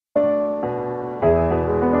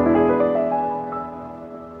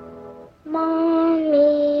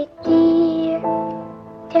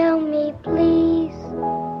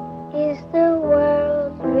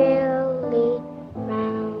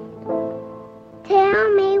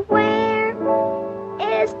Tell me where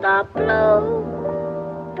is the blue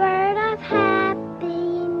bird of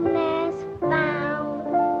happiness found?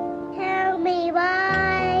 Tell me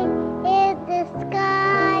why is the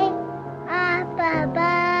sky up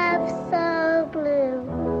above so blue?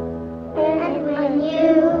 And when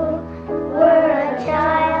you were a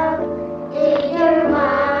child, did your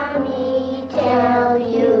mommy tell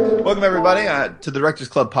you? Welcome, everybody, to the Directors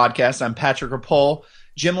Club podcast. I'm Patrick Rapole.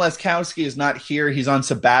 Jim Leskowski is not here. He's on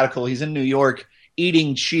sabbatical. He's in New York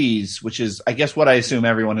eating cheese, which is, I guess, what I assume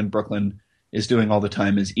everyone in Brooklyn is doing all the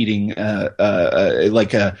time, is eating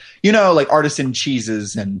like artisan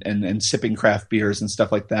cheeses and sipping craft beers and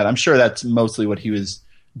stuff like that. I'm sure that's mostly what he was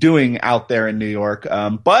doing out there in New York.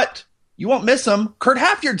 But you won't miss him. Kurt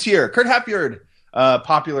Halfyard's here. Kurt Halfyard,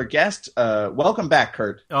 popular guest. Welcome back,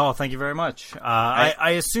 Kurt. Oh, thank you very much.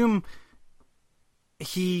 I assume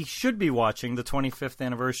he should be watching the 25th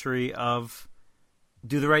anniversary of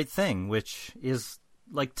Do the Right Thing, which is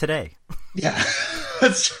like today. Yeah.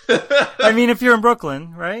 I mean, if you're in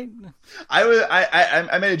Brooklyn, right?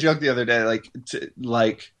 I made a joke the other day,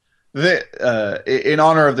 in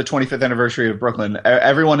honor of the 25th anniversary of Brooklyn.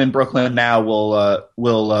 Everyone in Brooklyn now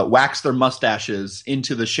will wax their mustaches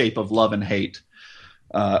into the shape of love and hate.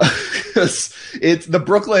 It's the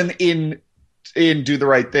Brooklyn in Do the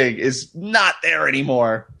Right Thing is not there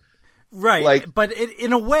anymore. Right. But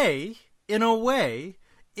in a way,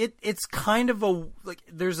 it's kind of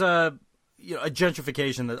there's a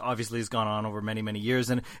gentrification that obviously has gone on over many, many years,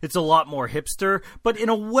 and it's a lot more hipster. But in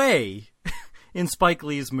a way, in Spike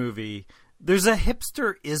Lee's movie, there's a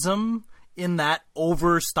hipster-ism in that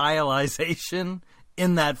over-stylization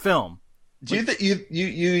in that film. Do you think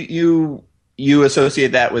you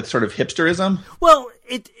associate that with sort of hipsterism? Well,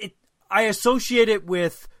 I associate it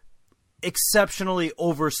with exceptionally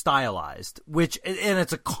over-stylized, and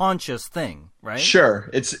it's a conscious thing, right? Sure.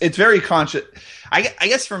 It's very conscious. I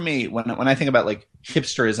guess for me, when I think about like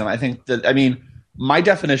hipsterism, I think that, I mean, my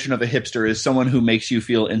definition of a hipster is someone who makes you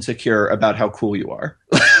feel insecure about how cool you are.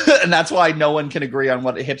 And that's why no one can agree on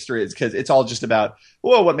what a hipster is, because it's all just about,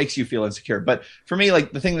 what makes you feel insecure. But for me,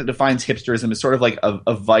 like, the thing that defines hipsterism is sort of like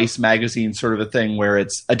a Vice magazine sort of a thing, where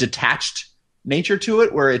it's a detached nature to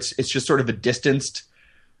it, where it's just sort of a distanced,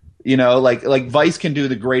 like Vice can do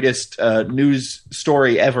the greatest news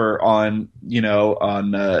story ever on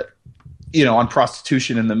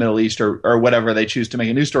prostitution in the Middle East or whatever they choose to make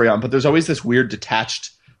a news story on. But there's always this weird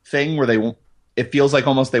detached thing where it feels like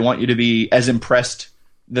almost they want you to be as impressed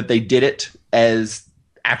that they did it as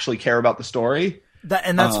actually care about the story.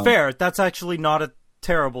 That's fair. That's actually not a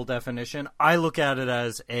terrible definition. I look at it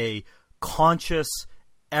as a conscious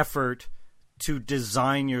effort to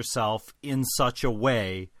design yourself in such a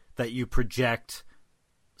way that you project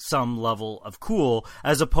some level of cool,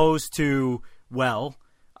 as opposed to,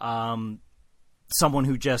 someone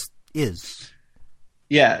who just is.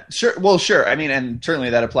 Yeah, sure. Well, sure. I mean, and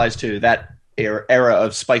certainly that applies to that era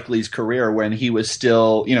of Spike Lee's career, when he was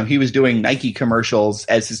still, he was doing Nike commercials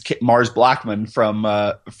as his Mars Blackman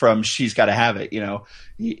from She's Gotta Have It.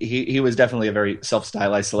 He was definitely a very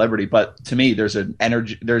self-stylized celebrity. But to me, there's a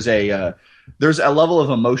level of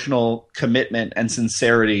emotional commitment and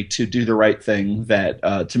sincerity to Do the Right Thing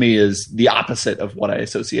that, to me, is the opposite of what I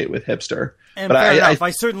associate with hipster. And but fair enough.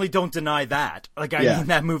 I certainly don't deny that. I mean,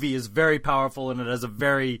 that movie is very powerful, and it has a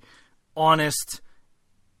very honest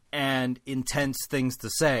and intense things to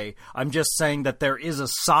say. I'm just saying that there is a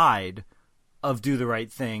side of Do the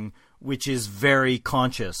Right Thing which is very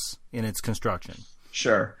conscious in its construction.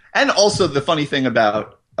 Sure. And also the funny thing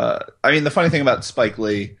about Spike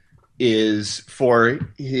Lee is, for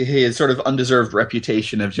his sort of undeserved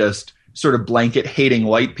reputation of just sort of blanket hating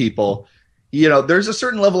white people, there's a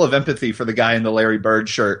certain level of empathy for the guy in the Larry Bird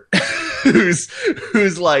shirt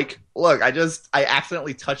who's like, look, I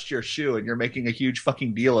accidentally touched your shoe and you're making a huge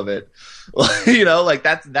fucking deal of it.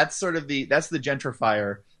 That's sort of that's the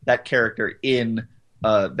gentrifier, that character in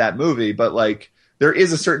that movie. But like, there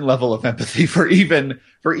is a certain level of empathy for even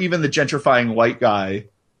the gentrifying white guy,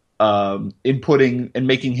 in putting and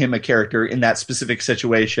making him a character in that specific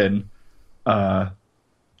situation. Obviously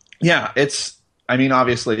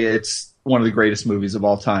it's one of the greatest movies of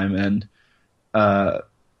all time. And,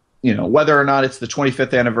 whether or not it's the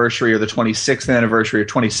 25th anniversary or the 26th anniversary or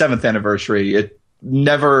 27th anniversary,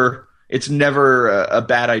 it's never a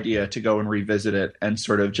bad idea to go and revisit it and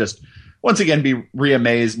sort of just once again be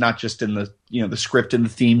re-amazed, not just in the the script and the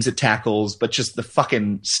themes it tackles, but just the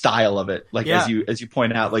fucking style of it. As you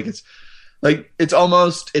point out, it's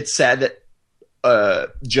sad that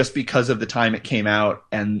just because of the time it came out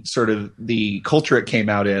and sort of the culture it came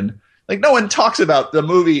out in, like no one talks about the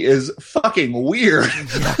movie is fucking weird.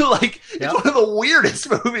 Like it's one of the weirdest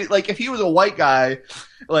movies. Like if he was a white guy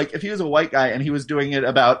and he was doing it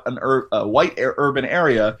about a white urban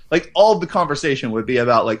area, like all of the conversation would be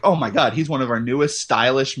about like, oh my God, he's one of our newest,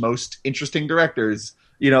 stylish, most interesting directors.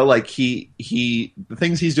 You know, like the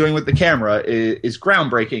things he's doing with the camera is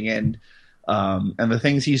groundbreaking, and the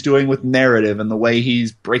things he's doing with narrative and the way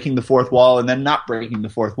he's breaking the fourth wall and then not breaking the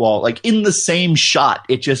fourth wall, like in the same shot,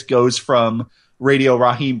 it just goes from Radio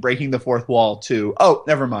Raheem breaking the fourth wall to, oh,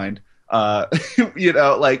 never mind. You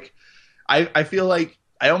know, like I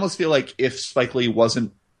almost feel like if Spike Lee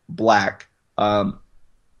wasn't black,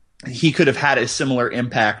 he could have had a similar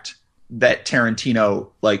impact that Tarantino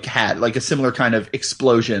like had, like a similar kind of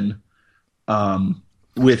explosion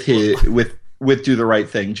with Do the Right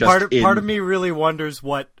Thing. Just part of me really wonders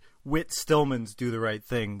what Whit Stillman's Do the Right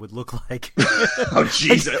Thing would look like. Oh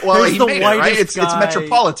Jesus! Like, well, he made it, right? It's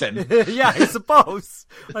Metropolitan. Yeah, I suppose.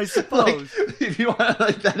 Like, if you want,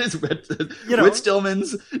 like, that is Whit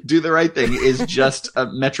Stillman's Do the Right Thing is just a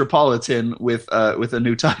Metropolitan with a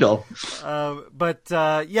new title.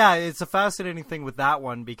 Yeah, it's a fascinating thing with that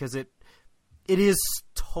one because it is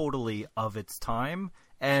totally of its time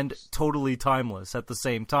and totally timeless at the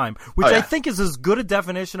same time, which I think is as good a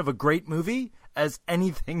definition of a great movie as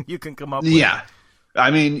anything you can come up with. Yeah. I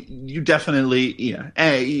mean, you definitely,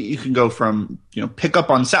 you can go from, Pick Up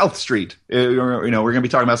on South Street. We're going to be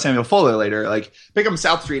talking about Samuel Fuller later. Like, Pick Up on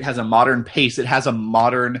South Street has a modern pace. It has a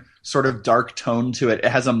modern sort of dark tone to it.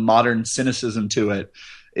 It has a modern cynicism to it.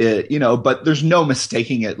 But there's no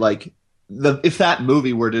mistaking it. Like, if that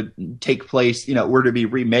movie were to take place, were to be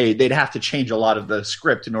remade, they'd have to change a lot of the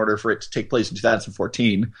script in order for it to take place in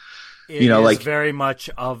 2014. It is very much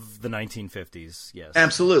of the 1950s, yes.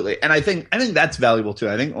 Absolutely. And I think that's valuable too.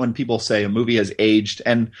 I think when people say a movie has aged,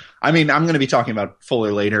 and I mean, I'm going to be talking about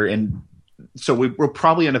Fuller later, and so we'll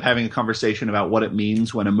probably end up having a conversation about what it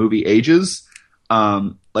means when a movie ages.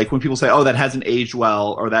 Like when people say, oh, that hasn't aged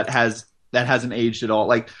well, or that hasn't aged at all.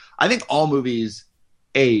 Like, I think all movies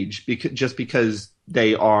age because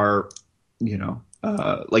they are,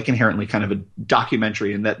 like inherently kind of a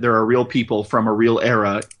documentary, and that there are real people from a real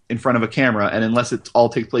era in front of a camera, and unless it all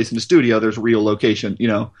takes place in a studio, there's real location,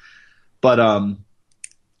 But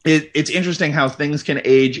it's interesting how things can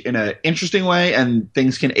age in an interesting way, and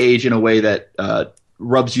things can age in a way that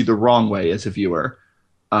rubs you the wrong way as a viewer,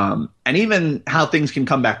 and even how things can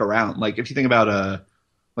come back around. Like if you think about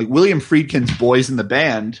like William Friedkin's Boys in the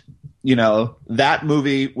Band, that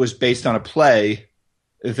movie was based on a play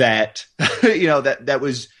that that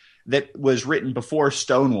was written before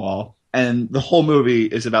Stonewall, and the whole movie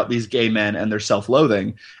is about these gay men and their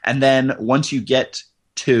self-loathing. And then once you get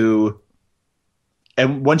to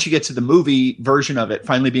the movie version of it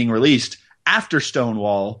finally being released after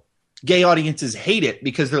Stonewall, gay audiences hate it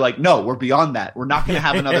because they're like, no, we're beyond that. We're not going to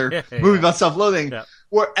have another movie about self-loathing. Yeah.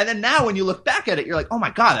 And then now when you look back at it, you're like, oh my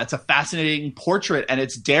God, that's a fascinating portrait, and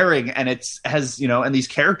it's daring, and and these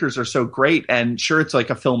characters are so great, and sure, it's like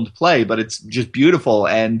a filmed play, but it's just beautiful.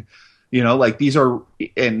 And, like these are,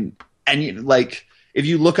 and like, if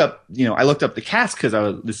you look up, I looked up the cast because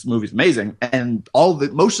this movie's amazing, and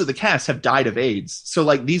most of the cast have died of AIDS. So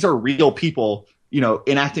like, these are real people,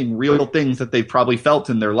 enacting real things that they've probably felt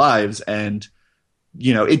in their lives. And,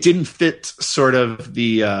 it didn't fit sort of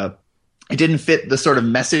the, it didn't fit the sort of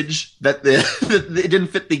message that it didn't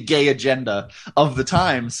fit the gay agenda of the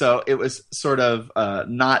time. So it was sort of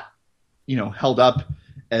not, held up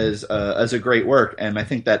as a great work. And I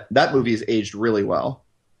think that movie has aged really well.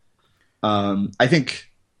 I think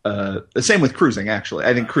the same with Cruising, actually.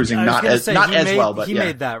 I think Cruising not as well, but he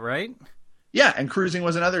made that, right? Yeah, and Cruising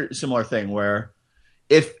was another similar thing where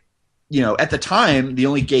if at the time, the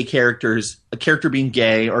only gay characters, a character being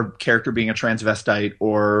gay or a character being a transvestite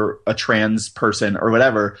or a trans person or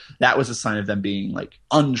whatever, that was a sign of them being like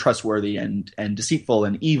untrustworthy and deceitful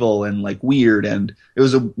and evil and like weird. And it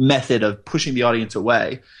was a method of pushing the audience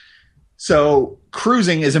away. So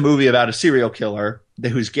Cruising is a movie about a serial killer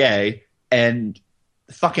who's gay, and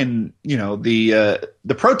fucking, the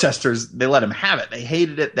protesters, they let him have it. They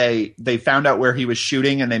hated it. They found out where he was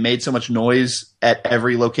shooting, and they made so much noise at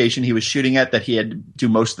every location he was shooting at that he had to do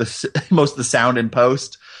most of the sound in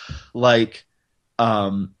post. Like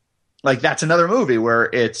that's another movie where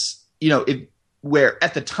it's, where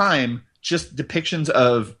at the time, just depictions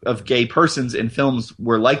of gay persons in films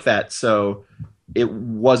were like that. So it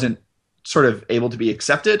wasn't sort of able to be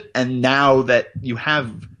accepted. And now that you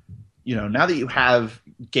have,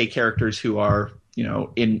 gay characters who are,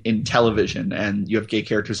 in television, and you have gay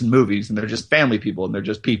characters in movies, and they're just family people, and they're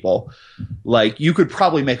just people. Like, you could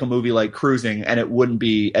probably make a movie like Cruising, and it wouldn't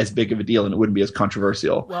be as big of a deal, and it wouldn't be as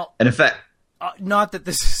controversial. Well, and in fact, not that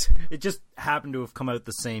it just happened to have come out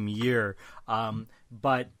the same year,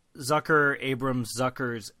 but Abrams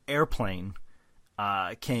Zucker's Airplane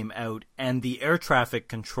came out, and the air traffic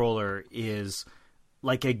controller is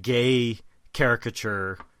like a gay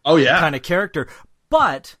caricature kind of character.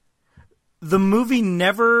 But the movie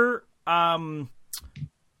never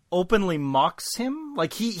openly mocks him.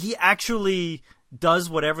 Like, he actually does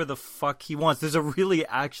whatever the fuck he wants. There's a really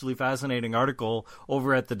actually fascinating article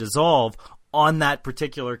over at The Dissolve on that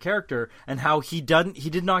particular character and how he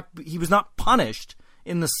was not punished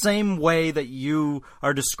in the same way that you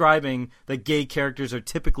are describing that gay characters are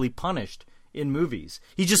typically punished in movies.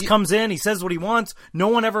 He just comes in, he says what he wants. No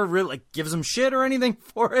one ever really gives him shit or anything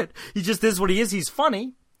for it. He just is what he is. He's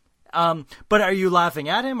funny. But are you laughing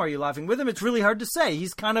at him? Are you laughing with him? It's really hard to say.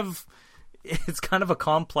 It's kind of a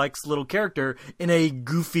complex little character in a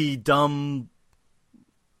goofy, dumb,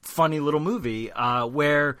 funny little movie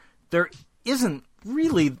where there isn't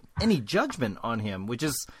really any judgment on him, which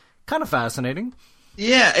is kind of fascinating.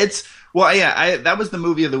 Yeah, that was the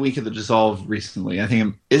movie of the week at the Dissolve recently. I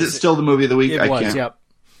think is it still the movie of the week? It was, yep.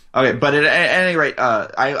 Okay, but at any rate,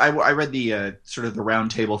 I read the sort of the round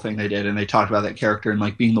table thing they did, and they talked about that character and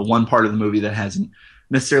like being the one part of the movie that hasn't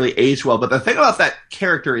necessarily aged well. But the thing about that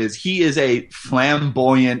character is he is a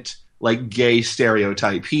flamboyant, like, gay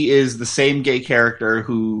stereotype. He is the same gay character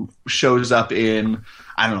who shows up in,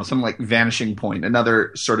 I don't know, something like Vanishing Point,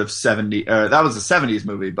 another sort of 70s, that was a 70s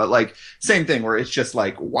movie, but like same thing where it's just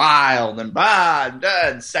like wild and bad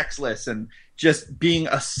and sexless and just being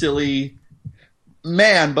a silly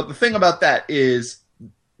man. But the thing about that is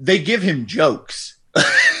they give him jokes,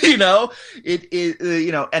 and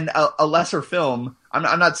a lesser film.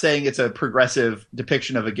 I'm not saying it's a progressive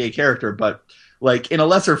depiction of a gay character, but like in a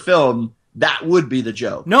lesser film, that would be the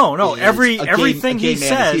joke. No. Everything he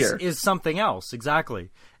says is something else. Exactly.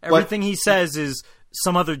 Everything he says is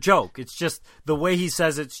some other joke. It's just the way he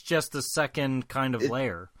says it's just a second kind of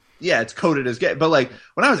layer. Yeah, it's coded as gay. But like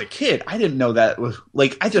when I was a kid, I didn't know that was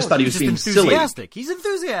like I just thought he was being enthusiastic. Silly. He's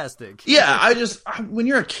enthusiastic. Yeah, when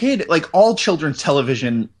you're a kid, like all children's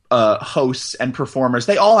television hosts and performers,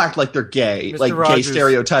 they all act like they're gay, like Rogers. Gay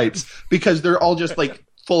stereotypes, because they're all just like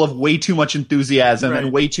full of way too much enthusiasm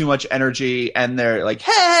and way too much energy, and they're like,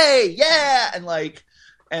 hey, yeah,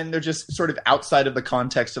 and they're just sort of outside of the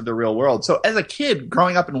context of the real world. So as a kid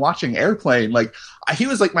growing up and watching Airplane, like he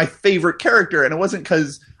was like my favorite character, and it wasn't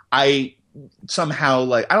because I somehow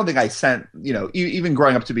like I don't think I sent even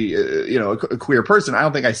growing up to be a queer person, I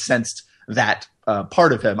don't think I sensed that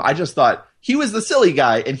part of him. I just thought he was the silly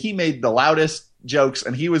guy, and he made the loudest jokes,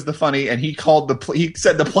 and he was the funny, and he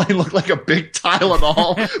said the plane looked like a big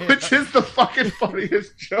Tylenol, which is the fucking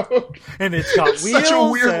funniest joke. And it's got wheels. Such a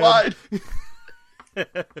weird line.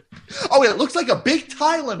 Oh, it looks like a big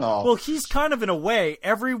Tylenol. Well, he's kind of, in a way,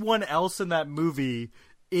 everyone else in that movie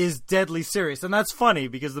is deadly serious, and that's funny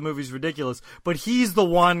because the movie's ridiculous, but he's the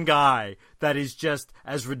one guy that is just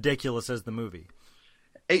as ridiculous as the movie.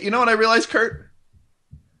 Hey, you know what I realized, Kurt?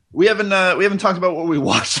 We haven't talked about what we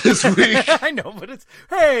watched this week. I know, but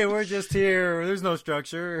we're just here. There's no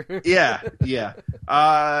structure. Yeah.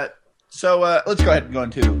 So let's go ahead and go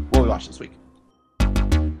into what we watched this week.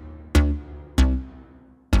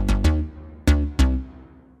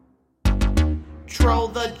 Troll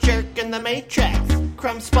the jerk in the Matrix.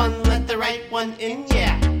 Crumb spun, let the right one in,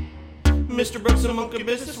 yeah. Mr. Brooks and Monkey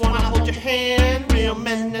Business, wanna hold your hand. Real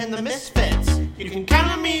men and the misfits. You can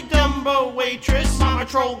count on me, Dumbo waitress. Mama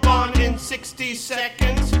troll gone in 60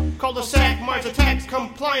 seconds. Cul-de-sac, Mars attacks,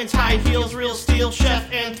 compliance, high heels, real steel,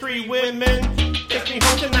 chef, and 3 women. Take me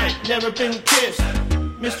home tonight, never been kissed.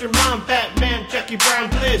 Mr. Mom, Batman, Jackie Brown,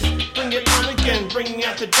 Bliss. Bring it on again, bringing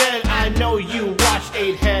out the dead. I know you watched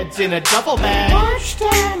 8 heads in a duffel bag. Watched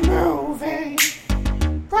a movie,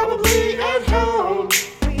 probably at home.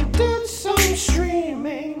 We did some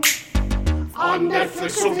streaming on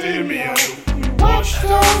Netflix or Vimeo. We watched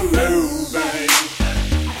a movie. I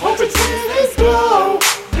hope it's really slow.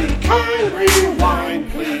 Be kind,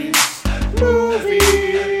 rewind, please.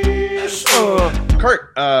 Movies.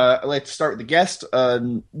 Kurt, let's start with the guest.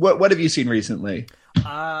 What have you seen recently?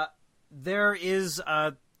 There is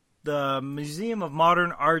the Museum of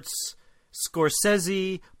Modern Art's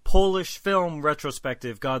Scorsese Polish film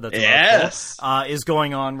retrospective. God, that's yes, is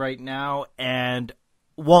going on right now, and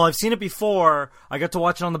while I've seen it before, I got to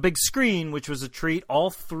watch it on the big screen, which was a treat. All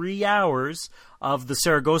 3 hours of the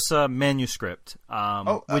Saragossa manuscript.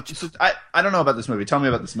 So I don't know about this movie. Tell me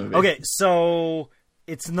about this movie. Okay, so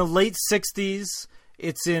it's in the late 60s.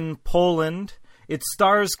 It's in Poland. It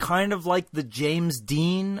stars kind of like the James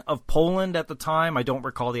Dean of Poland at the time. I don't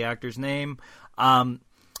recall the actor's name. And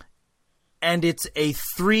it's a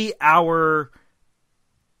 3 hour,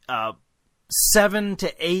 7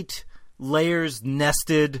 to 8 layers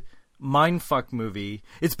nested mindfuck movie.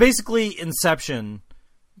 It's basically Inception,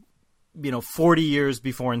 40 years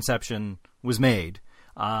before Inception was made.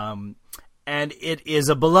 And it is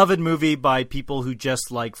a beloved movie by people who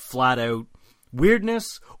just like flat out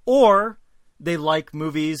weirdness, or they like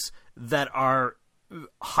movies that are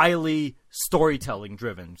highly storytelling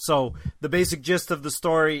driven. So the basic gist of the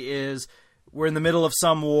story is we're in the middle of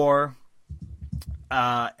some war,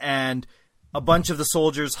 and a bunch of the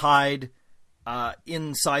soldiers hide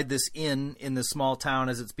inside this inn in this small town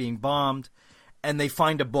as it's being bombed, and they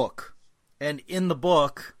find a book. And in the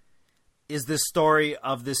book is this story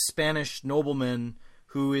of this Spanish nobleman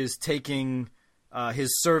who is taking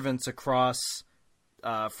his servants across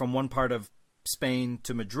from one part of Spain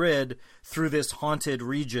to Madrid through this haunted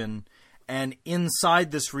region. And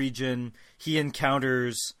inside this region, he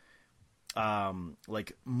encounters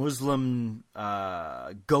like Muslim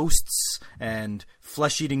ghosts and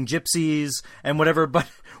flesh-eating gypsies and whatever. But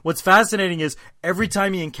what's fascinating is every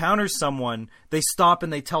time he encounters someone, they stop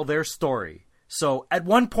and they tell their story. So at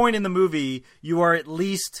one point in the movie, you are at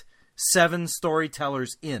least 7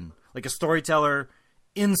 storytellers in. Like a storyteller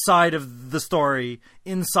inside of the story,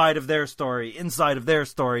 inside of their story, inside of their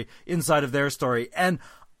story, inside of their story. And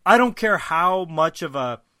I don't care how much of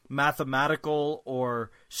a mathematical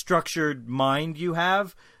or structured mind you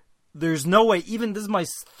have, there's no way, even this is my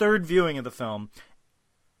 3rd viewing of the film,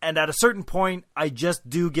 and at a certain point, I just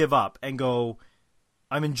do give up and go,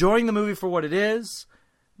 I'm enjoying the movie for what it is,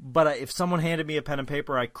 but if someone handed me a pen and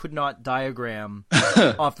paper, I could not diagram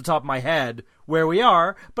off the top of my head where we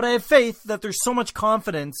are, but I have faith that there's so much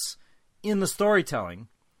confidence in the storytelling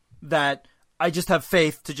that I just have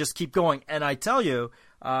faith to just keep going. And I tell you,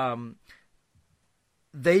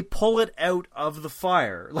 they pull it out of the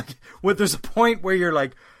fire. Like, there's a point where you're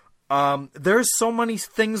like, there's so many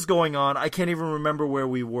things going on, I can't even remember where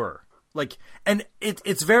we were. Like, and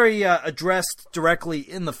it's very addressed directly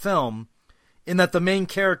in the film, in that the main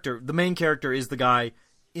character is the guy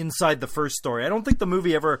inside the first story. I don't think the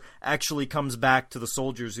movie ever actually comes back to the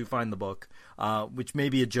soldiers who find the book, which may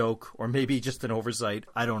be a joke or maybe just an oversight.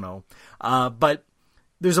 I don't know. But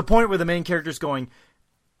there's a point where the main character's going,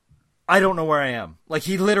 I don't know where I am. Like,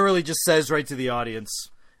 he literally just says right to the audience,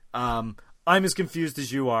 I'm as confused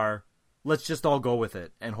as you are. Let's just all go with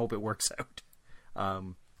it and hope it works out.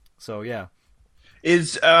 So yeah. It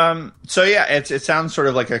sounds sort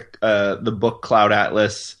of like the book Cloud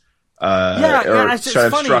Atlas, or sort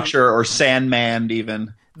of funny. Structure, or Sandman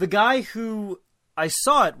even. The guy who I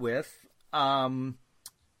saw it with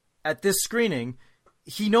at this screening,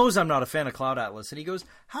 he knows I'm not a fan of Cloud Atlas, and he goes,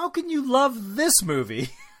 "How can you love this movie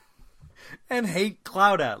and hate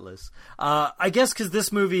Cloud Atlas?" I guess because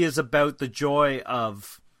this movie is about the joy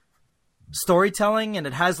of storytelling, and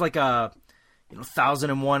it has like a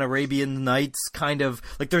 1001 Arabian Nights kind of,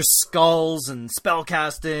 like, there's skulls and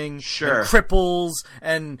spellcasting, and cripples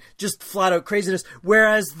and just flat out craziness.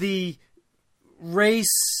 Whereas the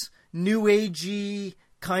race, new agey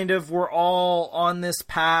kind of, we're all on this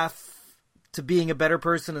path to being a better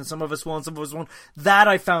person, and some of us will and some of us won't. That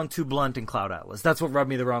I found too blunt in Cloud Atlas. That's what rubbed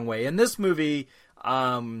me the wrong way. In this movie,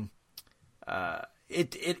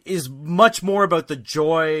 It is much more about the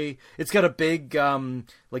joy. It's got a big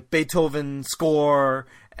like Beethoven score,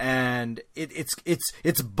 and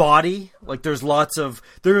it's body. Like, there's lots of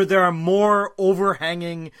there are more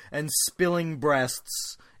overhanging and spilling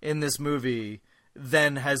breasts in this movie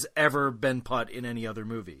than has ever been put in any other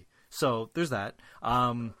movie. So there's that.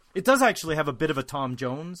 It does actually have a bit of a Tom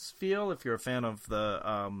Jones feel if you're a fan of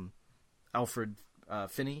the Alfred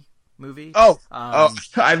Finney movie.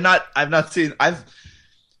 I've not seen.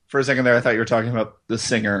 For a second there, I thought you were talking about The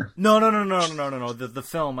Singer. No. The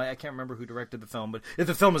film. I can't remember who directed the film, but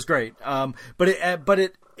the film is great. But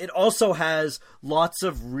it also has lots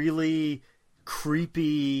of really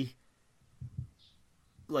creepy,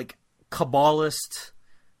 like, Kabbalist,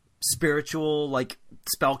 spiritual, like,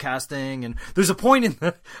 spellcasting, and there's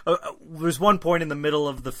one point in the middle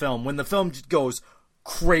of the film when the film just goes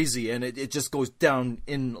crazy, and it just goes down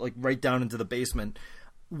in, like, right down into the basement,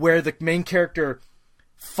 where the main character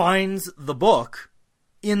finds the book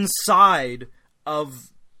inside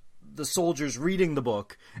of the soldiers reading the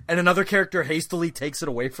book, and another character hastily takes it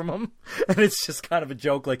away from him, and it's just kind of a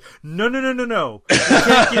joke, like, no, I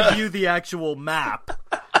can't give you the actual map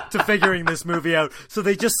to figuring this movie out. So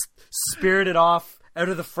they just spirit it off out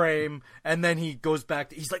of the frame, and then he goes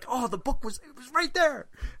back. He's like, "Oh, the book was right there,"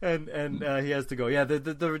 and he has to go. Yeah,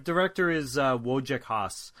 the director is Wojciech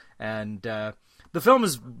Haas, and the film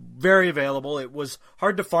is very available. It was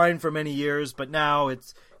hard to find for many years, but now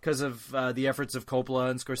it's because of the efforts of Coppola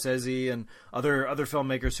and Scorsese and other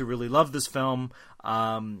filmmakers who really love this film.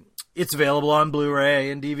 It's available on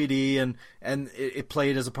Blu-ray and DVD, and it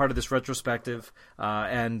played as a part of this retrospective.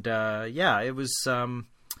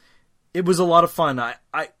 It was a lot of fun.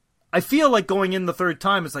 I feel like going in the third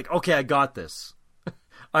time, it's like, okay, I got this.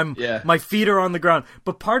 My feet are on the ground.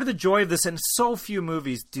 But part of the joy of this, and so few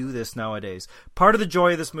movies do this nowadays, part of the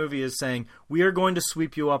joy of this movie is saying, we are going to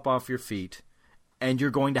sweep you up off your feet, and you're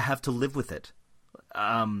going to have to live with it.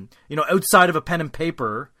 Outside of a pen and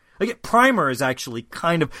paper, like Primer is actually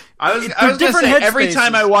kind of. I was going to say every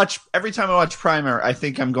time I watch Primer, I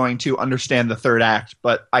think I'm going to understand the third act,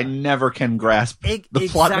 but I never can grasp the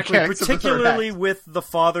plot mechanics particularly of the third act. With the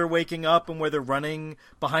father waking up and where they're running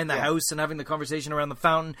behind the house and having the conversation around the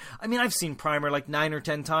fountain. I mean, I've seen Primer like 9 or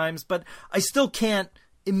 10 times, but I still can't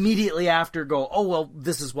immediately after go, oh well,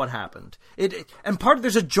 this is what happened. And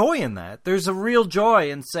there's a joy in that. There's a real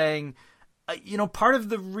joy in saying. Part of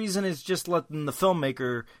the reason is just letting the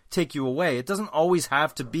filmmaker take you away. It doesn't always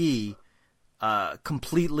have to be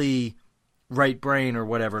completely right brain or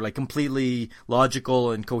whatever, like completely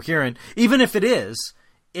logical and coherent. Even if it is,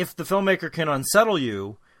 if the filmmaker can unsettle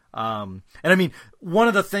you, and I mean, one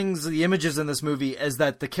of the things, the images in this movie is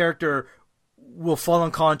that the character will fall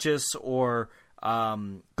unconscious or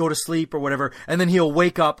go to sleep or whatever, and then he'll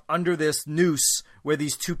wake up under this noose where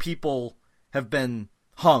these two people have been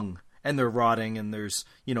hung. And they're rotting, and there's,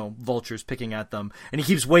 vultures picking at them. And he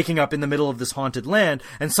keeps waking up in the middle of this haunted land.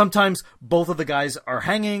 And sometimes both of the guys are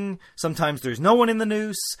hanging. Sometimes there's no one in the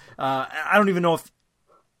noose. I don't even know if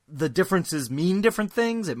the differences mean different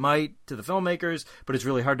things. It might to the filmmakers, but it's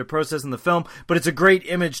really hard to process in the film. But it's a great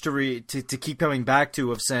image to keep coming back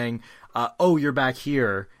to, of saying, oh, you're back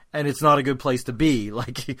here. And it's not a good place to be.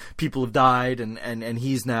 Like, people have died, and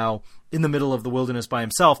he's now in the middle of the wilderness by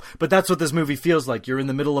himself. But that's what this movie feels like. You're in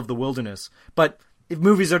the middle of the wilderness. But if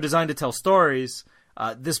movies are designed to tell stories,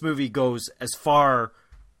 this movie goes as far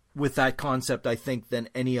with that concept, I think, than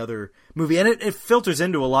any other movie. And it filters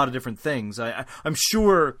into a lot of different things. I'm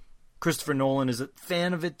sure Christopher Nolan is a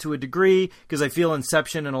fan of it to a degree, because I feel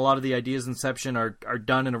Inception and a lot of the ideas in Inception are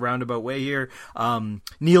done in a roundabout way here.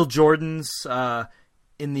 Neil Jordan's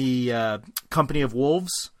in the Company of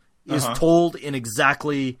Wolves is told in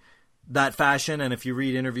exactly that fashion. And if you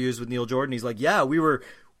read interviews with Neil Jordan, he's like, yeah,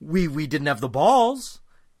 we didn't have the balls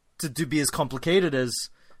to be as complicated as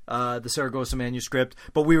the Saragossa manuscript,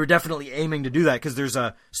 but we were definitely aiming to do that, because there's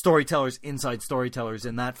storytellers inside storytellers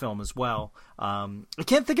in that film as well. I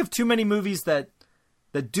can't think of too many movies that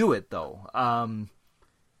do it, though.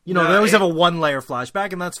 They always have a one-layer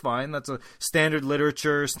flashback, and that's fine. That's a standard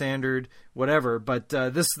literature, standard whatever. But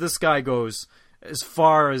this guy goes as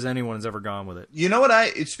far as anyone's ever gone with it. You know what?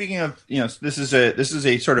 Speaking of, this is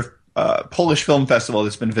a sort of Polish film festival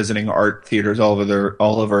that's been visiting art theaters all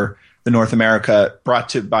over the North America, brought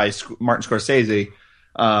to by Martin Scorsese.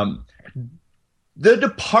 The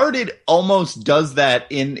Departed almost does that,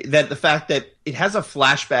 in that the fact that it has a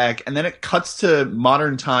flashback, and then it cuts to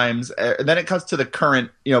modern times, and then it cuts to the current,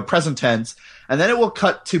 present tense, and then it will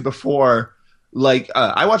cut to before. Like,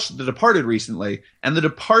 I watched The Departed recently, and The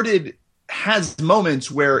Departed has moments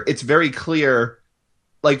where it's very clear.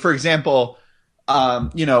 Like, for example,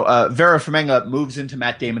 Vera Farmiga moves into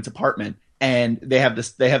Matt Damon's apartment, and they have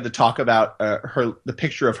the talk about the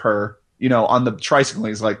picture of her, on the tricycle.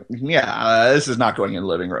 He's like, this is not going in the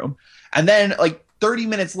living room. And then, like, 30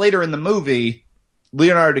 minutes later in the movie,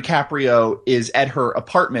 Leonardo DiCaprio is at her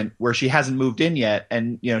apartment where she hasn't moved in yet,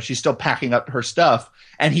 and she's still packing up her stuff,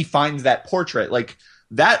 and he finds that portrait. Like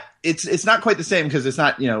that, it's not quite the same because it's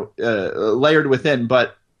not layered within,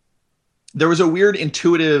 but there was a weird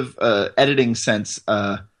intuitive editing sense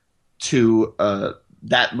to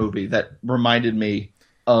that movie that reminded me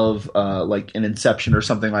of like an Inception or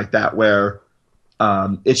something like that, where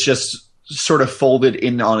it's just sort of folded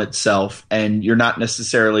in on itself, and you're not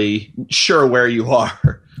necessarily sure where you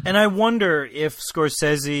are. And I wonder if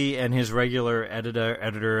Scorsese and his regular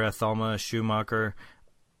editor Thelma Schumacher,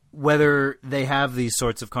 whether they have these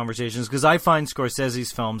sorts of conversations, because I find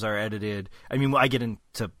Scorsese's films are edited. I mean, I get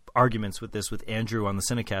into arguments with this with Andrew on the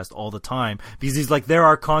Cinecast all the time, because he's like, there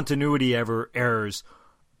are continuity errors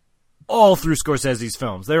all through Scorsese's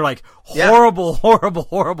films. They're like horrible,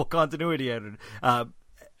 horrible continuity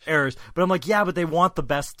errors. But I'm like, yeah, but they want the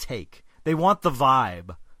best take. They want the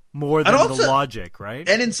vibe more than the logic, right?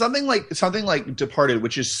 And in something like Departed,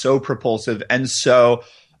 which is so propulsive and so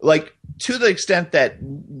like to the extent that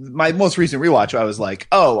my most recent rewatch, I was like,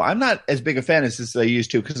 oh, I'm not as big a fan as I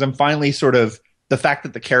used to, because I'm finally sort of the fact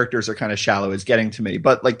that the characters are kind of shallow is getting to me.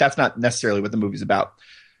 But like that's not necessarily what the movie's about.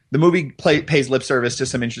 The movie pays lip service to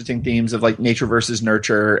some interesting themes of like nature versus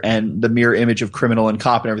nurture and the mirror image of criminal and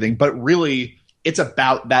cop and everything. But really, it's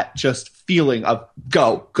about that just feeling of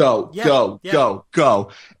go.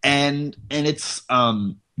 And it's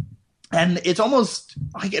and it's almost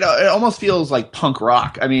like it almost feels like punk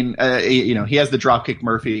rock. I mean, he has the Dropkick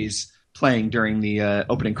Murphys playing during the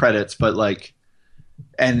opening credits, but like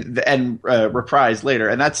and reprise later,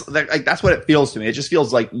 and that's what it feels to me. It just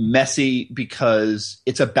feels like messy because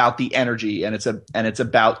it's about the energy and it's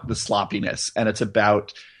about the sloppiness and it's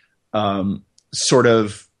about sort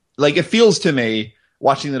of like it feels to me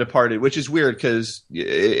watching The Departed, which is weird because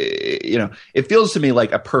it feels to me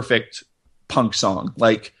like a perfect punk song,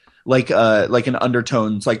 like an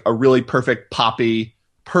undertones, like a really perfect poppy.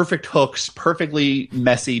 Perfect hooks, perfectly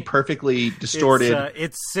messy, perfectly distorted.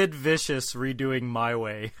 It's Sid Vicious redoing My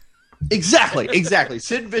Way. Exactly.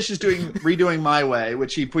 Sid Vicious redoing My Way,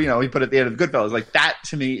 which he put at the end of Goodfellas. Like that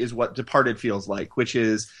to me is what Departed feels like, which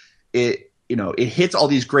is it hits all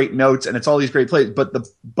these great notes and it's all these great plays, but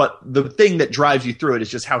the thing that drives you through it is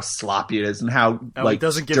just how sloppy it is and how like it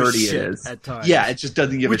doesn't give dirty a shit it is at times. Yeah, it just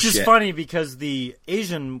doesn't give a shit. Which is funny because the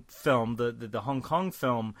Asian film, the Hong Kong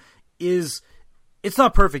film, it's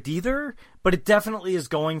not perfect either, but it definitely is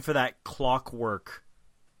going for that clockwork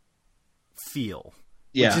feel,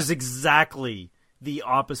 which is exactly the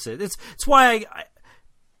opposite. It's why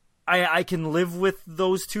I can live with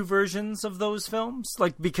those two versions of those films,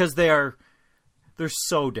 like because they're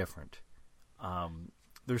so different.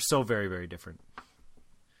 They're so very, very different.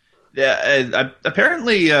 Yeah,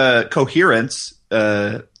 apparently Coherence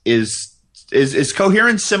is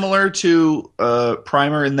Coherence similar to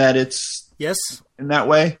Primer in that it's yes. In that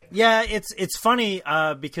way? Yeah, it's funny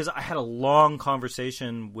because I had a long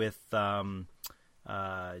conversation with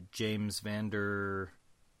James Van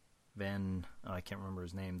I can't remember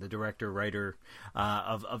his name, the director, writer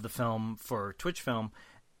of the film for Twitch Film,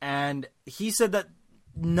 and he said that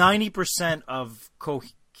 90% of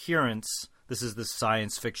Coherence, this is the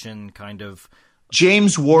science fiction kind of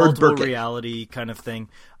James Ward Burkett reality kind of thing.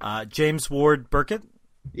 James Ward Burkett?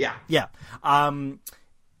 Yeah. Yeah.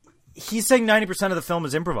 He's saying 90% of the film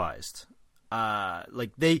is improvised.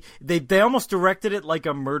 Like they almost directed it like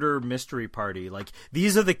a murder mystery party. Like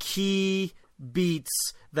these are the key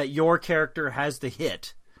beats that your character has to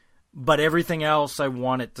hit, but everything else I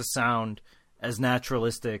want it to sound as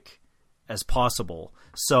naturalistic as possible.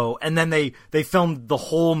 So, and then they filmed the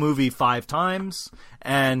whole movie 5 times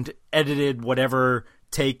and edited whatever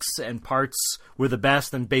takes and parts were the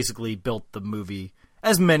best and basically built the movie.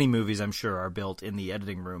 As many movies, I'm sure, are built in the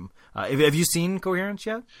editing room. Have you seen Coherence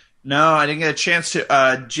yet? No, I didn't get a chance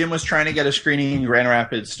to. Jim was trying to get a screening in Grand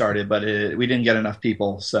Rapids started, but we didn't get enough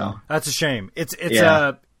people. So that's a shame. It's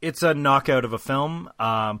a knockout of a film.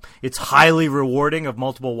 It's highly rewarding of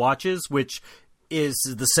multiple watches, which is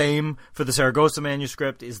the same for the Saragossa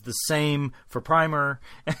manuscript. Is the same for Primer.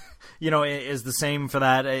 Is the same for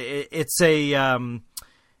that.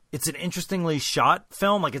 It's an interestingly shot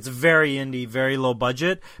film. Like, it's very indie, very low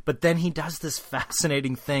budget. But then he does this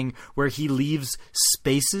fascinating thing where he leaves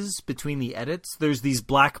spaces between the edits. There's these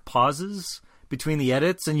black pauses between the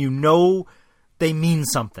edits, and they mean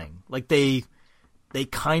something. Like, they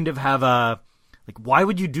kind of have like, why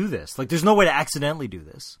would you do this? Like, there's no way to accidentally do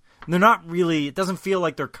this. And they're not really, it doesn't feel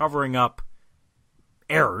like they're covering up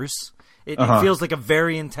errors. It feels like a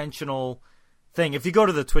very intentional thing. If you go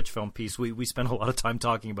to the Twitch Film piece, we spend a lot of time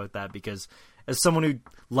talking about that because as someone who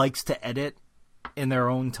likes to edit in their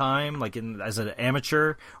own time, like as an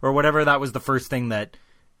amateur or whatever, that was the first thing that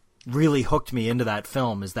really hooked me into that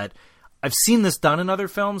film, is that I've seen this done in other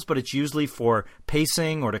films, but it's usually for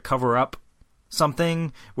pacing or to cover up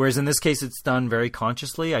something, whereas in this case it's done very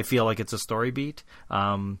consciously. I feel like it's a story beat.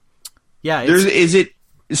 So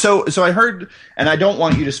I heard, and I don't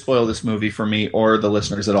want you to spoil this movie for me or the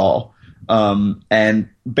listeners at all. And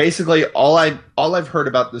basically all I've heard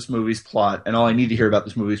about this movie's plot, and all I need to hear about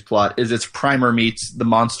this movie's plot, is it's Primer meets The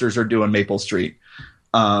Monsters Are Due on Maple Street.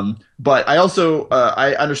 But I also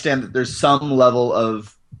I understand that there's some level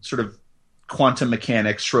of sort of quantum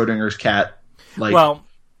mechanics, Schrodinger's cat. Like, well,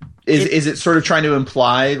 is it sort of trying to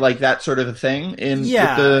imply like that sort of a thing?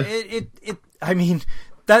 I mean,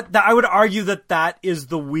 that I would argue that is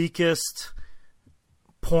the weakest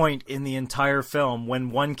point in the entire film,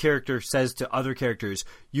 when one character says to other characters,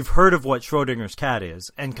 "You've heard of what Schrodinger's cat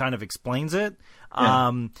is," and kind of explains it.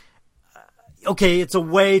 Yeah. Okay, it's a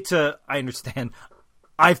way to. I understand.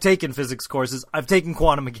 I've taken physics courses. I've taken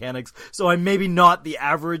quantum mechanics, so I'm maybe not the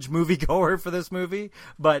average moviegoer for this movie,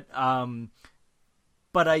 but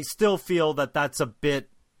I still feel that that's a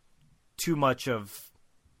bit too much of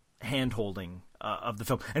hand-holding of the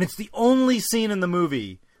film. And it's the only scene in the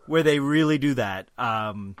movie where they really do that.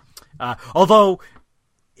 Although,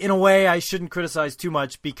 in a way, I shouldn't criticize too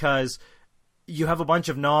much, because you have a bunch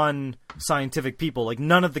of non-scientific people. Like,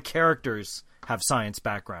 none of the characters have science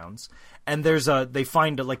backgrounds. And they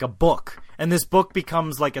find like a book. And this book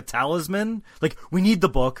becomes like a talisman. Like, we need the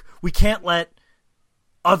book. We can't let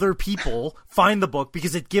other people find the book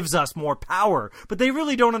because it gives us more power. But they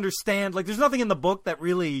really don't understand. Like, there's nothing in the book that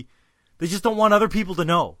really, they just don't want other people to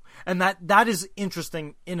know. And that is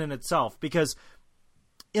interesting in and itself, because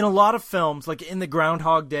in a lot of films, like in the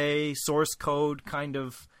Groundhog Day, Source Code kind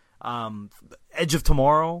of, Edge of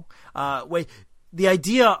Tomorrow way, the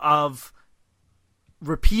idea of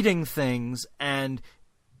repeating things and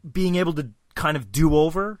being able to kind of do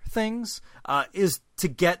over things is to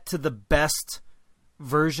get to the best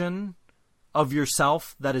version of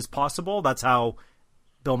yourself that is possible. That's how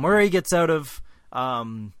Bill Murray gets out of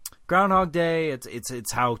Groundhog Day.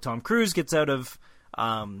 It's how Tom Cruise gets out of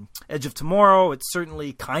Edge of Tomorrow. It's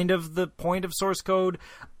certainly kind of the point of Source Code.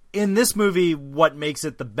 In this movie, what makes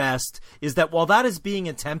it the best is that while that is being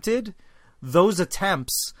attempted, those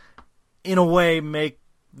attempts in a way make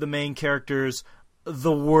the main characters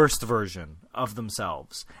the worst version of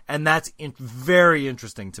themselves. And that's very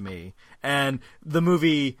interesting to me. And the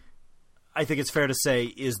movie, I think it's fair to say,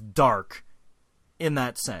 is dark in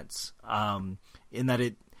that sense. In that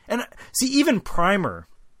it... And see, even Primer...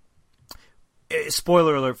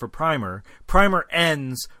 Spoiler alert for Primer. Primer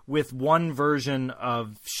ends with one version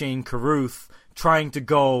of Shane Carruth trying to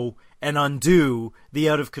go and undo the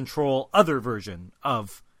out-of-control other version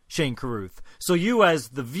of Shane Carruth. So you,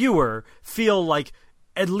 as the viewer, feel like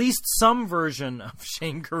at least some version of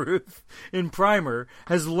Shane Carruth in Primer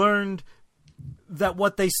has learned that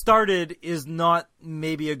what they started is not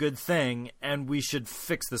maybe a good thing, and we should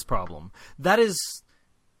fix this problem. That is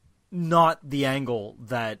not the angle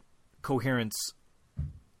that Coherence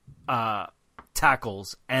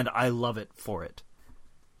tackles, and I love it for it.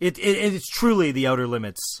 It's truly the Outer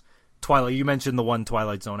Limits Twilight. You mentioned the one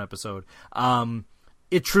Twilight Zone episode.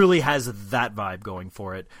 It truly has that vibe going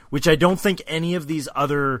for it, which I don't think any of these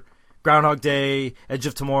other Groundhog Day, Edge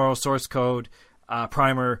of Tomorrow, Source Code,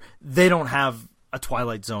 Primer, they don't have a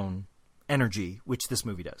Twilight Zone energy, which this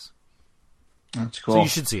movie does. That's cool. So you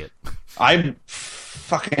should see it. I'm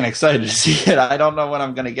fucking excited to see it. I don't know when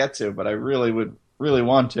I'm going to get to, but I really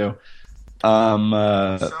want to.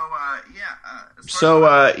 As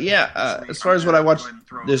far as what I watched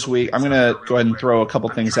this week, I'm going to go ahead and throw a couple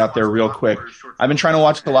things out there real quick. I've been trying to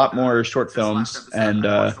watch a lot more short films, and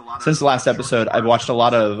since the last episode, I've watched a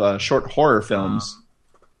lot of short horror films.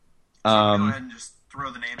 So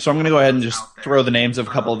I'm going to go ahead and just throw the names of a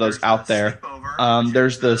couple of those out there.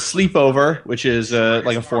 There's The Sleepover, which is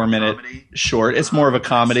like a 4-minute short. It's more of a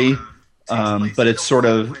comedy, but it sort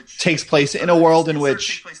of takes place in a world in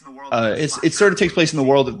which it sort of takes place in the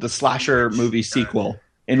world of the slasher movie sequel,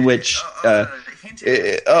 in which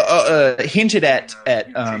hinted at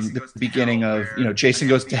the beginning of Jason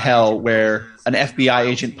Goes to Hell, where an FBI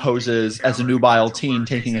agent poses as a nubile teen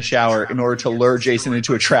taking a shower in order to lure Jason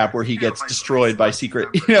into a trap where he gets destroyed by secret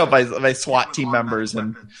by SWAT team members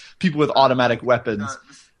and people with automatic weapons.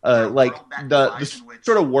 Like the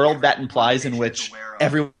sort of world that implies, in which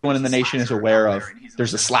everyone in the nation is aware of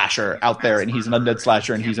there's a slasher out there, and he's an undead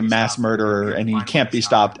slasher, and he's a mass murderer, and he can't be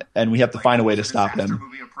stopped, and we have to find a way to stop him.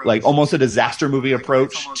 Like almost a disaster movie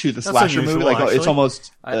approach to the slasher movie. Like actually. It's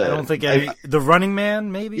almost. I don't think The Running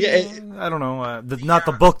Man, maybe. Yeah, I don't know. Not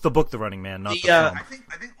the book. The book, The Running Man. Not the film.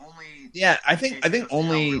 I think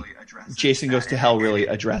only Jason Goes to Hell really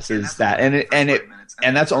addresses that,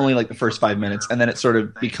 and that's only like the first 5 minutes, and then it sort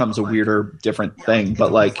of becomes a weirder, different thing.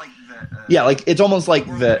 But like it's almost like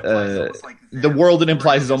the world it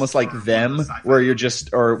implies is almost like Them, where you're just,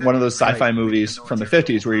 or one of those sci-fi movies from the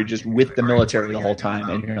 50s where you're just with the military the whole time,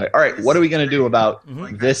 and you're like, all right, what are we going to do about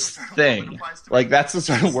this thing? Like that's the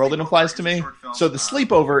sort of world it implies to me. So The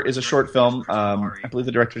Sleepover is a short film. I believe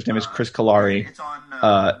the director's name is Chris Kalari,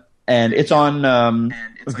 and it's on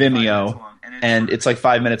Vimeo. And it's like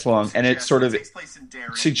 5 minutes long, and it sort of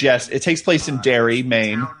suggests it takes place in Derry,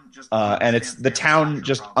 Maine, and it's the town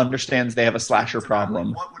just understands they have a slasher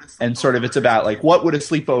problem, and sort of it's about like what would a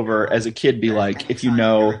sleepover as a kid be like if you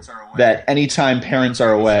know that anytime parents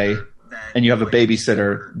are away and you have a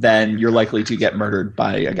babysitter, then you're likely to get murdered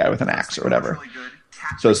by a guy with an axe or whatever.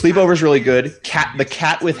 So Sleepover's really good. The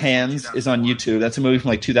Cat with Hands is on YouTube. That's a movie from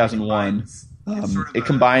like 2001. It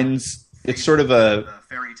combines, it's sort of a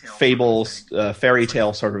fable, fairy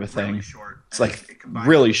tale sort of a thing. It's like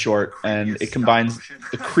really short, and it combines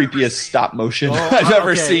the creepiest stop motion I've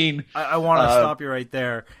ever seen. I want to stop you right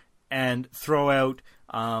there and throw out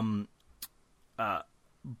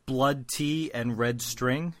Blood Tea and Red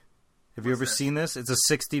String. Have you ever seen this? It's a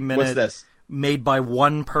 60-minute What's this? Made by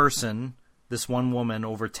one person, this one woman,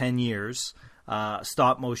 over 10 years,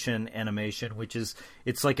 stop motion animation,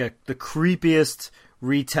 it's like the creepiest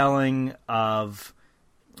retelling of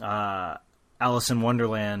Alice in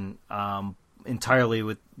Wonderland, entirely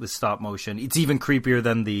with stop motion. It's even creepier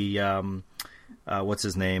than the what's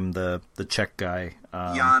his name, the Czech guy,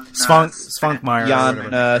 Svankmajer.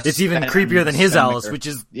 It's even creepier than his Alice, which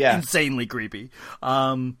is insanely creepy.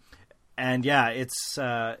 And yeah, it's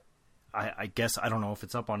I guess I don't know if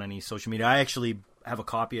it's up on any social media. I actually have a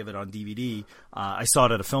copy of it on DVD. I saw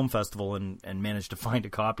it at a film festival and managed to find a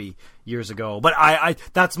copy years ago. But I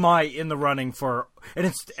that's my in the running for,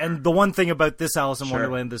 and the one thing about this Alice in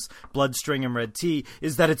Wonderland, this Blood String and Red Tea,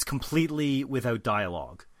 is that it's completely without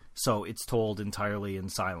dialogue. So it's told entirely in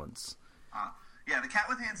silence. Yeah, The Cat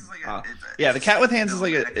with Hands is like The Cat with Hands is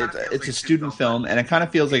like it's a student film, and it kind of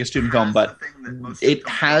feels like a student film, but it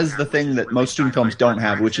has the thing that most student films don't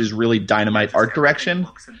have, which is really dynamite art direction,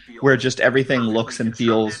 where just everything looks and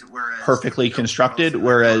feels perfectly constructed,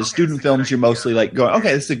 whereas student films you're mostly like going,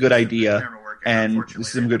 okay, this is a good idea, and this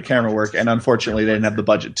is some good camera work, and unfortunately they didn't have the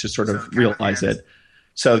budget to sort of realize it.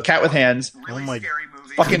 So The Cat with Hands,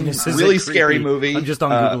 fucking really scary movie. I'm just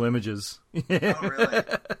on Google Images.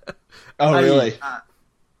 Oh, really?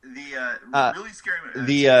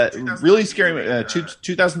 The really scary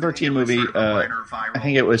 2013 movie. I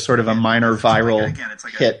think it was sort of a minor viral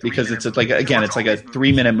hit because it's like a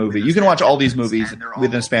 3-minute movie. You can watch all these movies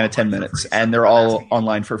within a span of 10 minutes, and they're all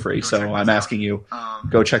online for free. So I'm asking you,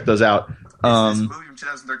 go check those out.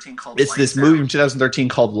 It's this movie from 2013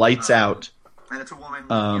 called Lights Out. And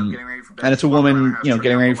it's a woman,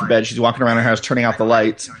 getting ready for bed. She's walking around her house, turning out the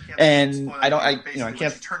lights. And I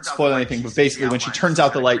can't spoil anything, but basically, when she turns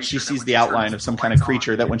out the light, she sees the outline of some kind of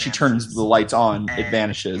creature that, when she turns the lights on, it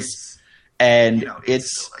vanishes. And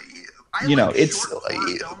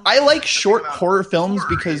I like short horror films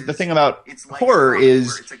because the thing about horror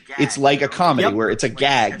is it's like a comedy where it's a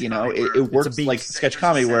gag. It works like sketch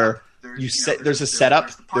comedy where there's a setup,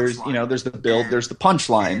 there's the build, there's the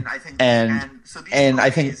punchline,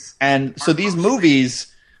 so these movies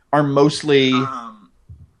are mostly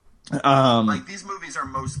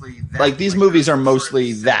these movies are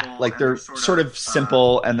mostly that, like they're sort of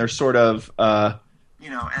simple, and they're sort of and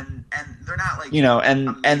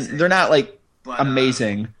they're not like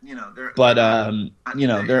amazing, but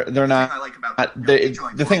they're not.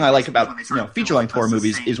 The thing I like about feature-length horror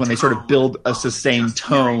movies is when they sort of build a sustained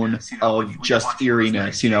tone of just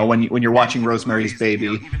eeriness. When you're watching Rosemary's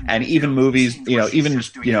Baby, and even movies,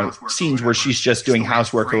 scenes where she's just doing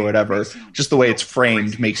housework or whatever, just the way it's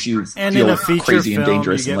framed makes you feel crazy and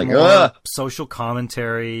dangerous, and like social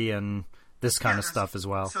commentary and this kind of stuff as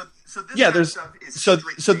well.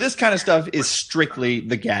 This kind of stuff is strictly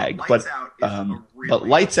the gag, but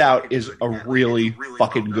Lights Out is a really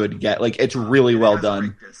fucking good gag. Like, it's really well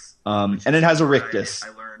done, and it has a rictus,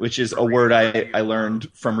 which is a word I learned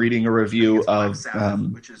from reading a review of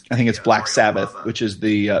I think it's Black Sabbath, which is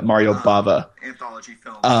the Mario Bava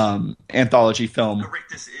anthology film.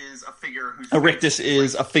 A rictus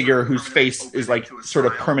is a figure whose face is like sort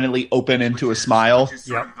of permanently open into a smile,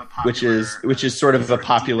 which is sort of a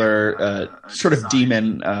popular sort of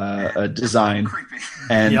demon design,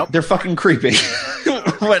 and they're fucking creepy.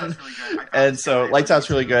 And so Lights Out's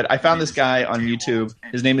really good. I found this guy on YouTube.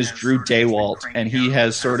 His name is Drew Daywalt, and he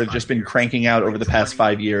has sort of just been cranking out over the past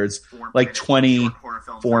 5 years like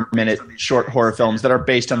 24-minute short horror films that are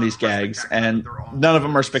based on these gags, and none of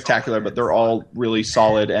them are spectacular, but they're all really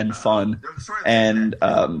solid and fun. And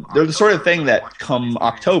they're the sort of thing that come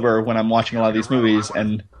October, when I'm watching a lot of these movies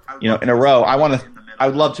and in a row, I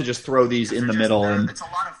would love to just throw these in the middle, and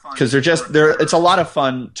because it's a lot of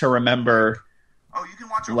fun to remember.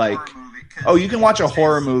 You can watch a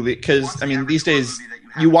horror movie because these days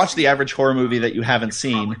you watch the average horror movie that you haven't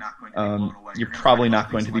seen, you're probably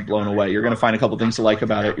not going to be blown away. You're going to find a couple things to like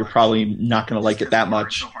about it. You're probably not going to like it that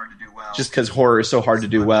much, just because horror is so hard to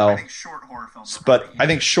do well. but I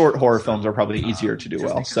think short horror films are probably easier to do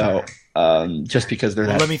well. So just because they're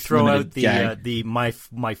let me throw out the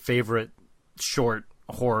my favorite short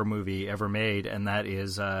horror movie ever made, and that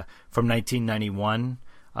is from 1991.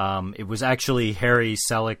 It was actually Harry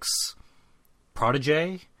Selick's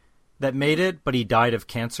protege that made it, but he died of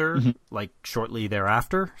cancer like shortly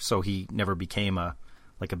thereafter, so he never became a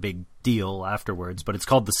big deal afterwards. But it's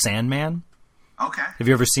called The Sandman. Okay. Have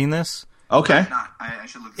you ever seen this? Okay. I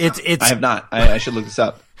should look this up. I have not. I should look this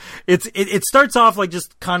up. It starts off like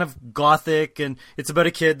just kind of gothic, and it's about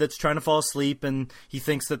a kid that's trying to fall asleep, and he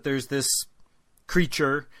thinks that there's this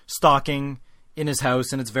creature stalking in his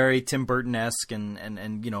house, and it's very Tim Burton-esque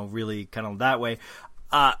and really kind of that way.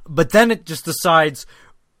 But then it just decides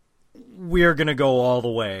we're going to go all the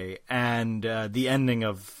way, and the ending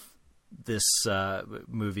of this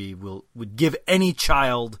movie would give any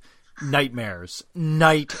child nightmares,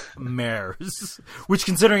 which,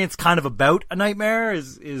 considering it's kind of about a nightmare,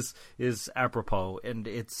 is apropos. And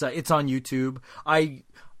it's on YouTube. I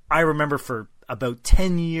remember for about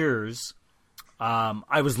 10 years,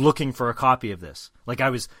 I was looking for a copy of this. Like, I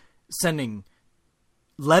was sending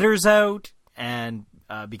letters out, and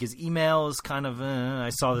because email is kind of I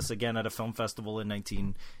saw this again at a film festival in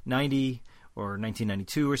 1990 or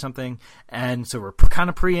 1992 or something, and so we're kind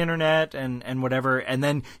of pre-internet and whatever, and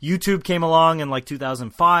then YouTube came along in like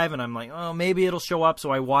 2005, and I'm like, oh, maybe it'll show up.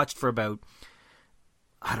 So I watched for about,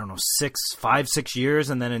 I don't know, 6 years,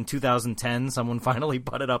 and then in 2010 someone finally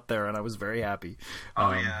put it up there, and I was very happy.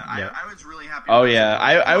 I was really happy.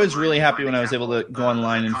 I was really happy when I was able to go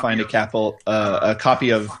online and find a copy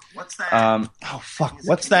of what's that?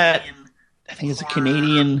 What's that? I think it's a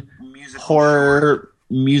Canadian horror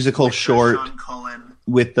musical short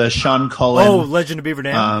with Sean Cullen. Oh, Legend of Beaver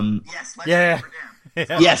Dam. Yes, Legend of Beaver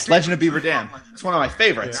Dam. Yes, Legend of Beaver Dam. It's one of my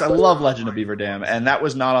favorites. I love Legend of Beaver Dam, and that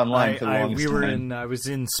was not online for the longest time. I was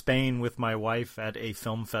in Spain with my wife at a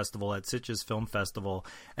film festival, at Sitges Film Festival,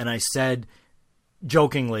 and I said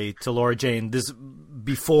jokingly to Laura Jane, this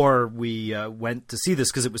before we went to see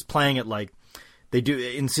this, because it was playing at like they do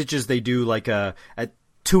in Sitges. They do like at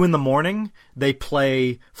 2 a.m, they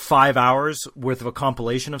play 5 hours worth of a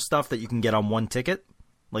compilation of stuff that you can get on one ticket.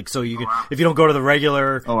 Like, so you can, if you don't go to the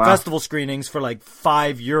regular festival screenings for like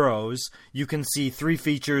 €5, you can see 3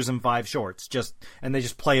 features and 5 shorts, and they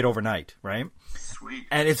just play it overnight, right? Sweet.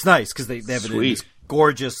 And it's nice because they have this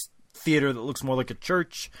gorgeous theater that looks more like a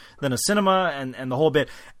church than a cinema, and the whole bit.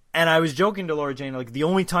 And I was joking to Laura Jane, like, the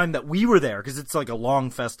only time that we were there, because it's like a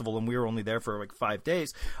long festival and we were only there for like 5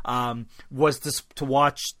 days, was to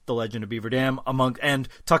watch The Legend of Beaver Dam and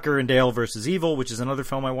Tucker and Dale versus Evil, which is another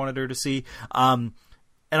film I wanted her to see.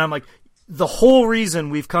 And I'm like, the whole reason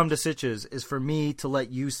we've come to Sitges is for me to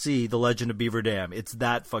let you see The Legend of Beaver Dam. It's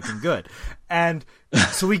that fucking good. And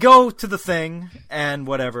so we go to the thing and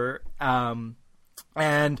whatever,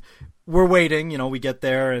 and we're waiting, we get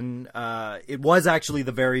there, and it was actually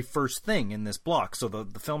the very first thing in this block, so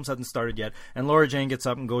the films hadn't started yet, and Laura Jane gets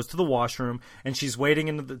up and goes to the washroom, and she's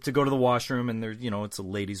waiting to go to the washroom, and there's, it's a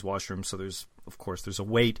ladies' washroom, so there's a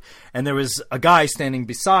wait, and there was a guy standing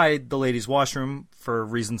beside the ladies' washroom for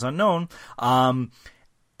reasons unknown,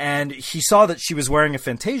 and he saw that she was wearing a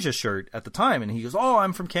Fantasia shirt at the time, and he goes, "Oh,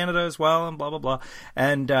 I'm from Canada as well," and blah blah blah.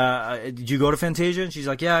 And did you go to Fantasia? And she's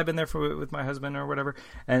like, "Yeah, I've been there with my husband or whatever."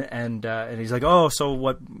 And he's like, "Oh, so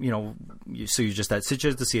what? So you're just at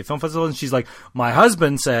Sitges to see a film festival?" And she's like, "My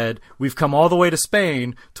husband said we've come all the way to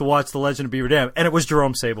Spain to watch The Legend of Beaver Dam," and it was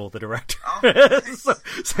Jerome Sable, the director. Oh, nice. so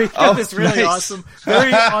he had this really awesome,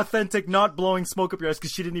 very authentic, not blowing smoke up your ass,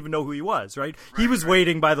 because she didn't even know who he was. Right? He was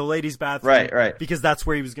waiting by the ladies' bathroom, right, because that's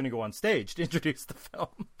where he was going to go on stage to introduce the film.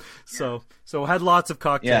 So had lots of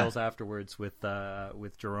cocktails afterwards with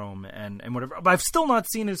Jerome and whatever. But I've still not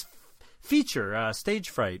seen his feature, Stage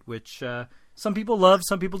Fright, which some people love,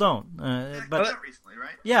 some people don't. But recently,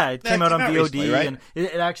 right? Yeah, it came out on VOD, recently, right? and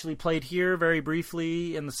it actually played here very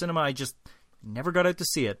briefly in the cinema. I just never got out to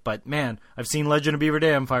see it. But man, I've seen Legend of Beaver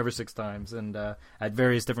Dam 5 or 6 times, and at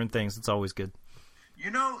various different things. It's always good.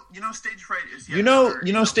 Stage fright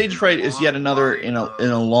is Stage Fright is yet another in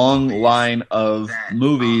a long line of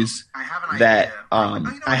movies that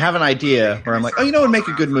I have an idea where I'm like, it would make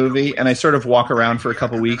a good movie, and I sort of walk around for a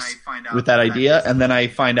couple weeks with that idea, and then I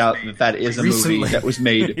find out that is a movie that was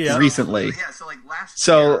made recently.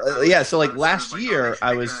 So last year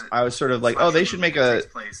I was sort of like, they should make a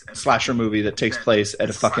slasher movie that takes place at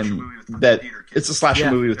it's a slasher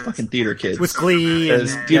movie with fucking theater kids, with Glee,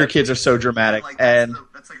 because theater kids are so dramatic, and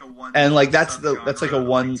and like that's like a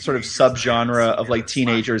one sort of subgenre of like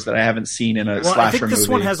teenagers that I haven't seen in a slasher movie. I think this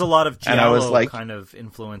one has a lot of giallo kind of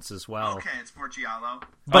influence as well. Okay, it's more giallo.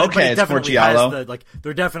 But it definitely has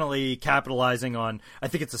they're definitely capitalizing on. I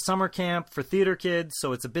think it's a summer camp for theater kids,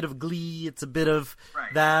 so it's a bit of Glee, it's a bit of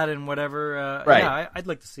that and whatever. Yeah, I'd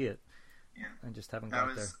like to see it. Yeah. I just haven't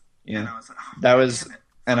got there. Yeah, that was.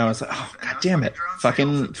 And I was like, oh, god damn it.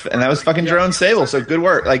 And that was fucking Jerome Sable. So good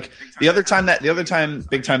work. Like the other time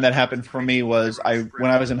big time that happened for me was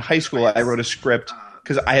when I was in high school, I wrote a script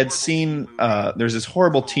because I had seen, there's this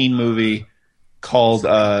horrible teen movie called,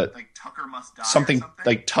 something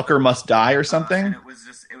like Tucker Must Die or something.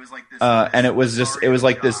 And it was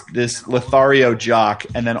like this Lothario jock.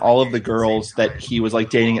 And then all of the girls that he was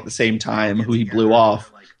like dating at the same time who he blew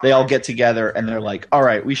off, they all get together and they're like, all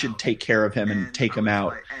right, we should take care of him and take him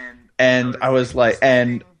out. And I was like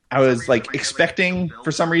expecting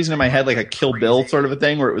for some reason in my head, like a Kill Bill sort of a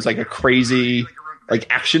thing where it was like a crazy, like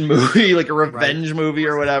action movie, like a revenge movie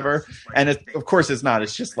or whatever. And of course it's not.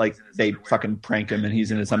 It's just like they fucking prank him and he's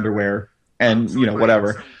in his underwear and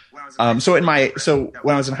whatever. So when I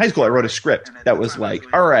was in high school, I wrote a script that was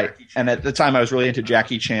like, all right. And at the time I was really into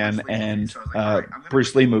Jackie Chan and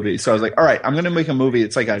Bruce Lee movies. So I was like, all right, I'm going to make a movie.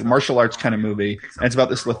 It's like a martial arts kind of movie. And it's about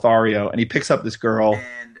this Lothario. And he picks up this girl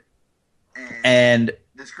and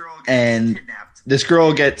this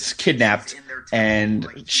girl gets kidnapped and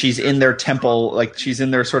she's in their temple, like she's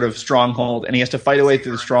in their sort of stronghold, and he has to fight a way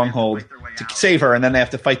through the stronghold to save her. And then they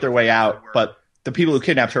have to fight their way out. But the people who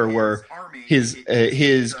kidnapped her were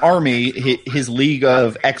his army, his league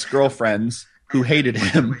of ex-girlfriends who hated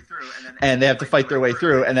him, and they have to fight their way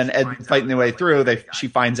through. And then fighting their way through, she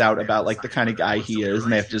finds out about like the kind of guy he is,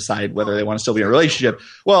 and they have to decide whether they want to still be in a relationship.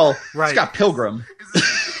 Well, Scott Pilgrim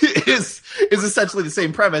is essentially the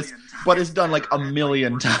same premise, but it's done like a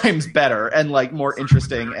million times better and like more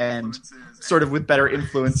interesting and sort of with better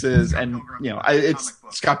influences. And it's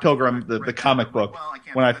Scott Pilgrim, the comic book.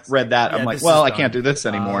 When I read that, I'm like, well, I can't do this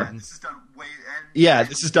anymore.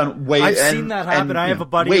 This is done way. I've seen that happen. I have a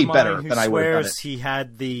buddy of mine who swears he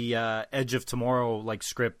had the Edge of Tomorrow like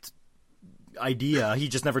script idea. He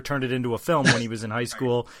just never turned it into a film when he was in high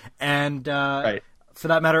school. And for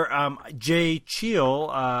that matter, Jay Cheel,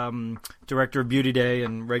 director of Beauty Day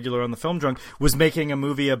and regular on the Film Drunk, was making a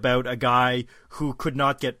movie about a guy who could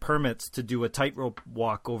not get permits to do a tightrope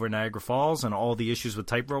walk over Niagara Falls and all the issues with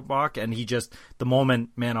tightrope walk. And he just, the moment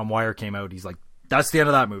Man on Wire came out, he's like, that's the end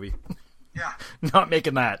of that movie. Yeah. Not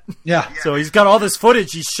making that. Yeah. So he's got all this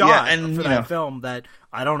footage he shot and, for that film that,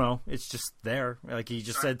 I don't know, it's just there. Like he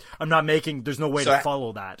just said, I'm not making, there's no way to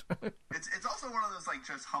follow that. It's also one of those like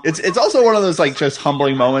just humbling it's also one of those like just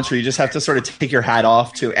humbling moments where you just have to sort of take your hat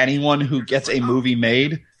off to anyone who gets a movie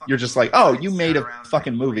made. You're just like, oh, you made a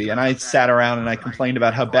fucking movie. And I sat around and I complained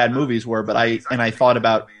about how bad movies were, but I thought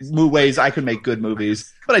about ways I could make good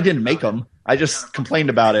movies, but I didn't make them. I just complained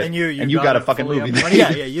about it, and you got a fucking movie made.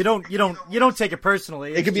 Yeah. You don't take it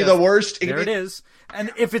personally. It could be the worst. It is. And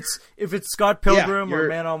if it's Scott Pilgrim or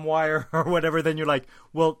Man on Wire or whatever, then you're like,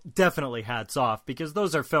 well, definitely hats off, because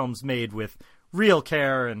those are films made with real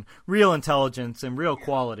care and real intelligence and real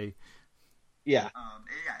quality. Yeah.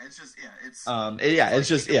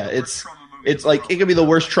 It's like it could be the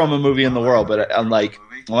worst trauma movie in the world, but I'm like,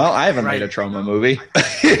 well, I haven't made a trauma movie.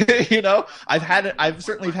 I've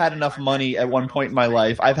certainly had enough money at one point in my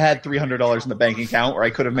life. I've had $300 in the bank account where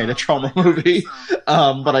I could have made a trauma movie,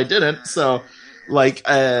 but I didn't. So, like,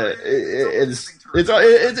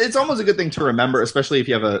 it's almost a good thing to remember, especially if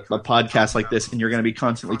you have a podcast like this and you're going to be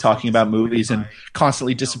constantly talking about movies and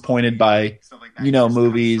constantly disappointed by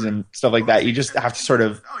movies and stuff like that. You just have to sort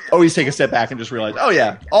of always take a step back and just realize, oh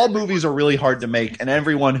yeah, all movies are really hard to make, and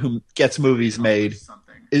everyone who gets movies made,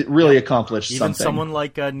 it really accomplished even something. Someone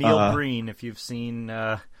like Neil Breen, if you've seen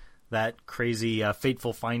that crazy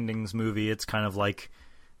Fateful Findings movie, it's kind of like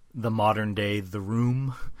the modern day The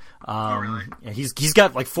Room. He's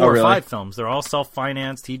got like 4 or 5 films. They're all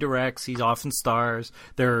self-financed. He directs. He often stars.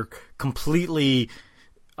 They're completely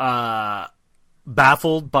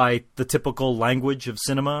baffled by the typical language of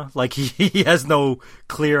cinema. Like he has no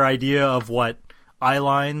clear idea of what eye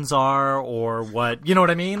lines are or what, you know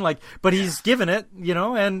what I mean? Like, but he's given it,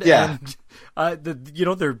 and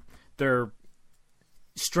they're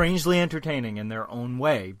strangely entertaining in their own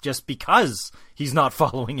way, just because he's not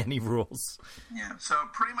following any rules. Yeah. So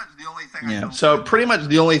pretty much the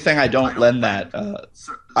only thing I don't lend that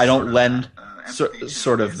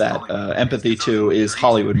sort of that empathy to is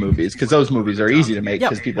Hollywood movies, because those movies are easy to make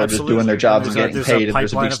because people are just doing their jobs and getting paid, and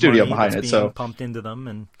there's a big studio behind it. So pumped into them,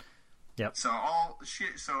 and Yep. So all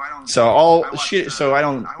shit. So I don't. So all shit. So I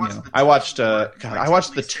don't. You know, I watched. God, I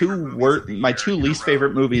watched my two least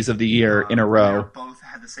favorite movies of the year in a row.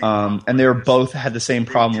 And they both had the same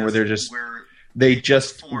problem where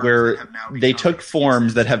they took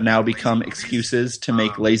forms that have now become excuses to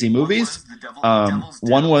make lazy movies.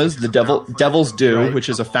 One was The Devil's Due, which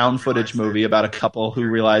is a found footage movie about a couple who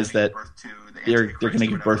realize that they're going to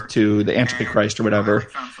give birth to the Antichrist or whatever.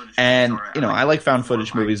 And, you know, I like found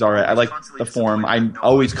footage movies, all right. I like the form. I'm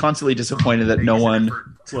always constantly disappointed that no one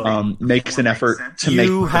makes an effort to make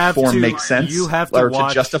the form make sense or to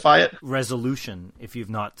justify it. Resolution, if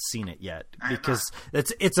you've not seen it yet, because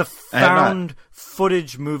it's a found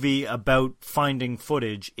footage movie about finding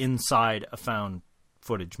footage inside a found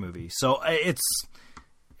footage movie. So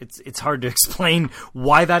it's hard to explain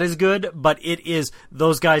why that is good, but it is.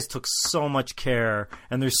 Those guys took so much care,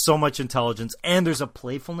 and there's so much intelligence, and there's a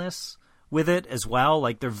playfulness with it as well.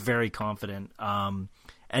 Like, they're very confident, and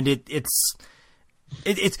it's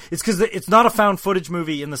because it's not a found footage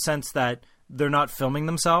movie in the sense that they're not filming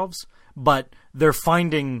themselves, but they're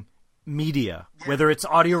finding media, whether it's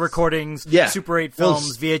audio recordings, Super 8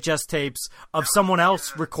 films, VHS tapes of someone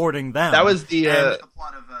else recording them. That was the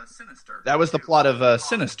plot of Sinister. That was the plot of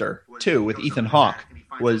Sinister too, with Ethan Hawke.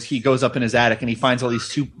 Was he goes up in his attic and he finds all these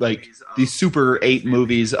Super 8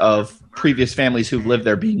 movies of previous families who've lived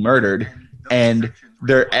there being murdered, and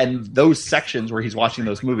those sections where he's watching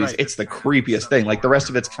those movies, it's the creepiest thing. Like, the rest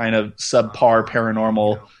of it's kind of subpar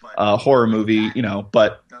paranormal horror movie, you know,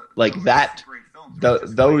 but like that.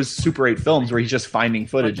 Those Super 8 films where he's just finding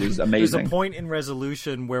footage is amazing. There's a point in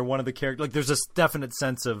Resolution where one of the characters, like, there's a definite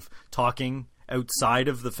sense of talking outside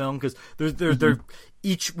of the film, because they're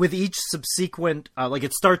each subsequent, like,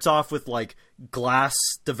 it starts off with like glass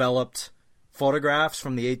developed photographs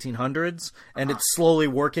from the 1800s, and it's slowly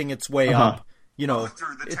working its way up. You know,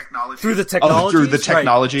 through the technology. Through the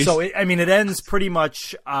technologies. Right. So it ends pretty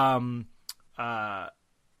much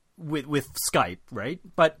with Skype, right?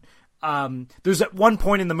 But there's at one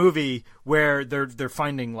point in the movie where they're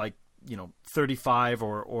finding, like, you know, 35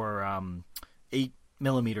 or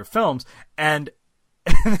 8mm films, and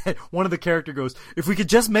one of the character goes, "If we could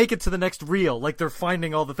just make it to the next reel," like they're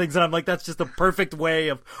finding all the things, and I'm like, that's just a perfect way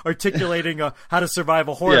of articulating how to survive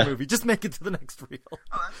a horror movie. Just make it to the next reel.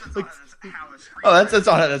 That's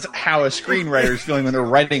how a screenwriter's feeling when they're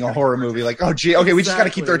writing a horror movie. Like, oh gee, okay, we just got to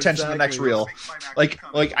keep their attention to the next reel. Like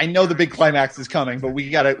I know the big climax is coming, but we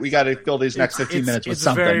gotta fill these next 15 minutes with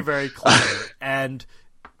something. It's very, very clear. And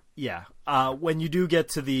when you do get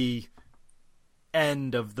to the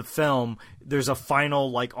end of the film, there's a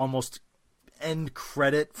final, like, almost end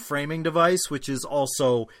credit framing device, which is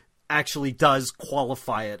also actually does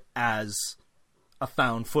qualify it as a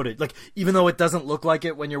found footage. Like, even though it doesn't look like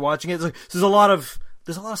it when you're watching it, like, there's a lot of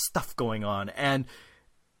stuff going on, and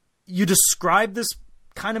you describe this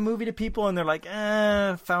kind of movie to people and they're like,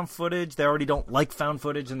 found footage. They already don't like found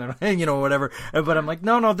footage, and they're like, you know, whatever. But I'm like,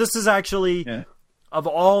 no, this is actually, of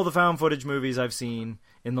all the found footage movies I've seen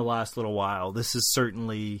in the last little while, this is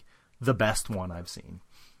certainly the best one I've seen.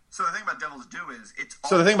 So the thing about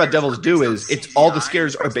Devil's Due is all the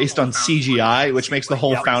scares are based on CGI, which makes the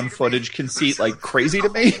whole found footage conceit like crazy to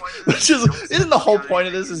me. Which isn't the whole point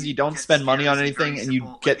of this? Is you don't spend money on anything and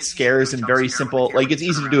you get scares in very simple. Like, it's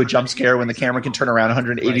easy to do a jump scare when the camera can turn around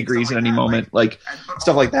 180 degrees at any moment, like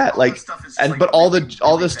stuff like that. Like, but all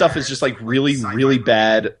this stuff is just like really, really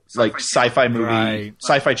bad, like sci-fi movie,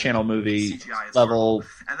 sci-fi channel movie level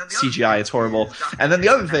CGI. It's horrible. And then the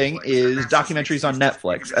other thing is documentaries on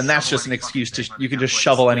Netflix. And that's just an excuse to, you can just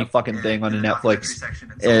shovel any fucking thing onto Netflix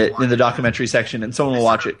in the documentary section, and someone will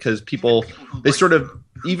watch it, because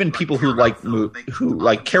even people who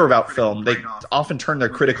care about film, they often turn their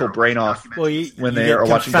critical brain off when they are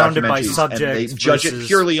watching documentaries, and they judge it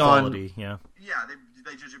purely quality. On.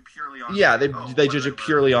 They judge it purely on. Yeah, they judge it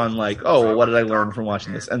purely on, like, oh, well, what did I learn from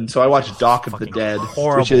watching this? And so I watched Doc of the Dead,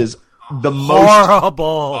 which is the most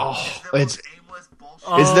horrible.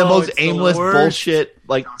 It's the most aimless bullshit,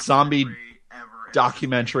 like, zombie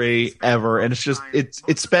documentary ever, and it's just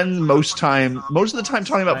it spends most of the time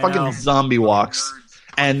talking about fucking zombie walks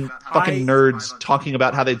and fucking nerds talking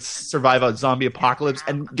about how they'd survive a zombie apocalypse.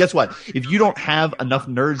 And guess what? If you don't have enough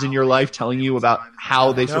nerds in your life telling you about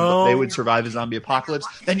how they would survive a zombie apocalypse,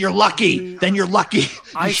 then you're lucky.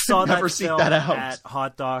 I saw that film at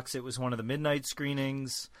Hot Docs. It was one of the midnight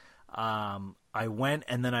screenings. I went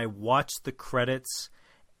and then I watched the credits,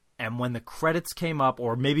 and when the credits came up,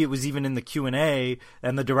 or maybe it was even in the Q&A,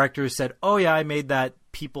 and the director said, "Oh yeah, I made that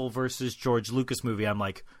People versus George Lucas movie," I'm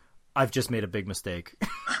like, I've just made a big mistake.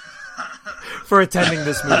 for attending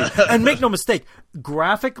this movie. And make no mistake,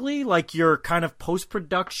 graphically, like your kind of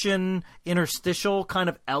post-production interstitial kind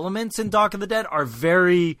of elements in Dock of the Dead are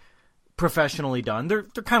very professionally done. They're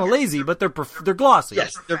kind of lazy, but they're glossy.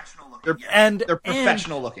 Yes, they're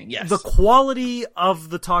professional looking. Yes, the quality of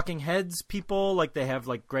the talking heads people, like they have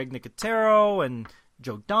like Greg Nicotero and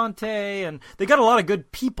Joe Dante, and they got a lot of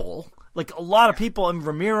good people. Like a lot of people, and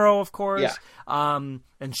Ramiro, of course, and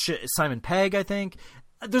Simon Pegg, I think.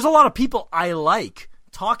 There's a lot of people I like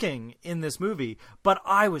talking in this movie, but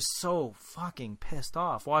I was so fucking pissed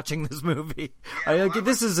off watching this movie.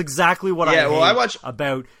 This is exactly what I hate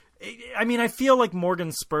about. I mean, I feel like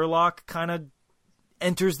Morgan Spurlock kind of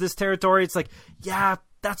enters this territory. It's like, yeah,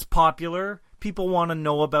 that's popular. People want to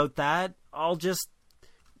know about that. I'll just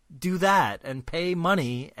do that and pay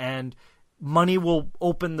money, and money will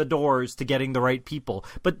open the doors to getting the right people.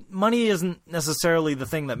 But money isn't necessarily the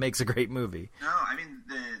thing that makes a great movie.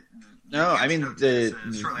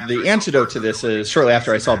 The antidote to this is shortly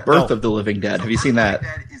after I saw Birth of the Living Dead. Have you seen that?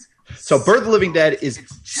 So Birth of the Living Dead is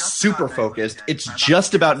super focused. It's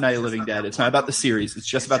just about Night of the Living Dead. It's not about the series. It's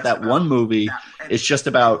just about that one movie. It's just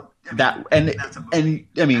about that. And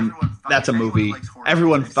I mean, that's a movie.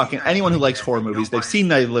 Anyone who likes horror movies, they've seen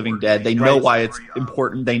Night of the Living Dead. They know why it's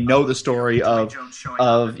important. They know the story of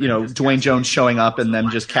Dwayne Jones showing up and them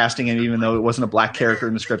just casting him, even though it wasn't a black character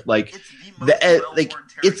in the script.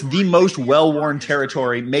 It's the most well-worn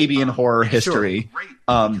territory maybe in horror history.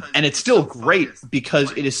 And it's still great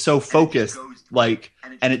because it is so focused,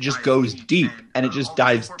 and it just goes deep, and it just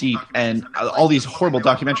dives deep. And all these horrible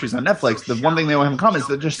documentaries on Netflix, the one thing they all have in common is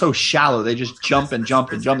they're just so shallow. They just jump and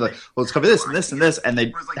jump and jump. Like, well, let's cover this and this and this, and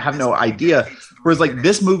they have no idea. Whereas, like,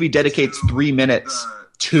 this movie dedicates 3 minutes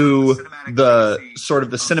to the sort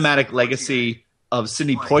of the cinematic legacy of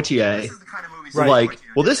Sidney Poitier. Right.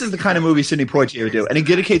 This is the kind of movie Sidney Poitier would do. And it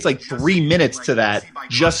dedicates like 3 minutes to that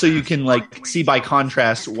just so you can like see by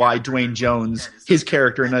contrast why Dwayne Jones, his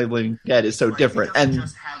character in Night of the Living Dead, is so different. And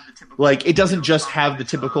like it doesn't just have the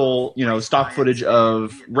typical, stock footage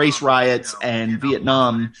of race riots and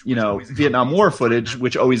Vietnam War footage,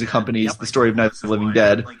 which always accompanies the story of Night of the Living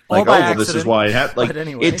Dead. Like, this is why it happened. Like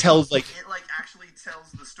it tells like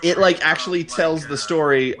it actually tells the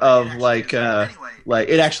story of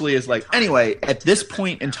it actually is like, anyway, at this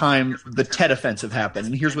point in time, the Tet Offensive happened,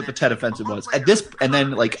 and here's what the Tet Offensive was. And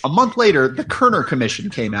then like a month later, the Kerner Commission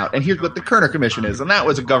came out, and here's what the Kerner Commission is, and that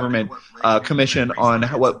was a government commission on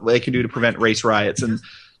what they can do to prevent race riots, and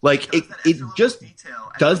like it just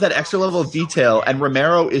does that extra level of detail, and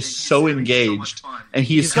Romero is so engaged, and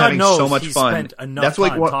he's having so much fun. Spent enough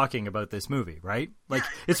time talking about this movie, right? Like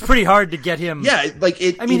it's pretty hard to get him. Yeah,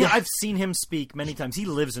 I've seen him speak many times. He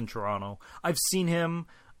lives in Toronto. I've seen him.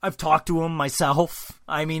 I've talked to him myself.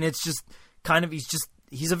 I mean, it's just kind of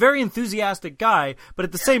he's a very enthusiastic guy, but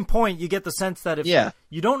at the same point, you get the sense that if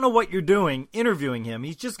you don't know what you're doing, interviewing him,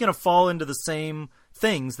 he's just going to fall into the same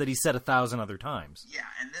things that he said 1,000 other times. Yeah,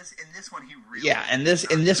 and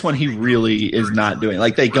this one he really is not doing.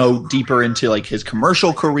 Like they go deeper into like his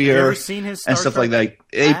commercial career. Have you ever seen his Star and stuff Trek like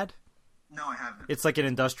that. Ad? No, I haven't. It's like an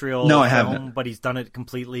industrial film, haven't. But he's done it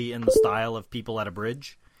completely in the style of People at a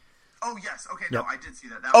Bridge. Oh yes, okay, no, I did see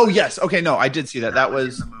that. Yes, okay, no, I did see that. That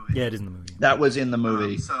was it is in the movie. That was in the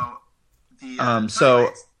movie. So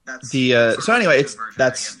anyway,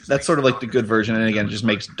 that's sort of like the good version, and again, it just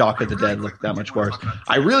makes Dock of the Dead look that much worse.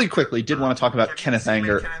 I really quickly did want to talk about Kenneth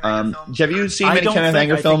Anger. Have you seen many Kenneth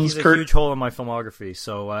Anger films, Kurt? Kurt? A huge hole in my filmography,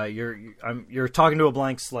 so you're talking to a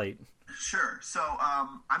blank slate. Sure.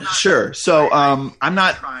 So I'm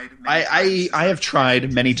not. I have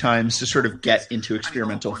tried many times to sort of get into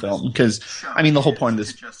experimental film because I mean the whole point of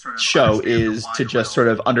this show is to just sort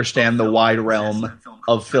of understand the wide realm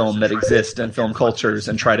of film that exists and film cultures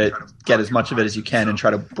and try to get as much of it as you can and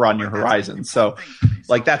try to broaden your horizons. So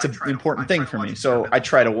like that's an important thing for me. So I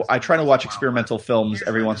try to watch experimental films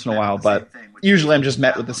every once in a while, but usually I'm just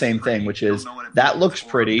met with the same thing, which is that looks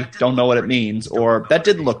pretty, don't know what it means, or that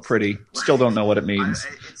didn't look pretty, still don't know what it means.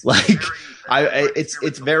 Like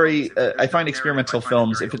it's very I find experimental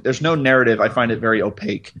films, if there's no narrative, I find it very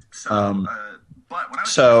opaque. But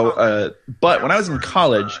when I was in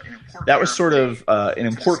college, that was sort of an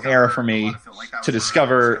important era for me to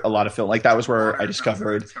discover a lot of film. Like that was where I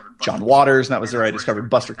discovered John Waters, and that was where I discovered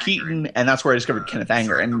Buster Keaton, and that's where I discovered Kenneth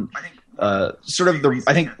Anger. And I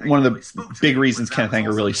think one of the big reasons Kenneth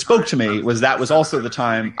Anger really spoke to me was that was also the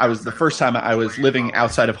time the first time I was living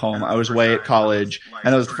outside of home. I was away at college,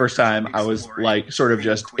 and that was the first time I was like sort of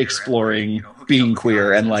just exploring being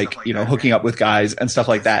queer and like, hooking up with guys and stuff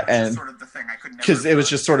like that. because it was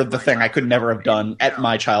just sort of the thing I could never have done at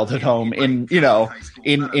my childhood home in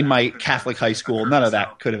my Catholic high school. None of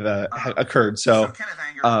that could have occurred. So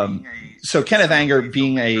Kenneth Anger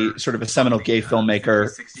being a sort of a seminal gay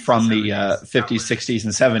filmmaker from the 50s, 60s,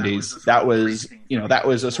 and 70s, that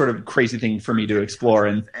was a sort of crazy thing for me to explore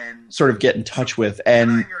and sort of get in touch with.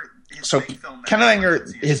 And so Kenneth Anger,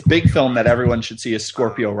 his big film that everyone should see is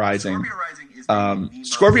Scorpio Rising.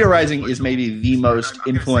 Scorpio Rising is maybe the most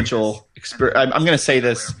influential I'm going to say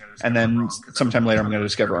this, and then sometime later I'm going to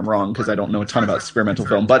discover I'm wrong because I don't know a ton about experimental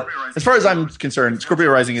film. But as far as I'm concerned,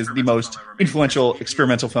 Scorpio Rising is the most influential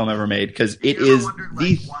experimental film ever made because it is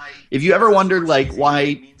the. If you ever wondered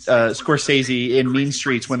why Scorsese in Mean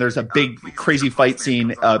Streets, when there's a big crazy fight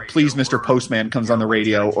scene, "Please, Mr. Postman" comes on the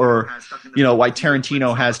radio, or why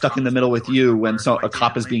Tarantino has "Stuck in the Middle with You" when a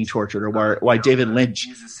cop is being tortured, or why David Lynch,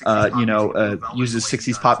 uses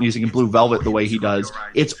 60s pop music and Blue Velvet the way he does.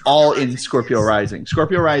 It's all in Scorpio Rising.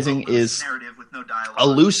 Scorpio Rising is a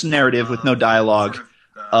loose narrative with no dialogue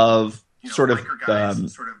of sort of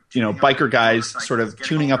biker guys sort of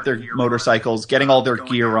tuning up their motorcycles, getting all their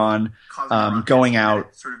gear on, going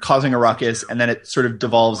out, causing a ruckus, and then it sort of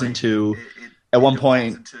devolves into. At one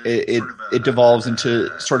point, it devolves into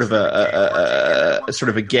sort of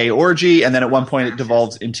a gay orgy, and then at one point it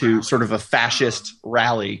devolves into sort of a fascist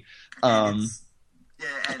rally.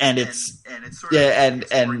 And it's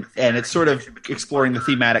sort of exploring the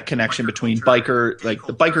thematic connection between the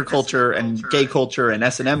biker culture and gay culture and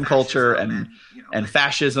S&M culture and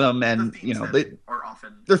fascism, and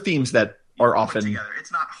they're themes that are often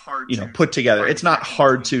put together. It's not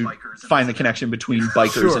hard to find the connection between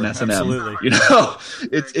bikers and S&M. Absolutely.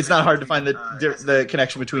 It's not hard to find the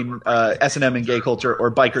connection between S&M and gay culture,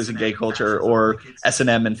 or bikers and gay culture, or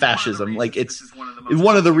S&M and fascism. It's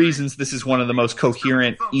one of the reasons this is one of the most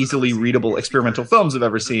coherent, easily readable experimental films I've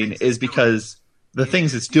ever seen is because the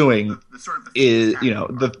things it's doing is,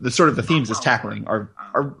 the sort of the themes it's tackling are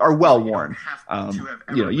well worn.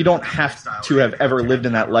 You don't have to have ever lived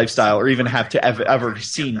in that lifestyle or even have to have ever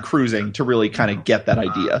seen Cruising to really kind of get that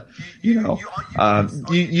idea. All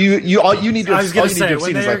you need to have seen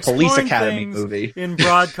is like Police Academy movie. In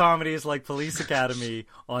broad comedies like Police Academy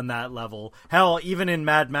on that level. Hell, even in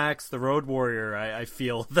Mad Max, The Road Warrior, I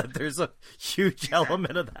feel that there's a huge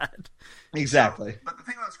element of that. Exactly. But the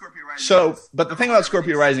thing about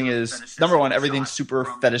Scorpio Rising is, number one, everything's super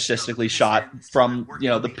fetishistically shot, from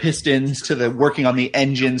the pistons to the working on the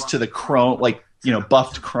engines to the chrome,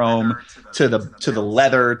 buffed chrome, to the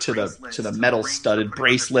leather, to the metal studded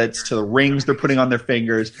bracelets, to the rings they're putting on their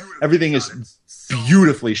fingers. Everything is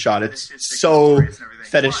beautifully shot. It's so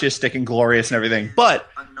fetishistic and glorious and everything. But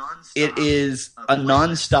it is a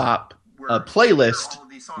nonstop playlist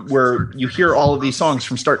where you hear all of these songs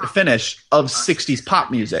from start to finish of 60s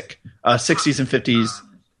pop music, 60s and 50s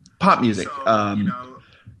pop music.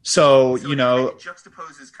 So it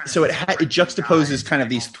juxtaposes kind of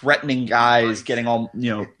these threatening guys getting all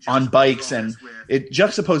on bikes, and it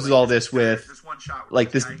juxtaposes all this with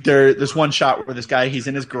this one shot where this guy, he's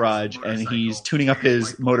in his garage and he's tuning up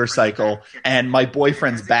his motorcycle, and My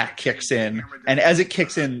Boyfriend's Back kicks in, and as it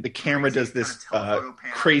kicks in, the camera does this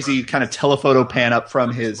crazy kind of telephoto pan up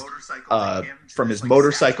from his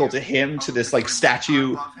motorcycle to him, to this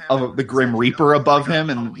statue of the Grim Reaper above him,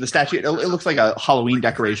 and the statue, it looks like a Halloween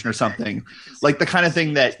decoration or something, like the kind of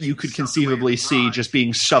thing that you could conceivably see just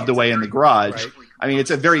being shoved away in the garage. I mean,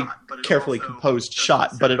 it's a very carefully composed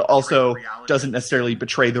shot, but it also doesn't necessarily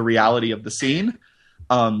betray the reality of the scene.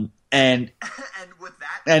 And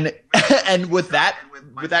with that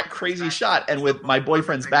crazy shot, and with My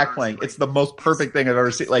Boyfriend's Back playing, it's the most perfect thing I've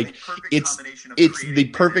ever seen. It's the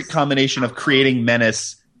perfect combination of creating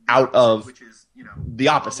menace out of the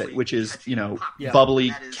opposite, which is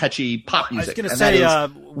bubbly, catchy pop music. I was going to say,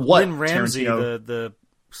 Lynn Ramsey, the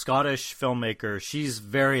Scottish filmmaker, she's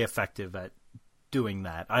very effective at doing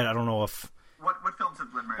that. I don't know if what films have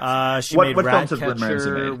Lynn Ramsey? She made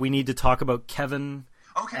Ratcatcher. We need to talk about Kevin.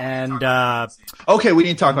 And we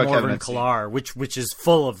need to talk about Kevin Killar, which is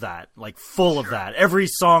full of that, of that. Every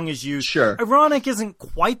song is used. Sure. Ironic isn't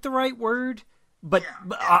quite the right word, but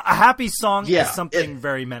a happy song is something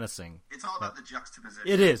very menacing. It's all about the juxtaposition.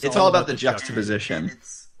 It is. It's all about the juxtaposition.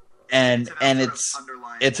 And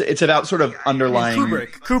it's about sort of underlying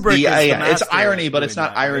Kubrick is the master. It's irony, but it's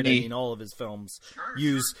not irony. I mean, all of his films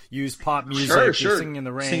use pop music. Sure. Singing in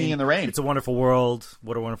the Rain. Singing in the Rain. It's a Wonderful World.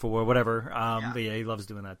 What a Wonderful World. Whatever. But he loves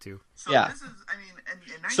doing that too.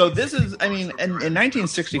 This is, in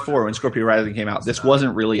 1964 when Scorpio Rising came out, this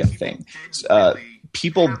wasn't really a thing.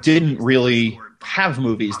 People didn't really have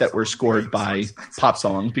movies that were scored by pop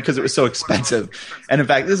songs because it was so expensive. And in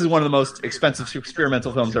fact, this is one of the most expensive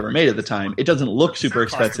experimental films ever made at the time. It doesn't look super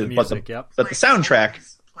expensive, music, but the soundtrack,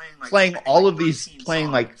 playing all of these,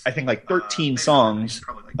 like I think like 13 songs,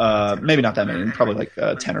 maybe not that many, probably like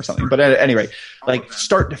 10 or something. But at any rate, like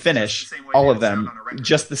start to finish, all of them,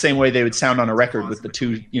 just the same way they would sound on a record with the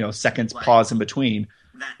 2 seconds pause in between.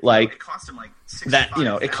 Like that,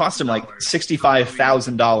 it cost him like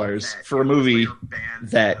 $65,000 for a movie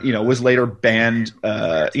that was later banned,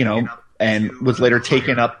 and was later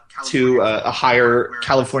taken up to a higher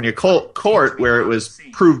California court where it was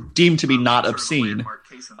deemed to be not obscene,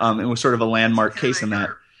 and was sort of a landmark case in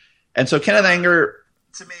that. And so Kenneth Anger,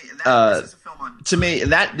 to me,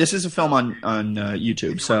 this is a film on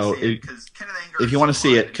YouTube. So if you want to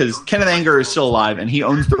see it, because Kenneth Anger is still alive and he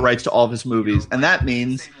owns the rights to all of his movies, and that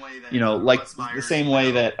means, like the same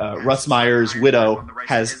way that Russ Meyer's Widow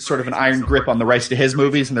has sort of an iron grip on the rights to his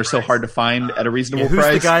movies, and they're so hard to find at a reasonable who's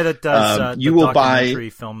price. Who's the guy that does you will buy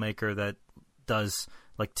filmmaker that does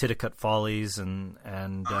like Titicut Follies and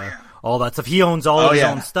all that stuff. He owns all of his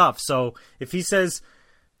own stuff. So if he says,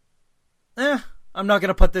 I'm not going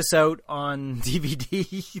to put this out on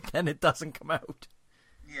DVD, then it doesn't come out.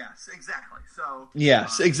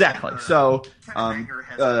 Yes, exactly. So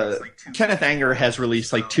Kenneth Anger has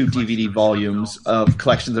released like 2 DVD volumes of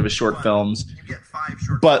collections of his short films,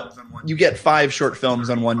 but you get 5 short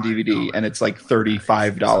films on one DVD, and it's like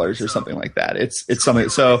 $35 or something like that. It's something.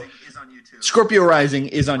 So Scorpio Rising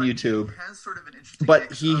is on YouTube,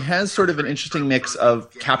 but he has sort of an interesting mix of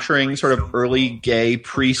capturing sort of early gay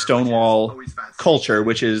pre-Stonewall culture,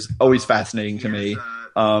 which is always fascinating to me.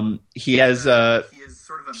 He is sort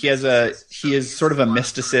of a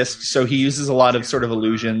mysticist, so he uses a lot of sort of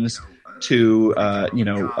allusions to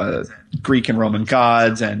Greek and Roman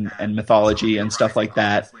gods and mythology and stuff like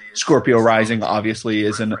that. Scorpio Rising obviously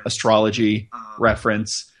is an astrology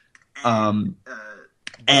reference.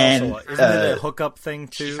 And isn't it a hookup thing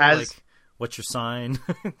too? Like, what's your sign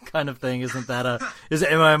kind of thing? Isn't that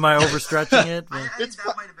am I overstretching it? I think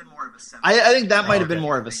that might have been more of a 70s. I think that might have been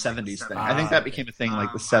more of a 70s thing. I think that became a thing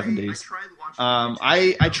like the 70s.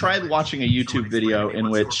 I tried watching a YouTube video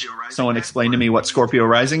in which someone explained to me what Scorpio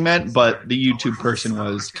Rising meant, but the YouTube person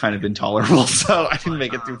was kind of intolerable, so I didn't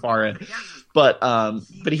make it too far in. But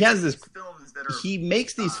he has this. He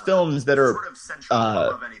makes these films that are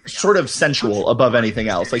sort of sensual above anything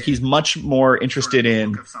else. Like, he's much more interested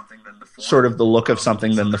in sort of the look of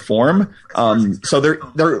something than the form. So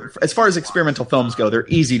they're as far as experimental films go, they're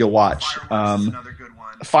easy to watch.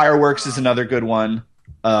 Fireworks is another good one.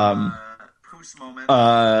 Poos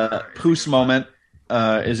Moment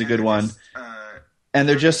is a good one. And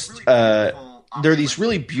they're just they're these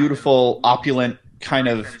really beautiful, opulent kind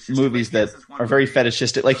of movies that are very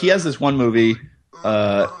fetishistic. Like, he has this one movie,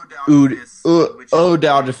 Eau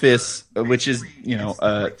d'Artifice, which is,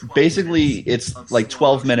 basically it's like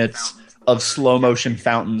 12 minutes of slow motion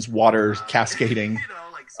fountains, water cascading,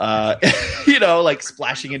 like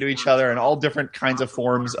splashing into each other, and all different kinds of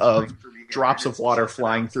forms of drops of water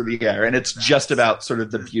flying through the air. And it's just about sort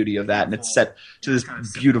of the beauty of that. And it's set to this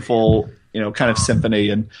beautiful, kind of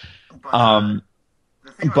symphony. And,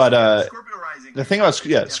 the thing about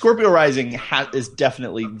Scorpio Rising is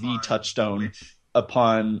definitely the touchstone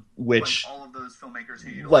upon which,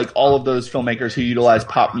 like, all of those filmmakers who utilize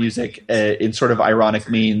pop music in sort of ironic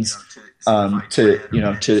means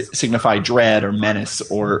to signify dread or menace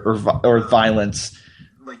or violence.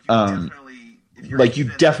 Like, you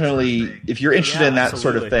definitely, if you're interested in that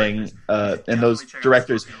sort of thing, and those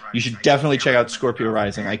directors, you should definitely check out Scorpio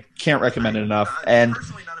Rising. I can't recommend it enough. And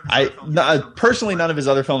personally, none of his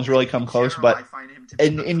other films really come close, but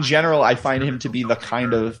in general, I find him to be the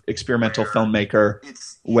kind of experimental filmmaker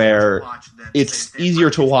where it's easier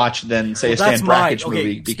to watch than, say, a Stan Brakhage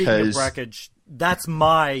movie, because Brakhage, that's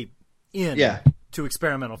my to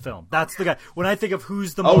experimental film. That's the guy. When I think of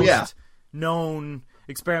who's the most known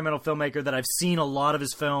experimental filmmaker that I've seen a lot of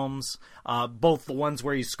his films, both the ones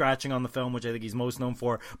where he's scratching on the film, which I think he's most known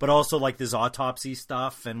for, but also like this autopsy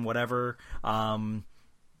stuff and whatever.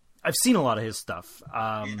 I've seen a lot of his stuff.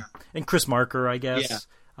 And Chris Marker, I guess. Yeah.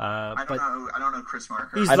 I don't know Chris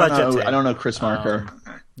Marker. I don't know Chris Marker.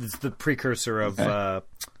 It's the precursor of the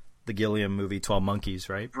Gilliam movie 12 Monkeys,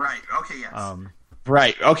 right? Right. Okay. Yes.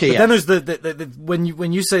 Right. Okay. But then there's the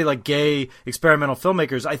when you say like gay experimental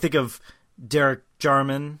filmmakers, I think of Derek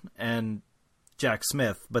Jarman and Jack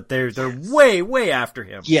Smith, but they're way after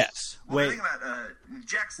him. Yes. Well, the thing about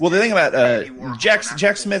Well, the thing about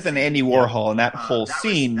Jack Smith and Andy Warhol and that whole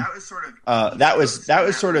scene, that was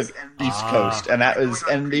sort of East Coast,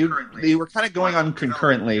 and they were kind of going on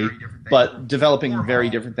concurrently, but developing very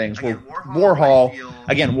different things. Well,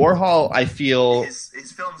 Warhol, I feel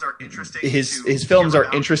his films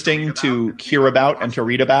are interesting to hear about and to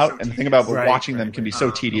read about, and the thing about watching them can be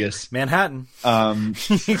so tedious. Manhattan,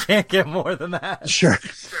 you can't get more than that. Sure,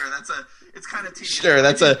 it's kind of tedious. Sure,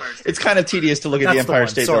 it's kind of tedious to look at the Empire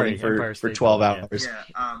State Building for 12 hours.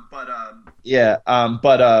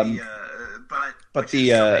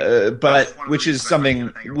 Which is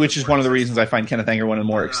one of the reasons I find Kenneth Anger one of the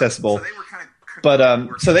more accessible.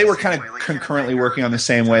 So they were kind of concurrently working on the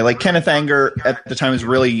same way. Like Kenneth Anger at the time was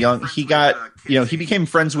really young. He became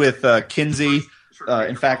friends with Kinsey.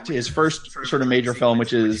 In fact, his first sort of major film,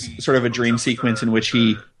 which is sort of a dream sequence in which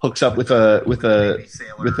he hooks up with a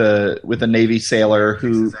Navy sailor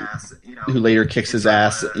who later kicks his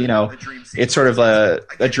ass. It's sort of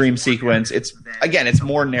a dream sequence. It's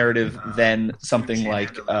more narrative than something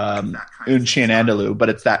like Un Chien Andalou, but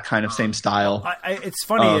it's that kind of same style. It's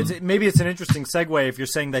funny. Maybe it's an interesting segue if you're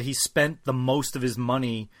saying that he spent the most of his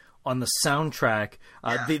money on the soundtrack.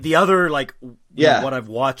 The other what I've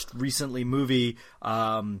watched recently movie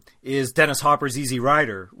is Dennis Hopper's Easy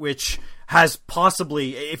Rider, which has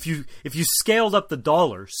possibly, if you scaled up the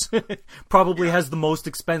dollars, probably has the most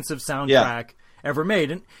expensive soundtrack ever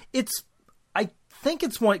made, and I think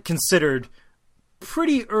it's considered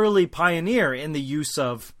pretty early pioneer in the use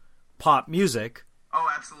of pop music. Oh,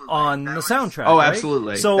 absolutely. On the soundtrack. Oh, right?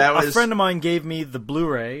 Absolutely. So a friend of mine gave me the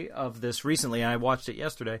Blu-ray of this recently, and I watched it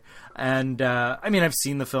yesterday. And I've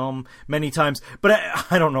seen the film many times, but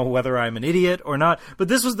I don't know whether I'm an idiot or not. But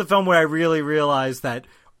this was the film where I really realized that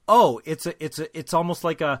it's almost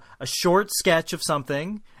like a short sketch of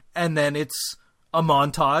something, and then it's a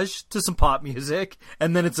montage to some pop music,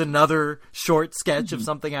 and then it's another short sketch of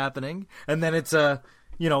something happening, and then it's a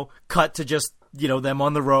cut to just them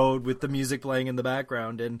on the road with the music playing in the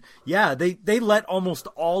background. And they let almost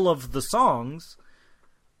all of the songs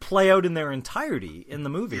play out in their entirety in the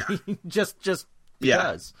movie. just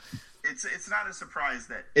because. It's not a surprise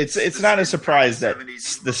that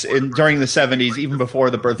during the 70s, even before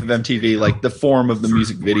the birth of MTV, like the form of the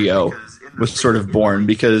music video was sort of born,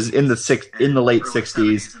 because in the late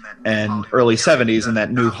 60s and early 70s, in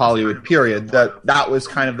that new Hollywood period, that was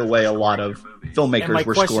kind of the way a lot of filmmakers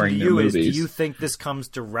were scoring their movies. Do you think this comes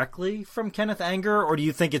directly from Kenneth Anger, or do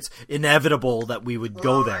you think it's inevitable that we would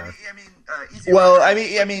go there?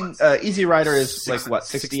 Easy Rider is like what,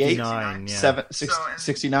 68? 69,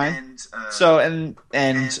 69.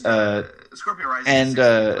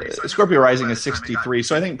 Scorpio Rising is 63.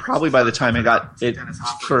 So I think probably by the time it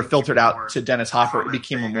sort of filtered out to Dennis Hopper, it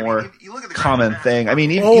became a more common thing. I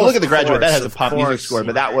mean, you look at The Graduate, that has a pop music score,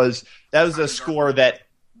 but that was a score that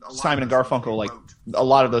Simon and Garfunkel, like a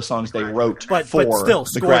lot of those songs they wrote for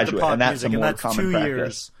The Graduate, and that's a more common practice. 2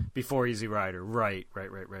 years before Easy Rider, right.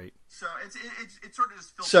 So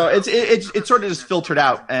it sort of just filtered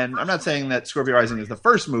out, and I'm not saying that Scorpio Rising is the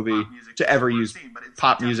first movie to ever use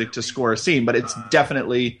pop music to score a scene, but it's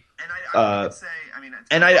definitely.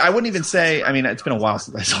 And I wouldn't even say. I mean, it's been a while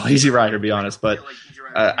since I saw Easy Rider, to be honest, but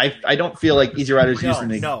I don't feel like Easy Rider is used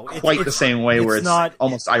in quite the same way, where it's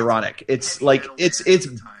almost ironic. It's like it's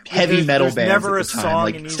heavy metal bands at the time.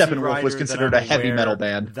 Like Steppenwolf was considered a heavy metal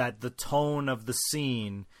band. That the tone of the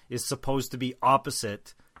scene is supposed to be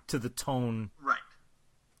opposite to the tone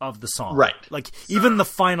of the song. Right. Like even the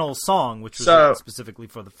final song, which was written specifically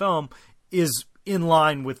for the film, is in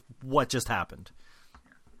line with what just happened.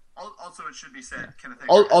 Also, it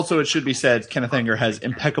should be said, Kenneth Anger has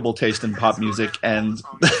impeccable taste in pop music and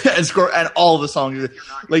all the songs.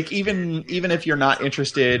 Like even if you're not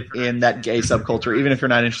interested in that gay subculture, even if you're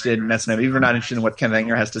not interested in S&M, even if you're not interested in what Kenneth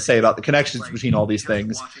Anger has to say about the connections between all these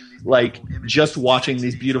things, like just watching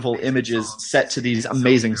these beautiful images set to these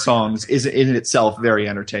amazing songs is in itself very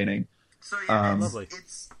entertaining. Lovely.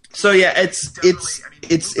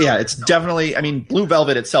 It's definitely. I mean, Blue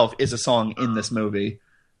Velvet itself is a song in this movie.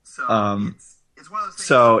 It's one of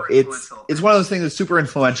those things that's super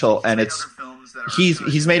influential, and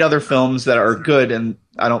he's made other films that are good, and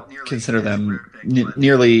I don't consider them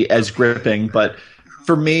nearly as gripping. But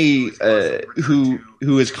for me,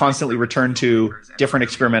 who is constantly returned to different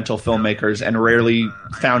experimental filmmakers and rarely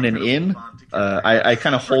found I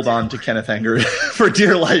kind of hold on to Kenneth Anger for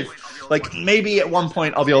dear life. Like, maybe at one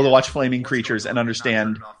point I'll be able to watch Flaming Creatures and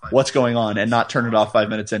understand what's going on and not turn it off 5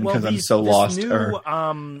 minutes in because I'm so lost. This new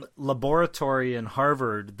laboratory in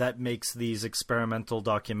Harvard that makes these experimental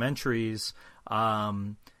documentaries,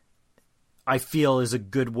 I feel is a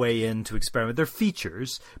good way in to experiment. They're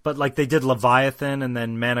features, but like they did Leviathan and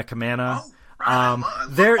then Manna.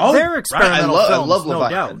 They're experimental films, I love no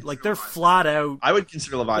Leviathan. doubt. Like they're flat out. I would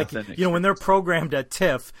consider Leviathan. Like, when they're programmed at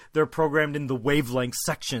TIFF, they're programmed in the wavelength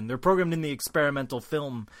section. They're programmed in the experimental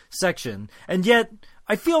film section, and yet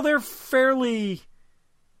I feel they're fairly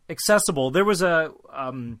accessible. There was a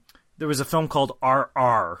film called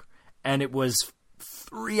RR, and it was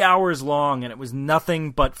 3 hours long, and it was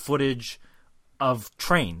nothing but footage of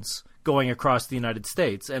trains going across the United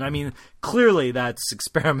States. And I mean, clearly that's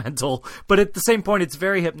experimental, but at the same point, it's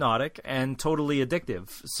very hypnotic and totally addictive.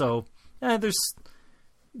 So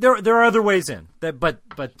there are other ways in that, but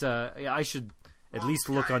I should at least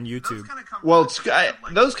look on YouTube. Well,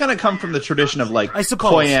 those kind of come from the tradition of like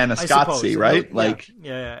Koyaanisqatsi, right?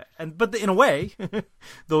 Yeah. But in a way,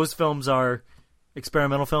 those films are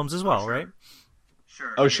experimental films as well, right?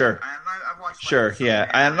 Sure. Oh, sure. I've watched, sure, yeah.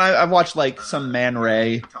 And I've watched like some Man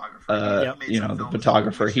Ray, the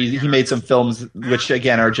photographer. He made some films which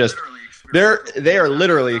again are just they are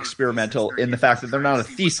literally experimental in the fact that they're not a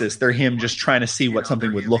thesis. They're him just trying to see what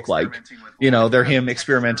something would look like. They're him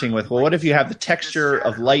experimenting with, well, what if you have the texture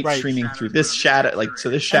of light streaming through this shadow, like so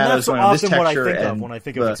this shadow is going on this texture. What I think of when I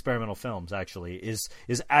think of experimental films actually is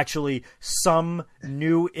actually some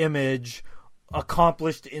new image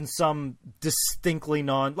accomplished in some distinctly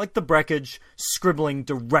like the Breckage scribbling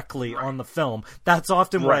directly on the film. That's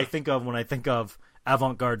often what I think of when I think of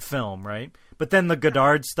avant-garde film, right? But then the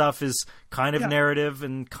Godard stuff is kind of narrative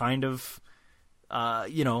and kind of,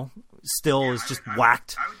 still is just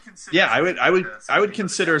whacked. I would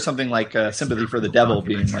consider something like Sympathy for the Devil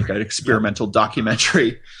being like an experimental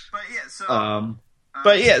documentary.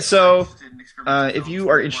 So if you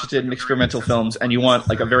are interested in experimental films and you want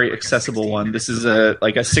like a very accessible one, this is a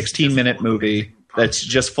 16-minute movie that's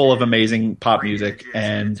just full of amazing pop music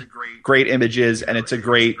and great images, and it's a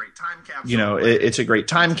great, it's a great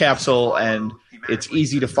time capsule, and it's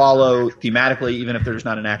easy to follow thematically, even if there's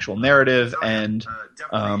not an actual narrative. And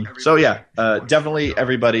definitely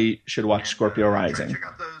everybody should watch Scorpio Rising,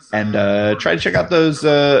 and try to check out those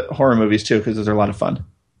horror movies too, because those are a lot of fun.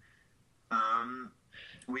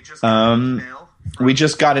 We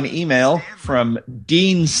just got an email from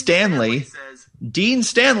Dean Stanley. Dean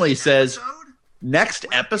Stanley says, next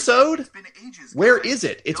episode? Where is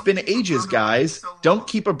it? It's been ages, guys. Don't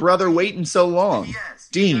keep a brother waiting so long.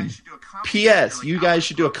 Dean, P.S. You guys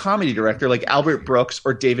should do a comedy director like Albert Brooks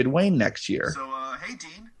or David Wayne next year.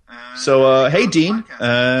 Hey, Dean.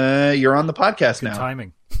 You're on the podcast now. Good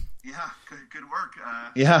timing.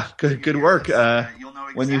 Yeah, good work. Good work.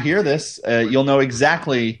 When you hear this, you'll know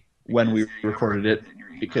exactly when we recorded it,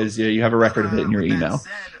 because you have a record of it in your email.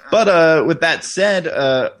 But with that said,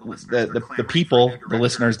 the people, the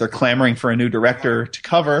listeners, they're clamoring for a new director to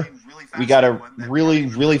cover. We got a really,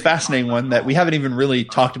 really fascinating one that we haven't even really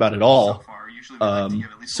talked about at all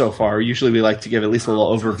so far. Usually we like to give at least a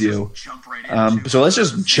little overview. So let's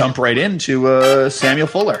just jump right into Samuel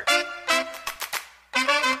Fuller.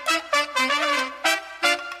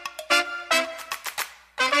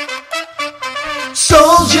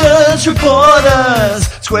 Soldiers, reporters,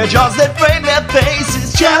 square jaws that frame their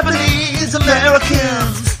faces, Japanese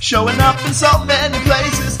Americans showing up in so many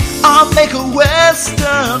places. I'll make a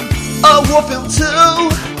western, a war film too.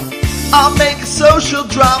 I'll make a social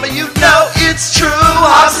drama, it's true.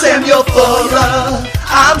 I'm Samuel Fuller,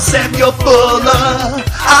 I'm Samuel Fuller,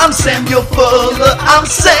 I'm Samuel Fuller, I'm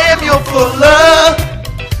Samuel Fuller,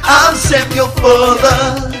 I'm Samuel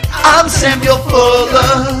Fuller, I'm Samuel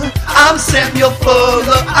Fuller, I'm Samuel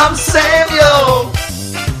Fuller, I'm Samuel.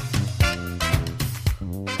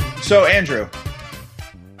 So, Andrew.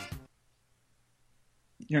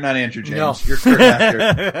 You're not Andrew James. No. You're Kurt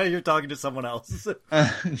Actor. You're talking to someone else.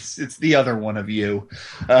 It's the other one of you.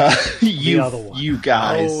 The other one. You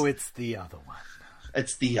guys. Oh, it's the other one.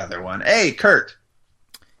 It's the other one. Hey, Kurt.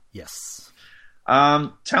 Yes.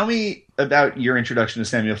 Tell me about your introduction to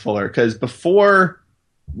Samuel Fuller, because before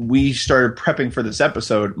we started prepping for this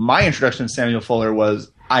episode, my introduction to Samuel Fuller was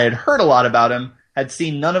I had heard a lot about him, had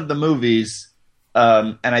seen none of the movies,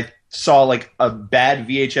 and I saw like a bad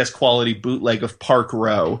VHS quality bootleg of Park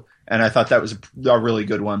Row, and I thought that was a really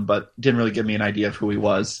good one, but didn't really give me an idea of who he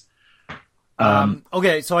was.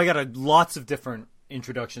 Okay, so I got lots of different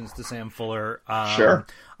introductions to Sam Fuller. Sure.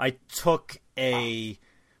 I took a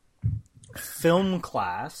film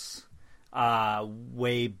class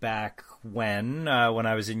way back when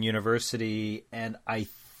I was in university, and I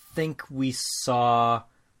think we saw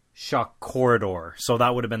Shock Corridor. So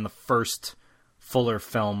that would have been the first Fuller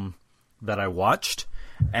film that I watched.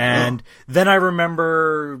 And then I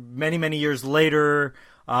remember many, many years later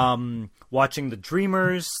watching The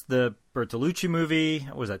Dreamers, the Bertolucci movie.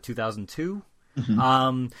 What was that, 2002?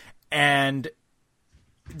 Mm-hmm. And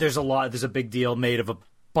there's a big deal made of a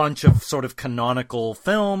bunch of sort of canonical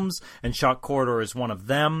films, and Shock Corridor is one of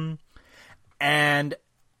them. And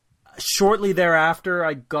shortly thereafter,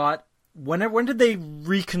 I got... When did they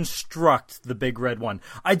reconstruct the Big Red One?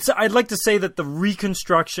 I'd like to say that the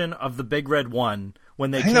reconstruction of the Big Red One,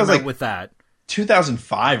 when they came out with that...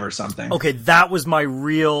 2005 or something. Okay, that was my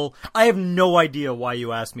real... I have no idea why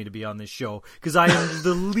you asked me to be on this show, because I am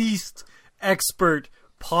the least expert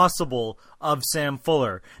possible of Sam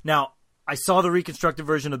Fuller. Now, I saw the reconstructed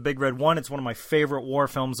version of Big Red One. It's one of my favorite war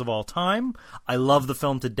films of all time. I love the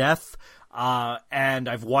film to death. And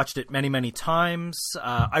I've watched it many, many times.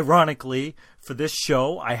 Ironically, for this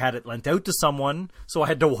show, I had it lent out to someone, so I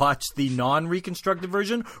had to watch the non-reconstructed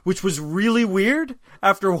version, which was really weird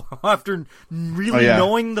after really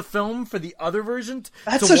knowing the film for the other version.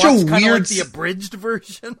 That's such a weird, like the abridged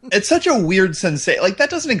version. It's such a weird sensation. Like,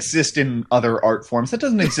 that doesn't exist in other art forms. That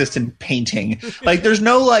doesn't exist in painting. Like, there's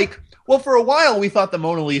no like. Well, for a while we thought the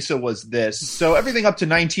Mona Lisa was this. So everything up to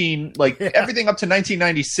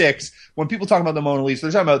 1996, when people talk about the Mona Lisa,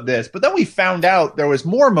 they're talking about this. But then we found out there was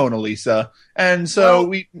more Mona Lisa, and so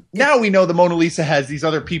we know the Mona Lisa has these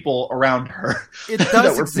other people around her. It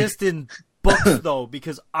does exist in books, though,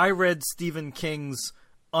 because I read Stephen King's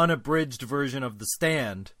unabridged version of The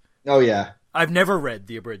Stand. Oh yeah, I've never read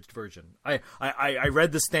the abridged version. I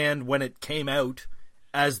read The Stand when it came out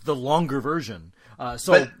as the longer version.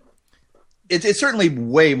 It's certainly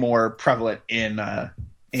way more prevalent in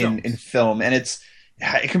film, and it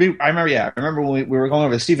can be. I remember when we were going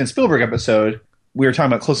over the Steven Spielberg episode, we were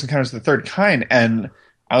talking about Close Encounters of the Third Kind, and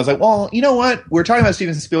I was like, well, you know what? We're talking about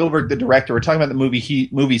Steven Spielberg, the director. We're talking about the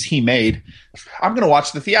movies he made. I'm going to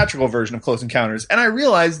watch the theatrical version of Close Encounters, and I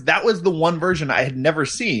realized that was the one version I had never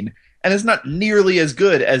seen. And it's not nearly as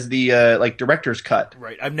good as the director's cut.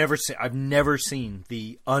 Right. I've never seen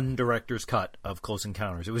the undirector's cut of Close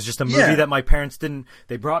Encounters. It was just a movie that my parents didn't.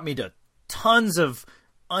 They brought me to tons of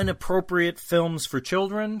inappropriate films for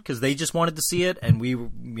children because they just wanted to see it, and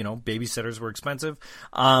babysitters were expensive.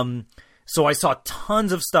 So I saw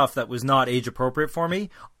tons of stuff that was not age appropriate for me.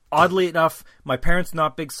 Oddly enough, my parents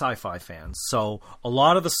not big sci-fi fans, so a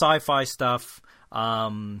lot of the sci-fi stuff.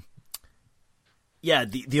 Yeah,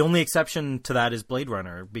 the only exception to that is Blade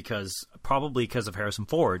Runner, probably because of Harrison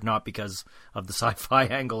Ford, not because of the sci-fi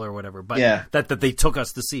angle or whatever, but that they took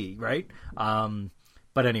us to see, right?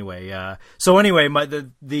 But anyway,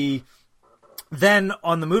 then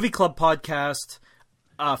on the Movie Club podcast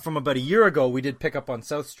from about a year ago, we did Pick Up on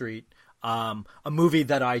South Street, a movie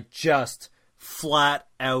that I just flat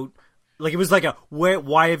out. Like, it was like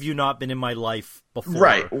why have you not been in my life before?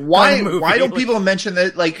 Right. Why don't people mention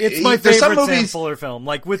that? Like, it's my favorite Sam Fuller film.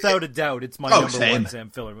 Like, without a doubt, it's my number one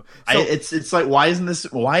Sam Fuller movie. So, it's like, why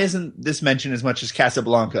isn't this mentioned as much as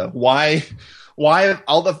Casablanca? Why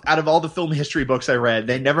out of all the film history books I read,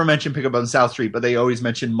 they never mention Pick Up on South Street, but they always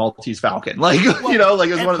mention Maltese Falcon. Like, it's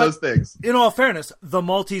one of those things. In all fairness, The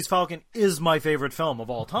Maltese Falcon is my favorite film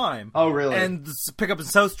of all time. Oh, really? And Pick Up on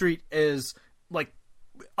South Street is, like,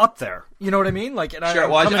 up there, you know what I mean? Like, sure.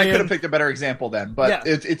 Well, I could have picked a better example then, but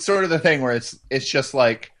it's sort of the thing where it's just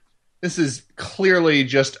like, this is clearly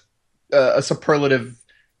just a superlative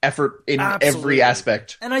effort in every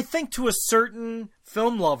aspect. And I think to a certain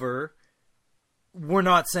film lover, we're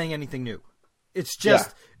not saying anything new. It's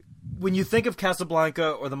just when you think of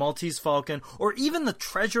Casablanca or The Maltese Falcon or even The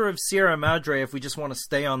Treasure of Sierra Madre, if we just want to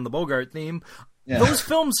stay on the Bogart theme, those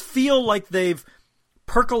films feel like they've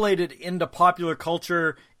percolated into popular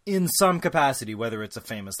culture in some capacity, whether it's a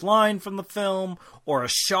famous line from the film or a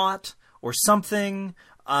shot or something.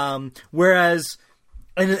 Whereas,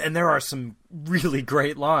 and there are some really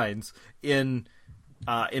great lines in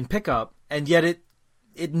Pickup, and yet it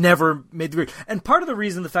never made the grade. And part of the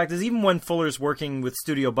reason, the fact is, even when Fuller's working with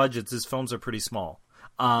studio budgets, his films are pretty small.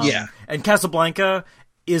 And Casablanca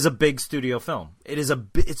is a big studio film. It's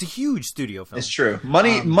a huge studio film. It's true.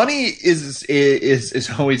 Money is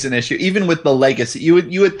always an issue, even with the legacy. You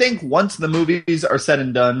would think once the movies are said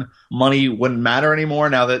and done, money wouldn't matter anymore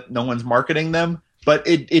now that no one's marketing them. But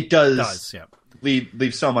it does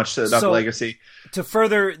leave so much about the legacy. To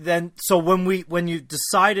further then, so when you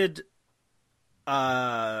decided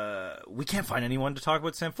we can't find anyone to talk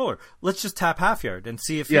about Sam Fuller, let's just tap Half Yard and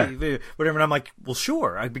see if whatever. And I'm like, well,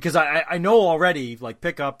 sure, because I know already, like,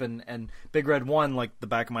 Pickup and Big Red One like the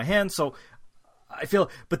back of my hand, so I feel.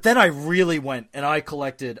 But then I really went and I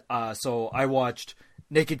collected. So I watched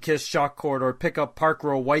Naked Kiss, Shock Corridor, Pickup, Park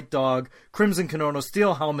Row, White Dog, Crimson Kimono,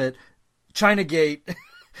 Steel Helmet, China Gate,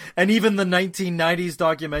 And even the 1990s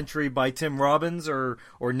documentary by Tim Robbins, or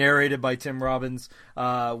narrated by Tim Robbins,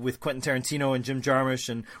 with Quentin Tarantino and Jim Jarmusch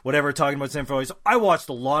and whatever, talking about Sam Fuller. So I watched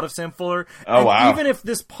a lot of Sam Fuller. Oh, wow. Even if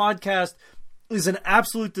this podcast is an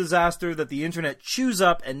absolute disaster that the internet chews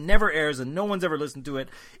up and never airs and no one's ever listened to it,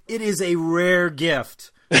 it is a rare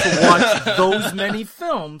gift to watch those many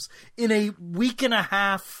films in a week and a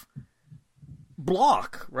half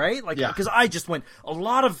block, right? Like, because I just went, a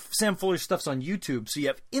lot of Sam Fuller stuff's on YouTube, so you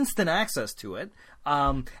have instant access to it.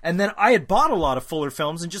 And then I had bought a lot of Fuller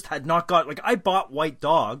films and just had not got, like, I bought White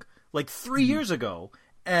Dog like 3 years ago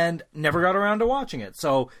and never got around to watching it.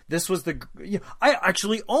 So this was I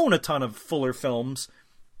actually own a ton of Fuller films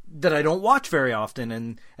that I don't watch very often,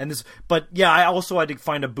 and this, but yeah, I also had to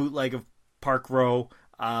find a bootleg of Park Row.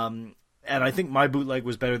 And I think my bootleg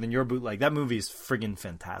was better than your bootleg. That movie is friggin'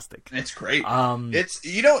 fantastic. It's great. It's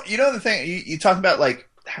the thing you talk about, like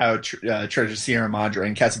how Treasure Sierra Madre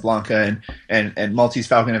and Casablanca and Maltese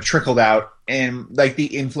Falcon have trickled out, and like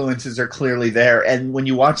the influences are clearly there. And when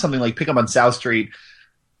you watch something like Pick Up on South Street,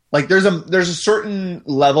 like there's a certain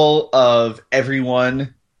level of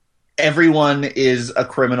everyone is a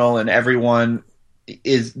criminal, and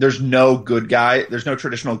there's no good guy. There's no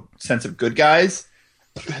traditional sense of good guys.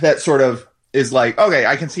 That sort of is like, okay,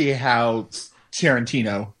 I can see how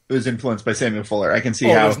Tarantino was influenced by Samuel Fuller. I can see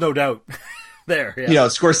how... there's no doubt there. Yeah. You know,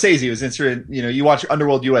 Scorsese was interested. You watch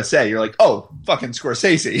Underworld USA, you're like, oh, fucking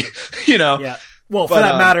Scorsese. You know? Yeah. Well, for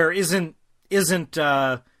that matter, isn't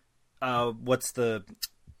what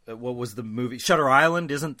was the movie? Shutter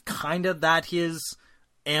Island? Isn't kind of that his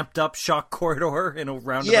amped up shock corridor in a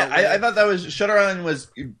roundabout way? I thought that was Shutter Island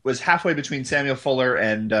was halfway between Samuel Fuller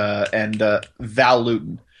and Val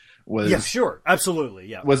Lewton. Yeah, sure, absolutely,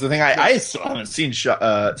 yeah. Was the thing I still haven't seen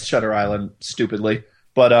Shutter Island, stupidly,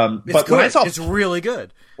 but it's really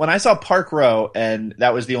good. When I saw Park Row, and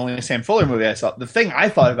that was the only Sam Fuller movie I saw, the thing I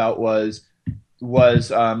thought about was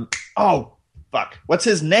oh fuck, what's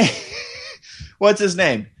his name? He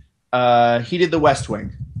did The West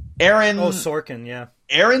Wing. Aaron Sorkin, yeah.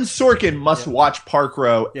 Aaron Sorkin must watch Park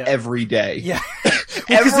Row every day. Yeah.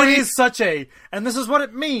 Because it is such and this is what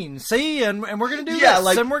it means, see? And we're going to do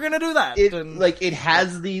this, and we're going to do that. It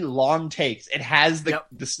has the long takes. It has the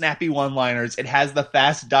snappy one-liners. It has the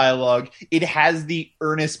fast dialogue. It has the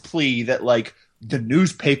earnest plea that, like, the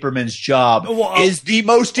newspaperman's job is the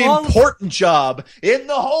most important job in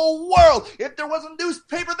the whole world. If there wasn't a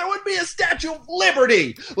newspaper, there would be a Statue of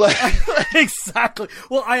Liberty. Exactly.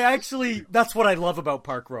 Well, that's what I love about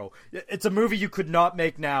Park Row. It's a movie you could not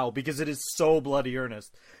make now because it is so bloody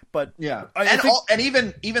earnest. But yeah,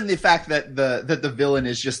 and even the fact that the villain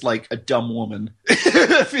is just like a dumb woman,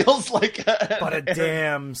 it feels like but a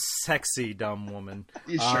damn sexy dumb woman.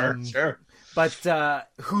 Sure. But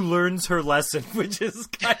who learns her lesson, which is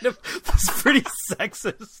kind of pretty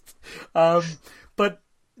sexist. But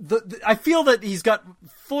I feel that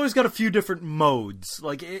Fuller's got a few different modes.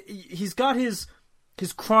 Like he's got his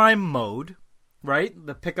crime mode, right?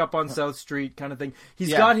 The Pick Up on South Street kind of thing.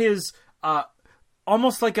 He's got his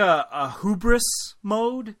almost like a hubris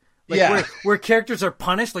mode. Like where characters are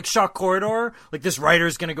punished, like Shock Corridor. Like this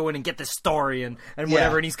writer's going to go in and get this story and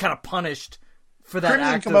whatever, and he's kind of punished for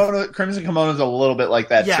that Crimson Kimono is a little bit like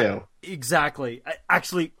that too. Exactly.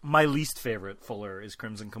 Actually, my least favorite Fuller is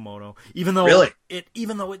Crimson Kimono. Even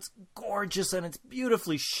though it's gorgeous and it's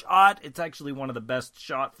beautifully shot, it's actually one of the best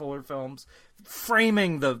shot Fuller films.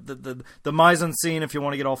 Framing the mise en scene, if you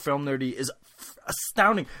want to get all film nerdy, is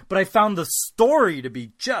astounding. But I found the story to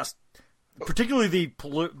be just, particularly the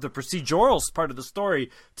procedural part of the story,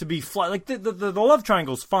 to be flat. Like the love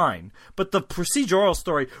triangle's fine, but the procedural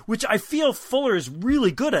story, which I feel Fuller is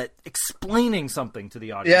really good at explaining something to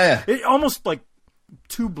the audience, it almost like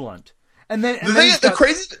too blunt. And then the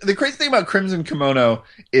crazy thing about Crimson Kimono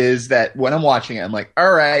is that when I'm watching it, I'm like,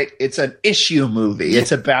 all right, it's an issue movie.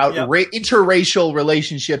 It's about interracial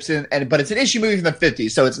relationships, but it's an issue movie from the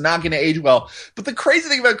 50s, so it's not going to age well. But the crazy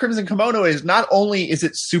thing about Crimson Kimono is not only is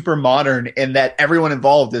it super modern in that everyone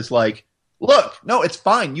involved is like, look, no, it's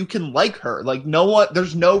fine. You can like her. Like,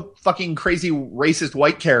 there's no fucking crazy racist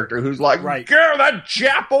white character who's like, get that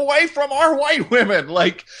Jap away from our white women.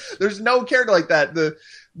 Like, there's no character like that.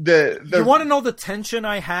 You want to know the tension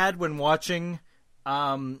I had when watching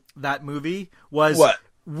that movie was, what?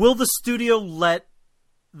 Will the studio let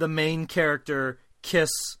the main character kiss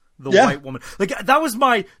white woman. Like that was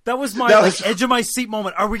my edge of my seat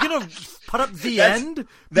moment. Are we gonna put up the end?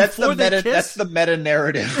 That's the meta. That's the meta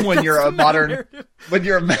narrative when you're a modern, when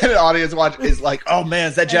you're a meta audience watch is like, oh man,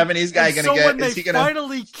 is that Japanese guy gonna get? When they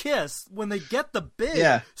finally kiss, when they get the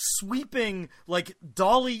big sweeping like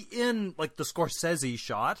dolly in like the Scorsese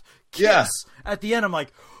shot kiss at the end, I'm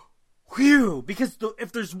like, whew, because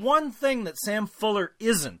if there's one thing that Sam Fuller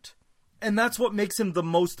isn't. And that's what makes him the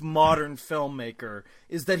most modern filmmaker,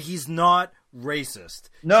 is that he's not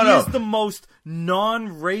racist. He is the most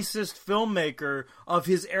non-racist filmmaker of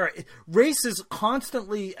his era. Race is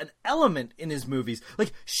constantly an element in his movies.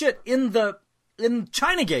 Like, shit, in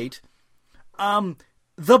Chinagate,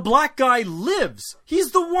 the black guy lives.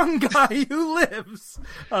 He's the one guy who lives.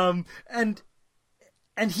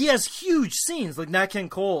 And he has huge scenes, like Nat King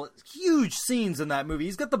Cole, huge scenes in that movie.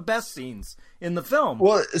 He's got the best scenes in the film.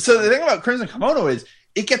 Well, so the thing about Crimson Kimono is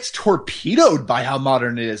it gets torpedoed by how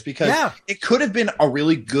modern it is, because it could have been a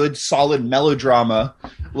really good, solid melodrama,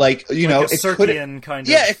 like you know, it could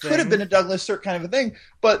have been a Douglas Sirk kind of a thing,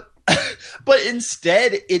 but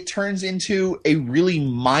instead it turns into a really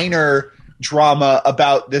minor drama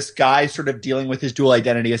about this guy sort of dealing with his dual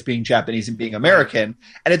identity as being Japanese and being American,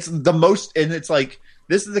 and it's like.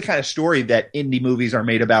 This is the kind of story that indie movies are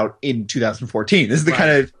made about in 2014. This is the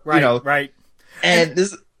kind of,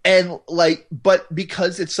 but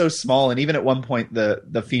because it's so small, and even at one point,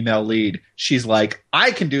 the female lead, she's like,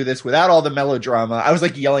 I can do this without all the melodrama. I was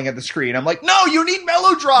like yelling at the screen. I'm like, no, you need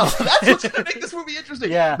melodrama. That's what's going to make this movie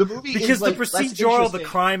interesting. Yeah. The movie because is like the procedural, the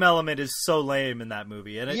crime element is so lame in that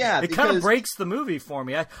movie. And it kind of breaks the movie for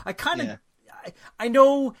me. I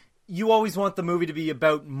know you always want the movie to be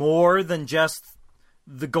about more than just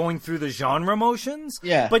the going through the genre motions,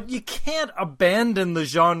 but you can't abandon the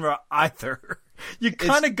genre either. You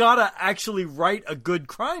kind of gotta actually write a good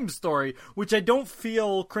crime story, which I don't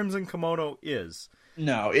feel Crimson Kimono is.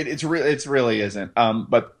 No, it really isn't.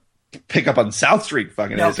 But Pick Up on South Street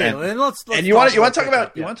fucking is. Okay, then let's you want to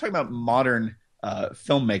talk about modern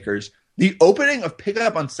filmmakers. The opening of Pick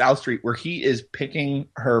Up on South Street, where he is picking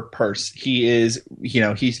her purse, he is,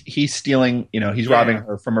 he's stealing, he's robbing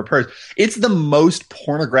her from her purse. It's the most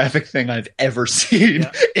pornographic thing I've ever seen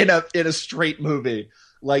in a straight movie.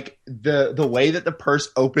 Like the way that the purse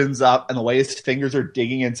opens up and the way his fingers are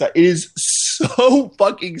digging inside, it is so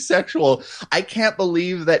fucking sexual. I can't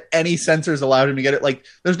believe that any censors allowed him to get it. Like,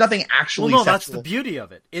 there's nothing actually sexual. That's the beauty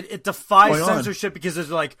of it. It defies censorship because it's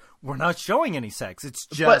like, we're not showing any sex. It's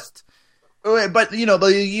just... But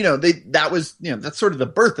that was that's sort of the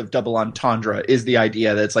birth of double entendre, is the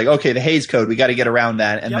idea that it's like, okay, the Hays Code, we got to get around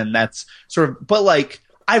that, and then that's sort of. But like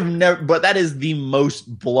but that is the most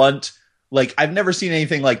blunt. Like, I've never seen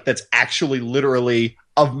anything like that's actually literally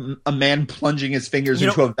a man plunging his fingers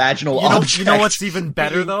into a vaginal object. You know what's even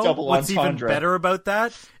better though? What's even better about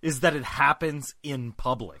that is that it happens in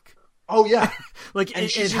public. Oh yeah, like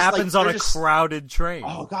it happens on a crowded train.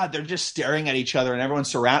 Oh god, they're just staring at each other and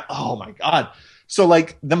everyone's surrounded. Oh my god. So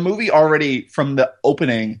like the movie already from the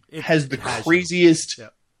opening has the craziest,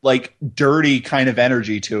 like dirty kind of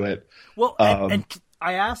energy to it. Well, and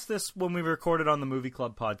I asked this when we recorded on the Movie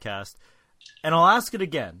Club podcast, and I'll ask it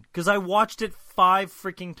again because I watched it 5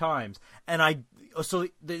 freaking times, and so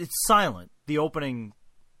it's silent. The opening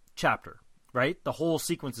chapter, right? The whole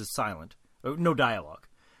sequence is silent, no dialogue.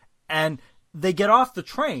 And they get off the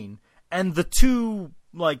train, and the 2,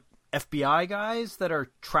 like, FBI guys that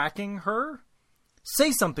are tracking her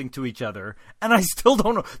say something to each other, and I still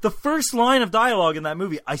don't know. The first line of dialogue in that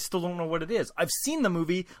movie, I still don't know what it is. I've seen the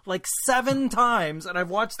movie, like, 7 times, and I've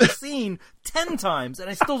watched the scene 10 times, and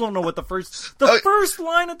I still don't know what the first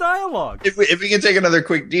line of dialogue. If we can take another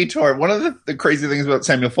quick detour, one of the crazy things about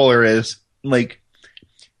Samuel Fuller is, like,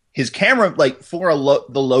 his camera, like, for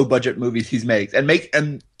the low budget movies he makes,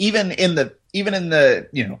 and even in the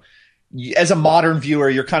as a modern viewer,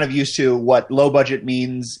 you're kind of used to what low budget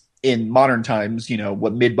means in modern times.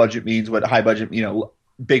 What mid budget means, what high budget,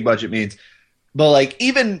 big budget means. But like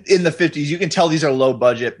even in the 50s, you can tell these are low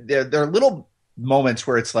budget. There are little moments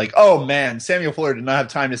where it's like, oh man, Samuel Fuller did not have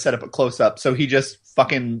time to set up a close up, so he just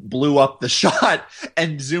fucking blew up the shot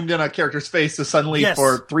and zoomed in on a character's face, so suddenly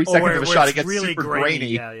for 3 seconds of a shot it gets really super grainy.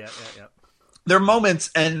 Yeah. There are moments,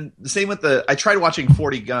 and the same with I tried watching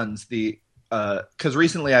 40 Guns, because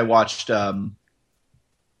recently I watched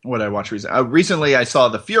what did I watch recently? Recently I saw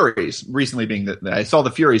The Furies, recently being that I saw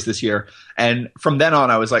The Furies this year, and from then on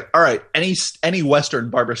I was like, all right, any Western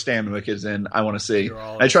Barbara Stanwyck is in, I want to see.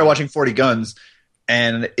 I tried watching 40 Guns,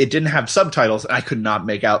 and it didn't have subtitles, and I could not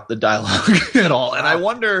make out the dialogue at all. And I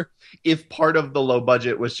wonder if part of the low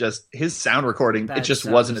budget was just his sound recording. It just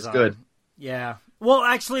wasn't as good. Yeah. Well,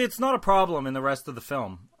 actually, it's not a problem in the rest of the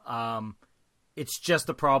film. It's just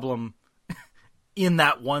a problem in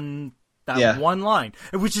that one line,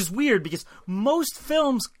 which is weird because most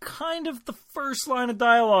films, kind of the first line of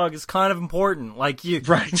dialogue is kind of important. Like you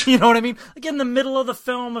know what I mean? Like in the middle of the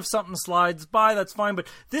film, if something slides by, that's fine. But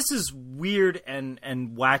this is weird and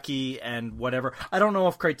wacky and whatever. I don't know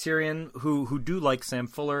if Criterion, who do like Sam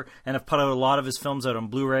Fuller and have put out a lot of his films out on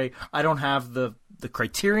Blu-ray. I don't have the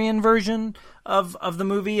Criterion version of the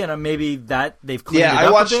movie, and maybe that they've cleaned it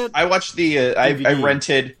up a bit. I watched the. I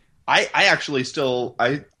rented. I actually still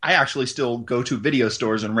go to video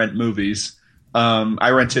stores and rent movies.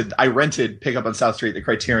 I rented Pick Up on South Street, the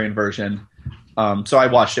Criterion version. So I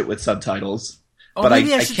watched it with subtitles. Oh, but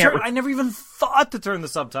maybe I should I never even thought to turn the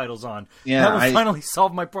subtitles on. Yeah, that would finally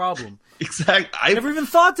solve my problem. Exactly. I never even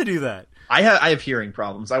thought to do that. I have hearing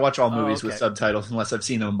problems. I watch all movies with subtitles unless I've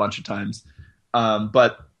seen them a bunch of times.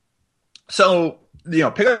 But so,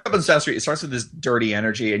 Pick Up on South Street, it starts with this dirty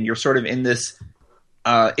energy, and you're sort of in this.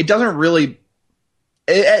 It doesn't really.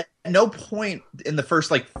 At no point in the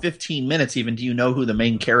first 15 minutes even do you know who the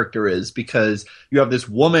main character is, because you have this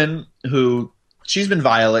woman who she's been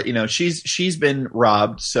violated. She's been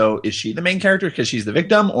robbed. So is she the main character because she's the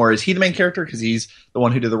victim, or is he the main character because he's the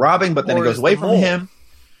one who did the robbing? But then it goes away from him.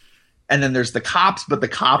 And then there's the cops, but the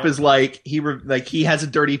cop is he has a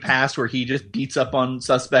dirty past where he just beats up on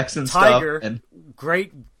suspects and Tiger, stuff. And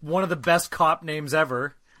great, one of the best cop names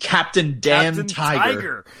ever. Captain Dan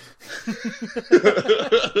Tiger.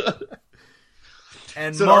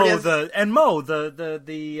 And so Mo, the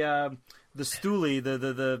stoolie,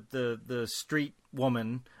 the street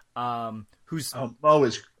woman, who's Mo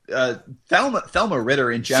is Thelma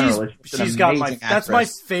Ritter in general. She's got that's my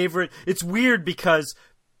favorite. It's weird because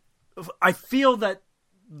I feel that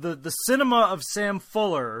the cinema of Sam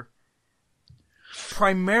Fuller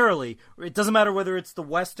primarily, it doesn't matter whether it's the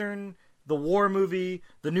Western, the war movie,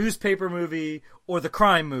 the newspaper movie, or the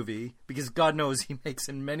crime movie, because God knows he makes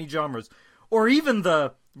in many genres, or even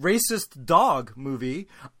the racist dog movie,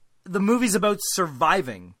 the movies about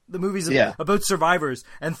surviving, the movies about survivors.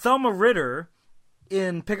 And Thelma Ritter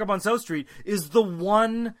in Pick Up on South Street is the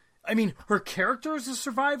one, I mean, her character is a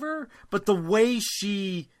survivor, but the way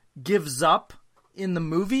she gives up in the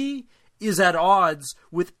movie is at odds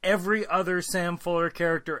with every other Sam Fuller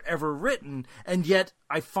character ever written, and yet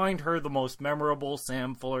I find her the most memorable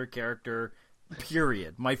Sam Fuller character,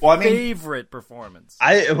 period. My favorite performance.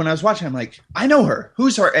 When I was watching, I'm like, I know her.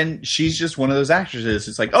 Who's her? And she's just one of those actresses.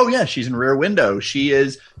 It's like, oh yeah, she's in Rear Window. She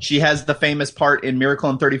has the famous part in Miracle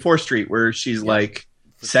on 34th Street where she's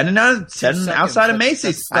sitting outside of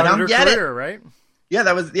Macy's. I don't get it. Right?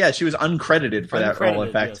 Yeah, she was uncredited for that role,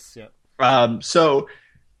 in fact. Yes, yeah. So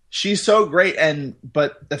she's so great,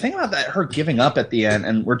 but the thing about that, her giving up at the end,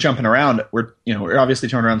 and we're jumping around, we're obviously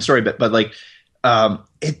turning around the story, but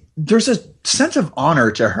there's a sense of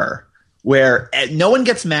honor to her where no one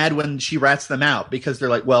gets mad when she rats them out, because they're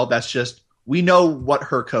like, well, that's just, we know what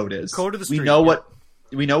her code is. Code of the street.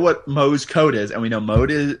 We know what Mo's code is, and we know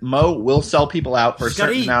Mo will sell people out for a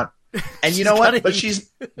certain amount. And you know what? But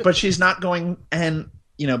she's not going, and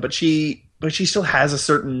but she still has a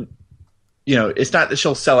certain. It's not that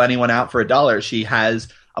she'll sell anyone out for $1. She has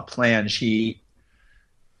a plan. She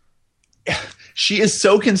is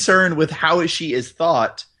so concerned with how she is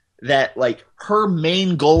thought that her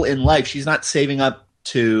main goal in life, she's not saving up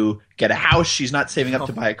to get a house. She's not saving up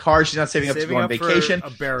to buy a car. She's not saving up to go on vacation. For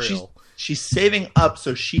a burial. She's saving up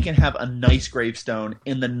so she can have a nice gravestone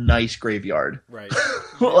in the nice graveyard. Right.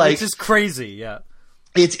 Which is crazy. Yeah.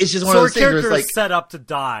 It's just one of those things where it's her character is set up to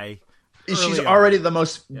die. She's already the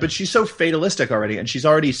most, but she's so fatalistic already, and she's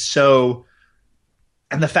already so,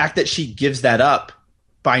 and the fact that she gives that up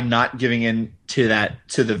by not giving in to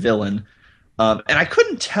the villain, and I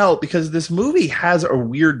couldn't tell, because this movie has a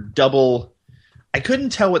weird double. I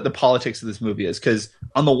couldn't tell what the politics of this movie is, because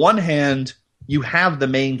on the one hand, you have the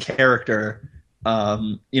main character,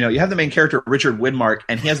 you have the main character Richard Widmark,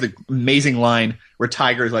 and he has the amazing line where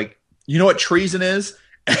Tiger's like, "You know what treason is?"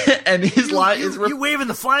 And his line is, "You waving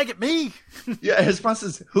the flag at me?" Yeah, his response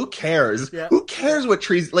is, "Who cares? Yeah. Who cares what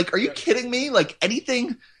trees? Are you kidding me?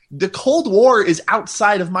 Anything? The Cold War is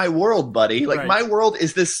outside of my world, buddy. My world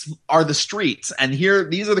is are the streets, and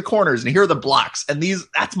these are the corners, and here are the blocks, and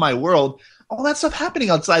that's my world. All that stuff happening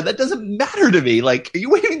outside, that doesn't matter to me. Are you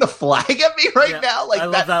waving the flag at me right now? I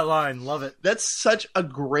love that line. Love it. That's such a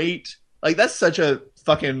great. That's such a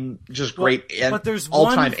fucking just great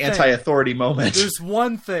all-time anti-authority moment. There's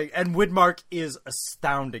one thing, and Widmark is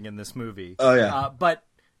astounding in this movie. Oh yeah. But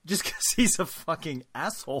just because he's a fucking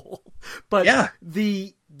asshole. But yeah.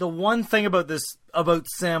 the one thing about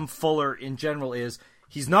Sam Fuller in general is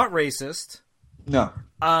he's not racist. No.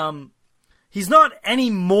 He's not any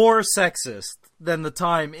more sexist than the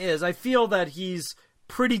time is. I feel that he's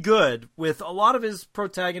pretty good with a lot of his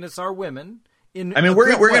protagonists are women.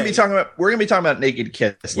 We're gonna be talking about Naked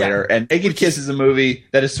Kiss later, and Naked Kiss is a movie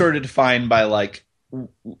that is sort of defined by like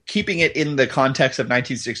keeping it in the context of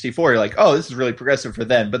 1964. You're like, oh, this is really progressive for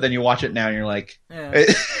then, but then you watch it now and you're like,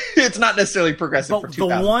 it's not necessarily progressive for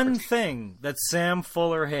 2000. The one thing that Sam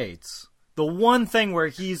Fuller hates, the one thing where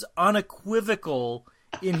he's unequivocal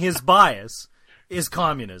in his bias, is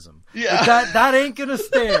communism. Yeah, like that ain't gonna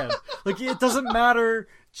stand. Like, it doesn't matter.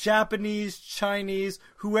 Japanese, Chinese,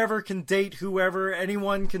 whoever can date whoever,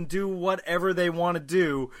 anyone can do whatever they want to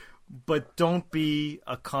do, but don't be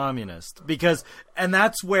a communist. And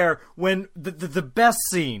that's where, when the best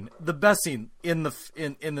scene in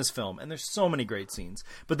this film, and there's so many great scenes,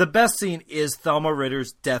 but the best scene is Thelma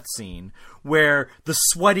Ritter's death scene, where the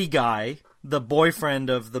sweaty guy, the boyfriend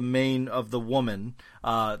of the woman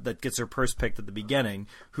that gets her purse picked at the beginning,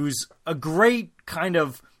 who's a great kind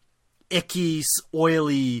of icky,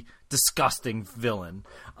 oily, disgusting villain,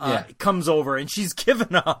 comes over, and she's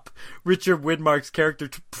given up Richard Widmark's character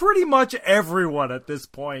to pretty much everyone at this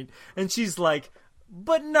point, and she's like,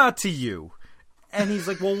 but not to you. And he's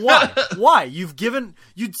like, well, why? Why?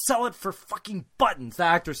 You'd sell it for fucking buttons. The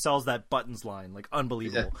actor sells that buttons line, like,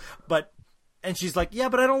 unbelievable. Yeah. And she's like, yeah,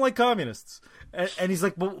 but I don't like communists. And he's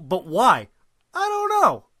like, but why? I don't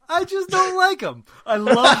know. I just don't like him. I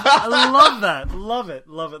love that. Love it.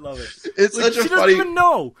 It's like, such a she funny... doesn't even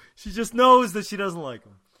know. She just knows that she doesn't like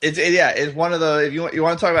him. It's one of the, if you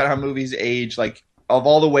want to talk about how movies age, like, of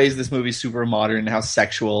all the ways this movie's super modern and how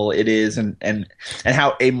sexual it is and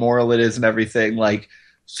how amoral it is and everything, like,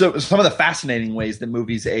 so some of the fascinating ways that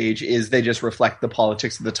movies age is they just reflect the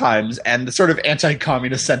politics of the times, and the sort of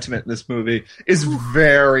anti-communist sentiment in this movie is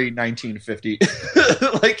very 1950.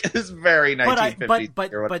 Like, it's very 1950.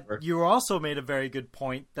 But you also made a very good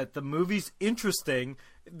point that the movie's interesting,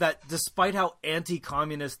 that despite how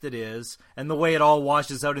anti-communist it is and the way it all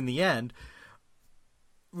washes out in the end,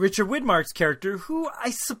 Richard Widmark's character, who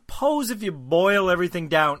I suppose if you boil everything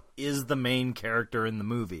down is the main character in the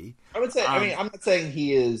movie. I would say, I'm not saying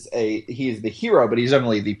he is the hero, but he's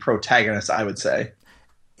definitely the protagonist, I would say.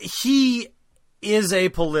 He is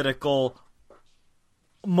apolitical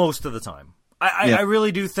most of the time. I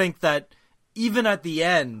really do think that even at the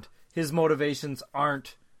end, his motivations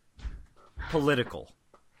aren't political.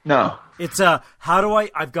 No. It's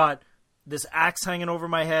I've got this axe hanging over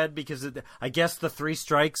my head because I guess the 3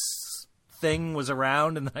 strikes thing was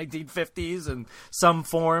around in the 1950s in some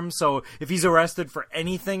form. So if he's arrested for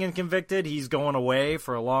anything and convicted, he's going away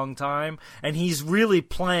for a long time. And he's really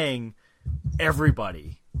playing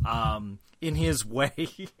everybody in his way.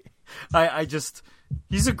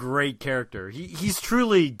 He's a great character. He's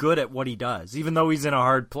truly good at what he does, even though he's in a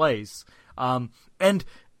hard place. And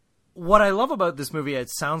what I love about this movie,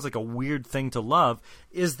 it sounds like a weird thing to love,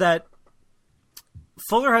 is that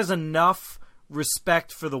Fuller has enough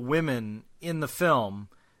respect for the women in the film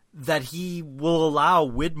that he will allow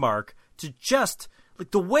Widmark to just, like,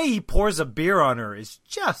 the way he pours a beer on her is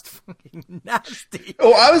just fucking nasty.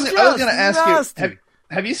 Oh, I was going to ask you,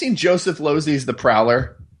 have you seen Joseph Losey's The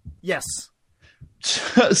Prowler? Yes.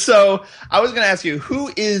 So I was going to ask you,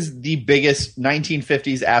 who is the biggest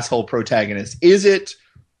 1950s asshole protagonist? Is it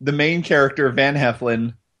the main character, Van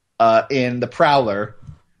Heflin, in The Prowler,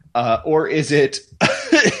 or is it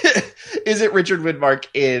is it Richard Widmark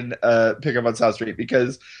in Pickup on South Street?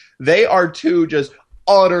 Because they are two just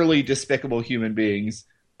utterly despicable human beings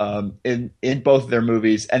in both of their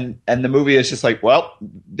movies, and the movie is just like, well,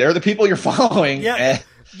 they're the people you're following. Yeah.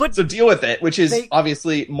 But so deal with it, which is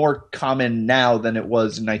obviously more common now than it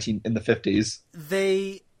was in the 50s.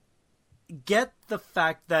 They get the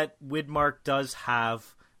fact that Widmark does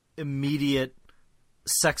have immediate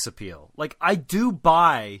sex appeal. Like, I do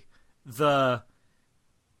buy the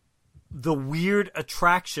weird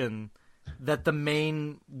attraction that the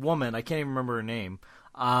main woman, I can't even remember her name,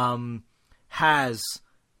 has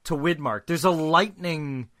to Widmark. There's a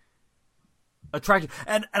lightning attraction.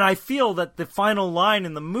 And I feel that the final line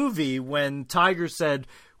in the movie when Tiger said,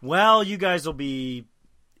 well, you guys will be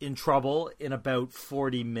in trouble in about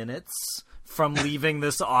 40 minutes from leaving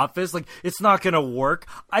this office. Like, it's not going to work.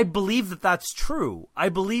 I believe that that's true. I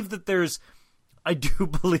do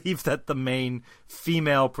believe that the main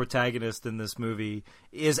female protagonist in this movie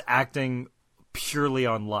is acting purely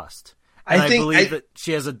on lust. And I believe that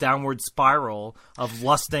she has a downward spiral of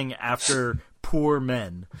lusting after poor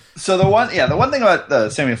men. So the one thing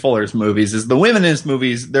about Samuel Fuller's movies is the women in his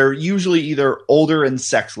movies, they're usually either older and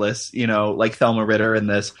sexless, like Thelma Ritter in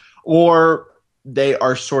this, or they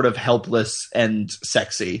are sort of helpless and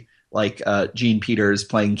sexy, like Jean Peters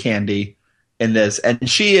playing Candy in this. And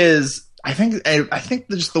she is, I think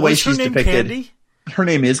just the way she's depicted. Candy? Her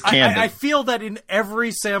name is Candy. I feel that in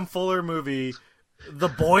every Sam Fuller movie, the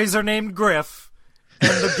boys are named Griff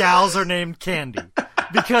and the gals are named Candy.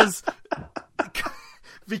 Because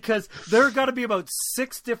there got to be about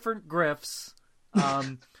 6 different Griffs.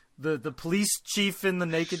 The police chief in The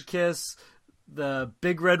Naked Kiss, the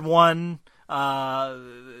Big Red One, was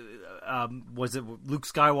it Luke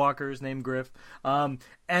Skywalker's named Griff? And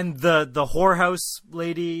the whorehouse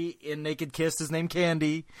lady in Naked Kiss is named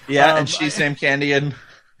Candy. Yeah, and she's named Candy. And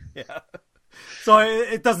yeah. So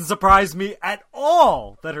it doesn't surprise me at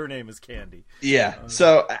all that her name is Candy. Yeah.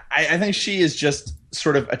 So I think she is just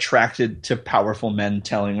sort of attracted to powerful men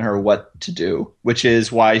telling her what to do, which is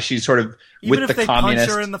why she's sort of even with if the they communist,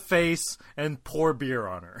 punch her in the face and pour beer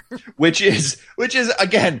on her. which is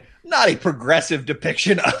again not a progressive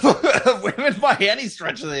depiction of women by any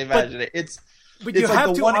stretch of the imagination. It's you like have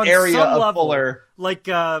the to, one on area some of level, Fuller, like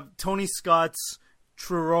Tony Scott's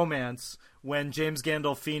True Romance, when James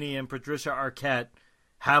Gandolfini and Patricia Arquette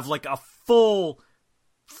have like a full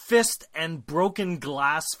fist and broken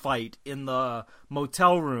glass fight in the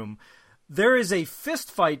motel room. There is a fist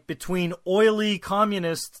fight between oily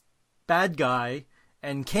communist bad guy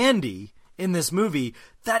and Candy in this movie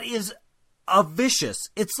that is vicious.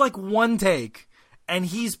 It's like one take, and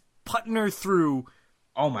he's putting her through.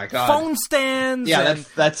 Oh my god! Phone stands. Yeah,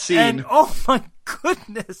 that scene. And oh my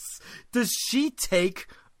goodness, does she take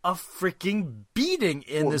a freaking beating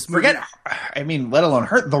in this movie? Let alone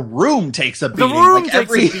her. The room takes a beating. The room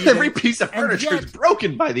takes a beating. Every piece of furniture is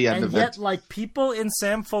broken by the end of it. And yet, like people in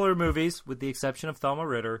Sam Fuller movies, with the exception of Thelma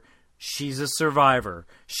Ritter, she's a survivor.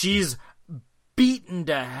 She's beaten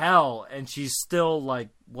to hell, and she's still like,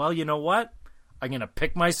 well, you know what? I'm going to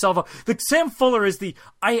pick myself up. Like, Sam Fuller is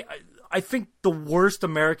I think the worst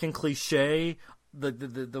American cliche,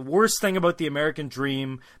 the worst thing about the American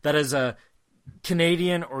dream, that as a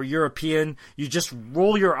Canadian or European, you just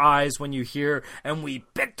roll your eyes when you hear, and we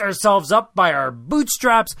picked ourselves up by our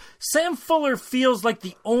bootstraps. Sam Fuller feels like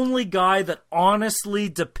the only guy that honestly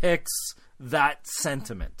depicts that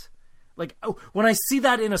sentiment. Like, when I see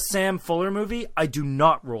that in a Sam Fuller movie, I do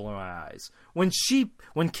not roll my eyes. When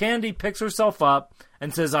Candy picks herself up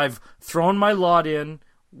and says, I've thrown my lot in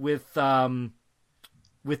with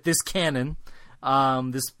this cannon,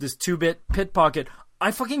 this 2-bit pit pocket,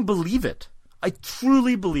 I fucking believe it. I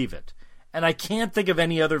truly believe it. And I can't think of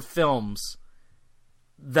any other films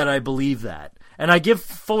that I believe that. And I give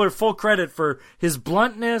Fuller full credit for his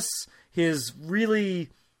bluntness, his really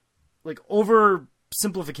like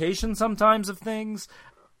oversimplification sometimes of things.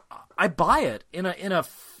 I buy it in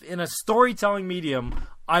a storytelling medium.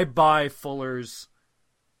 I buy Fuller's,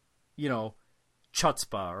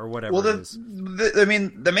 chutzpah or whatever it is.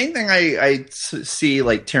 The main thing I see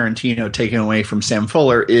like Tarantino taking away from Sam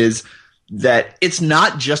Fuller is that it's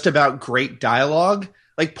not just about great dialogue.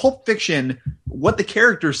 Like Pulp Fiction, what the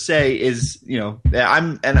characters say is, it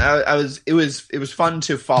was fun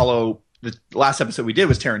to follow. The last episode we did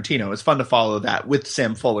was Tarantino. It was fun to follow that with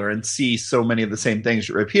Sam Fuller and see so many of the same things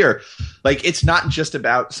appear. Like, it's not just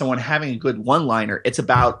about someone having a good one-liner. It's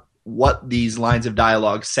about what these lines of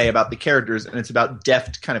dialogue say about the characters, and it's about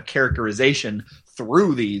deft kind of characterization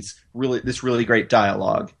through this really great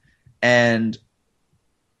dialogue. And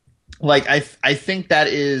like, I think that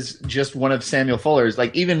is just one of Samuel Fuller's,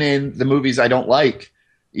 like, even in the movies I don't like,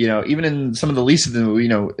 even in some of the least of them,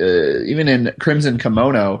 even in Crimson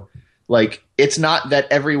Kimono, like, it's not that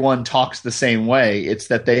everyone talks the same way. It's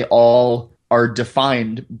that they all are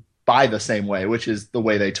defined by the same way, which is the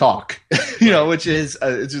way they talk, which is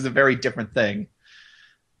it's just a very different thing.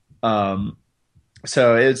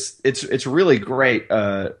 So it's really great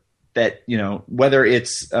that whether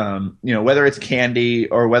it's Candy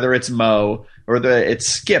or whether it's Mo or it's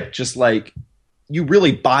Skip, just like you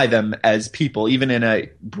really buy them as people, even in a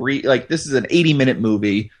this is an 80-minute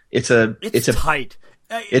movie. It's tight.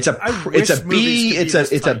 It's a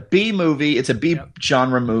B movie. It's a B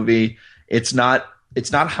genre movie. It's not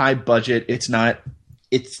high budget. It's not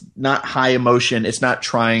high emotion. It's not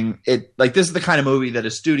trying it. Like, this is the kind of movie that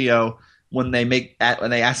a studio, when they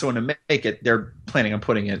ask someone to make it, they're planning on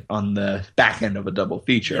putting it on the back end of a double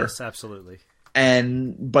feature. Yes, absolutely.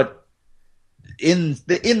 But in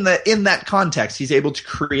that context, he's able to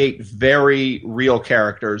create very real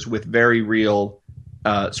characters with very real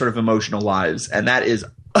sort of emotional lives, and that is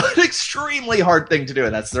an extremely hard thing to do,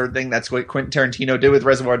 and that's the third thing. That's what Quentin Tarantino did with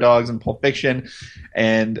Reservoir Dogs and Pulp Fiction,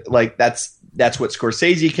 and like that's what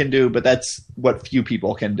Scorsese can do, but that's what few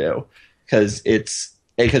people can do because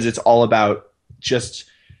it's all about just.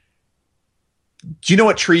 Do you know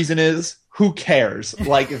what treason is? Who cares?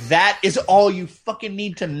 Like that is all you fucking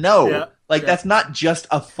need to know. Yeah, that's not just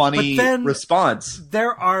a funny response.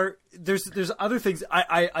 There's other things.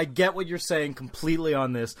 I get what you're saying completely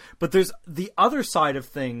on this, but there's the other side of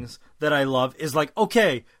things that I love is like,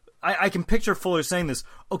 okay, I can picture Fuller saying this.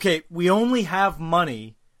 Okay, we only have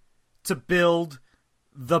money to build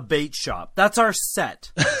the bait shop. That's our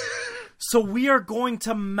set. So we are going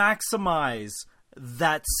to maximize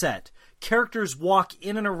that set. Characters walk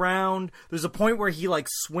in and around. There's a point where he like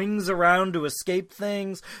swings around to escape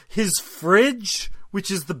things. His fridge,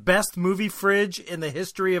 which is the best movie fridge in the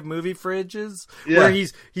history of movie fridges, where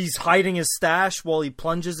he's hiding his stash while he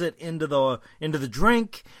plunges it into the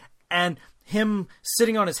drink, and him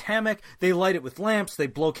sitting on his hammock. They light it with lamps. They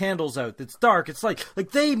blow candles out. It's dark. It's like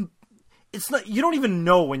it's not. You don't even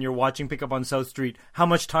know when you're watching Pickup on South Street how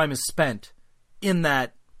much time is spent in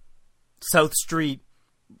that South Street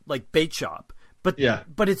like bait shop, but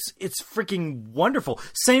it's freaking wonderful.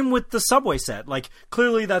 Same with the subway set. Like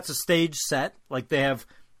clearly that's a stage set. Like they have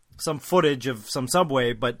some footage of some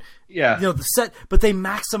subway, but the set. But they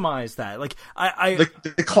maximize that. Like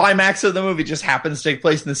the climax of the movie just happens to take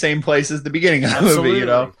place in the same place as the beginning of the movie. You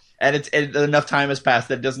know, and enough time has passed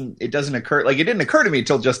that it doesn't occur. Like it didn't occur to me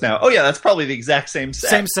until just now. Oh yeah, that's probably the exact same set.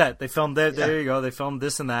 Same set. They filmed there. There you go. They filmed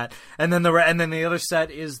this and that, and then the other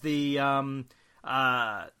set is the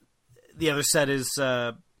other set is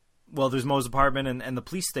there's Moe's apartment and the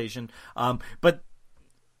police station. But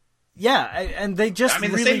yeah, and they just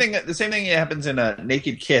the same thing happens in a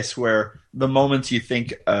Naked Kiss, where the moments you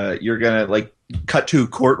think you're gonna like cut to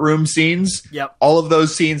courtroom scenes. Yep. All of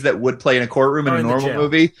those scenes that would play in a courtroom in a normal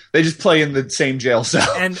movie, they just play in the same jail cell.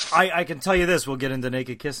 And I can tell you this, we'll get into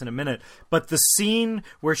Naked Kiss in a minute, but the scene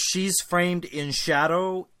where she's framed in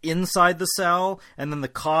shadow inside the cell, and then the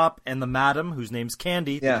cop and the madam, whose name's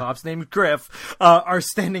Candy, the cop's name is Griff, are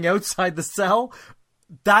standing outside the cell,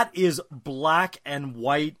 that is black and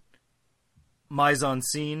white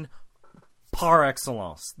mise-en-scene par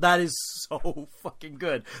excellence. That is so fucking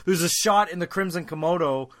good. There's a shot in the Crimson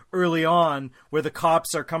Komodo early on where the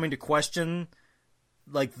cops are coming to question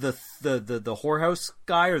like the whorehouse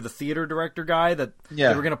guy or the theater director guy that they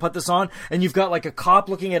were going to put this on, and you've got like a cop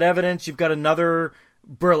looking at evidence, you've got another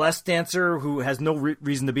burlesque dancer who has no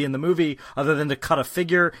reason to be in the movie other than to cut a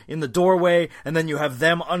figure in the doorway, and then you have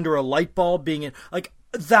them under a light bulb being in, like,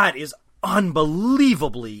 that is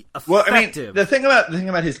unbelievably effective. Well, I mean, the thing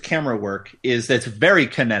about his camera work is that it's very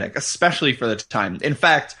kinetic, especially for the time. In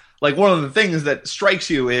fact, like one of the things that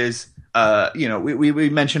strikes you is, we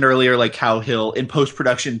mentioned earlier, like how he'll in post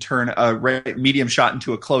production turn a medium shot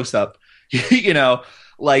into a close up,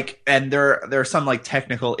 like, and there are some like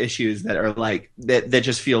technical issues that are like that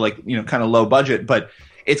just feel like kind of low budget, but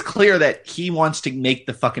it's clear that he wants to make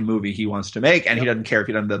the fucking movie he wants to make, and he doesn't care if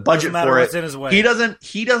he doesn't have the budget for it. In his way. He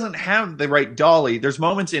doesn't have the right dolly. There's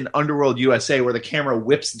moments in Underworld USA where the camera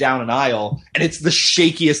whips down an aisle, and it's the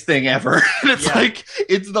shakiest thing ever. And it's like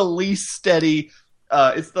it's the least steady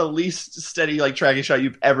like tracking shot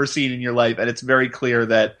you've ever seen in your life, and it's very clear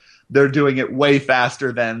that they're doing it way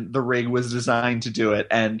faster than the rig was designed to do it.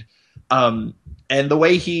 And the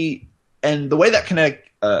way that Kinetic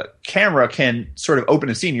camera can sort of open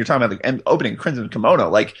a scene. You're talking about the opening Crimson Kimono,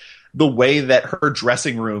 like the way that her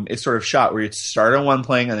dressing room is sort of shot, where you start on one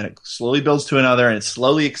plane and then it slowly builds to another and it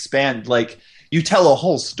slowly expands. Like you tell a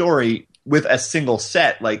whole story with a single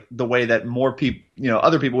set, like the way that more people,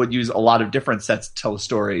 other people would use a lot of different sets to tell a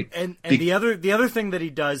story. And the other thing that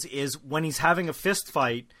he does is when he's having a fist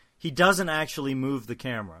fight, he doesn't actually move the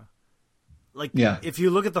camera. Like if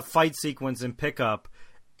you look at the fight sequence in Pickup,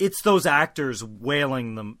 it's those actors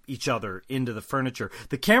wailing each other into the furniture.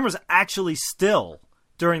 The camera's actually still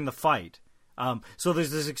during the fight. So there's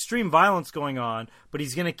this extreme violence going on, but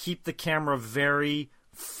he's going to keep the camera very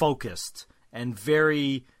focused and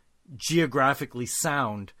very geographically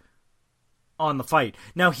sound on the fight.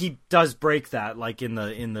 Now he does break that, like in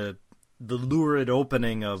the lurid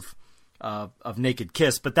opening of Naked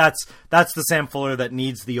Kiss, but that's the Sam Fuller that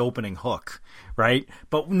needs the opening hook, right?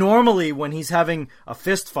 But normally when he's having a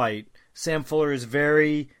fist fight, Sam Fuller is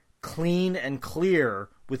very clean and clear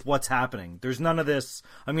with what's happening. There's none of this,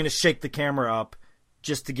 I'm going to shake the camera up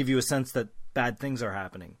just to give you a sense that bad things are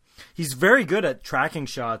happening. He's very good at tracking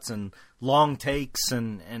shots and long takes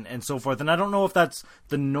and so forth. And I don't know if that's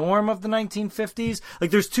the norm of the 1950s.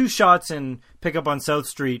 Like, there's two shots in Pickup on South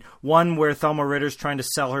Street. One where Thelma Ritter's trying to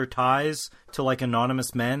sell her ties to, like,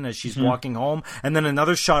 anonymous men as she's walking home. And then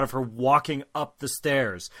another shot of her walking up the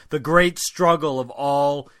stairs. The great struggle of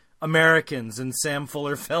all Americans in Sam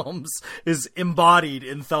Fuller films is embodied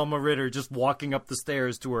in Thelma Ritter just walking up the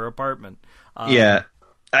stairs to her apartment. Yeah.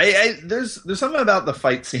 There's something about the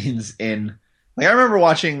fight scenes in, like, I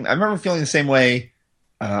remember feeling the same way.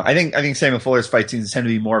 I think Samuel Fuller's fight scenes tend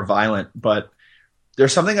to be more violent, but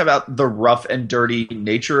there's something about the rough and dirty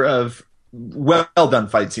nature of well done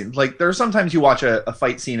fight scenes. Like, there are sometimes you watch a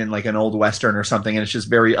fight scene in, like, an old Western or something, and it's just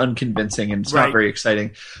very unconvincing and it's not very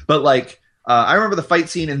exciting. But, like, I remember the fight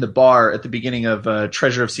scene in the bar at the beginning of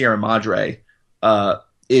Treasure of Sierra Madre,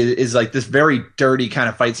 is like this very dirty kind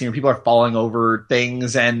of fight scene where people are falling over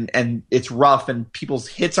things and it's rough and people's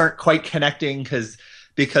hits aren't quite connecting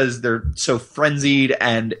because they're so frenzied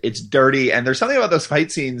and it's dirty. And there's something about those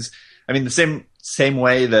fight scenes. I mean, the same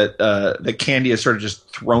way that that Candy is sort of just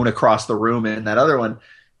thrown across the room in that other one.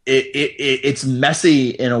 It's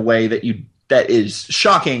messy in a way that is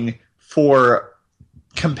shocking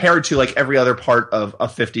compared to, like, every other part of a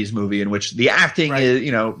 50s movie in which the acting is,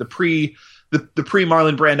 you know, the pre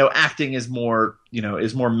Marlon Brando acting is more, you know,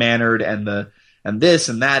 is more mannered, and this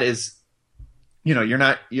and that is, you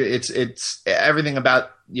know, it's everything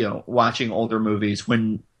about, you know, watching older movies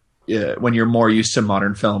when you're more used to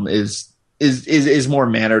modern film is more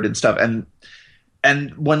mannered and stuff.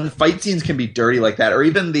 And when fight scenes can be dirty like that, or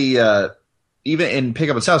even even in Pick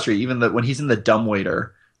Up on South Street, even when he's in the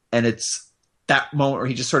dumbwaiter and it's that moment where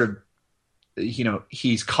he just sort of, you know,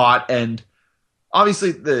 he's caught, and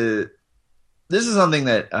obviously this is something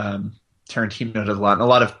that Tarantino does a lot, and a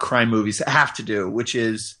lot of crime movies have to do, which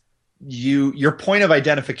is your point of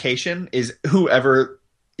identification is whoever,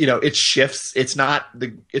 you know, it shifts. It's not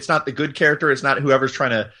the good character. It's not whoever's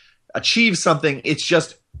trying to achieve something. It's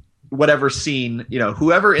just whatever scene, you know,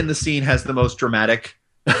 whoever in the scene has the most dramatic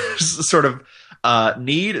sort of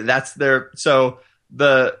need. That's their So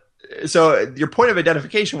your point of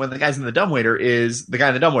identification when the guy's in the dumbwaiter is the guy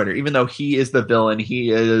in the dumbwaiter, even though he is the villain,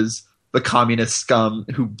 he is the communist scum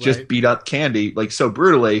who just beat up Candy, like, so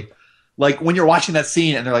brutally. Like, when you're watching that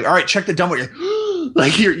scene and they're like, all right, check the dumbwaiter.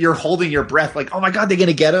 Like, you're holding your breath, like, oh my God, they're going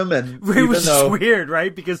to get him. And it was weird,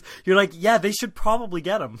 right? Because you're like, yeah, they should probably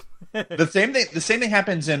get him. The same thing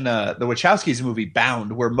happens in the Wachowskis movie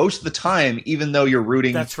Bound, where most of the time, even though you're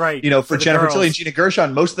rooting, that's right, you know, for Jennifer Tilly and Gina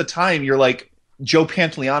Gershon, most of the time you're like, Joe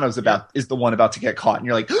Pantoliano's is the one about to get caught, and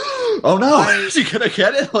you're like, oh no, is he gonna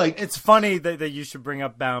get it? Like, it's funny that you should bring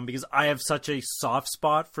up Bound, because I have such a soft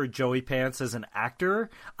spot for Joey Pants as an actor.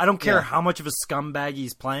 I don't care how much of a scumbag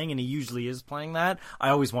he's playing, and he usually is playing that. I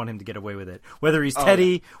always want him to get away with it. Whether he's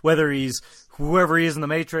Teddy, whether he's whoever he is in The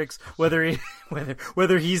Matrix, whether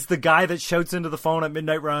he's the guy that shouts into the phone at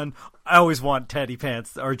Midnight Run, I always want Teddy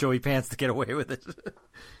Pants or Joey Pants to get away with it.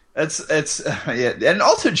 Yeah, and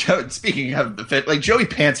also speaking of the fit, like, Joey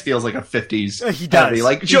Pants feels like a 50s. He does. Heavy.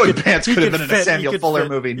 Like, Joey Pants could have been in a Samuel Fuller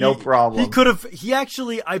movie, no problem. He could have. He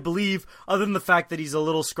actually, I believe, other than the fact that he's a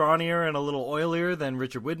little scrawnier and a little oilier than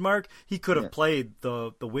Richard Widmark, he could have played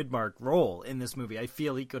the Widmark role in this movie. I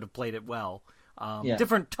feel he could have played it well.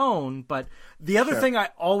 Different tone, but the other thing I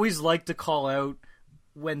always like to call out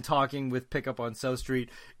when talking with Pick Up on South Street,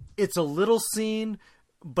 it's a little scene,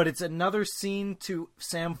 but it's another scene to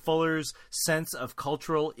Sam Fuller's sense of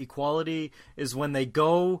cultural equality, is when they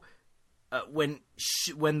go, when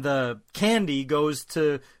the Candy goes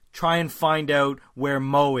to try and find out where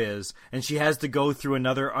Mo is, and she has to go through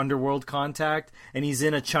another underworld contact, and he's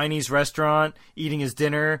in a Chinese restaurant eating his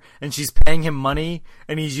dinner, and she's paying him money,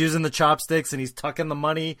 and he's using the chopsticks, and he's tucking the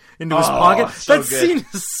money into his pocket. That scene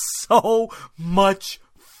is so much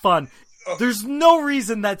fun. There's no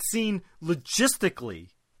reason that scene logistically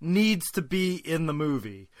needs to be in the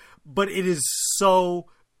movie, but it is so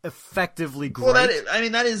effectively great. Well,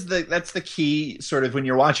 that's the key, sort of, when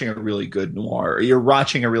you're watching a really good noir, or you're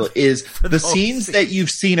watching is the scenes that you've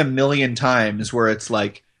seen a million times, where it's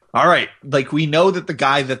like, all right, like, we know that the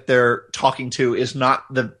guy that they're talking to is not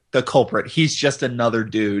the culprit. He's just another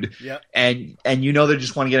dude. Yep. And you know they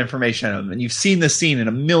just want to get information out of him. And you've seen this scene in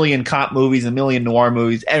a million cop movies, a million noir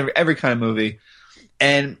movies, every kind of movie.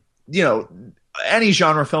 And, you know, any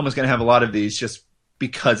genre film is going to have a lot of these, just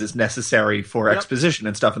because it's necessary for exposition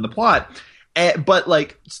and stuff in the plot. But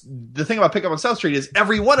like the thing about Pickup on South Street is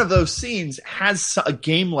every one of those scenes has a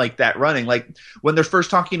game like that running. Like when they're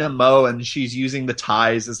first talking to Mo and she's using the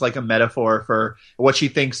ties as like a metaphor for what she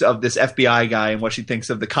thinks of this FBI guy and what she thinks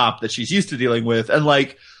of the cop that she's used to dealing with, and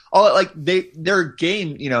like all like their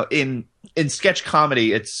game, you know, in sketch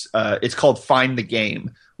comedy, it's called Find the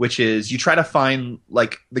Game, which is you try to find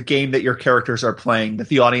like the game that your characters are playing that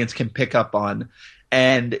the audience can pick up on.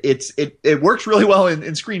 And it works really well in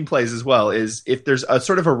screenplays as well. Is if there's a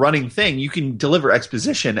sort of a running thing, you can deliver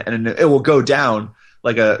exposition and it will go down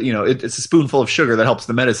like it's a spoonful of sugar that helps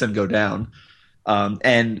the medicine go down.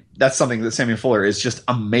 And that's something that Samuel Fuller is just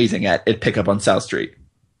amazing at Pickup on South Street.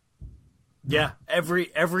 Yeah,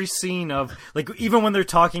 every scene of like, even when they're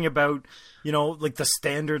talking about, you know, like the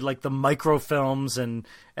standard, like the microfilms and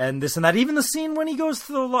this and that. Even the scene when he goes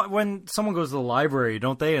to when someone goes to the library,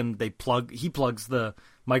 don't they? And he plugs the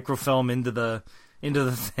microfilm into the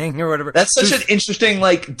thing or whatever. That's such an interesting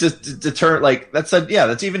like deter. Like that's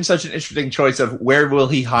even such an interesting choice of where will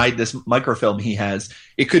he hide this microfilm he has.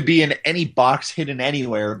 It could be in any box hidden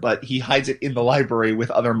anywhere, but he hides it in the library with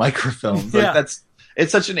other microfilms. Like, yeah.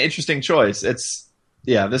 It's such an interesting choice. This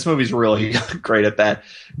movie's really great at that.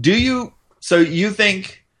 So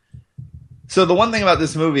the one thing about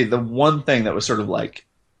this movie, the one thing that was sort of like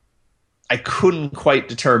I couldn't quite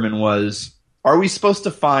determine was, are we supposed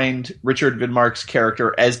to find Richard Widmark's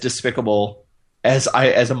character as despicable as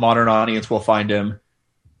a modern audience will find him,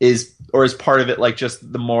 or is part of it like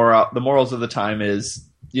just the morals of the time is,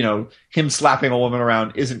 you know, him slapping a woman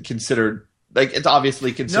around isn't considered. Like, it's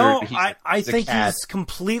obviously considered. No, I think he's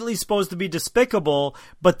completely supposed to be despicable,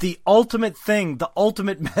 but the ultimate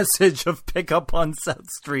message of Pickup on South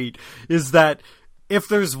Street is that if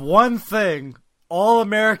there's one thing all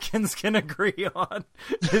Americans can agree on,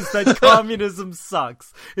 is that communism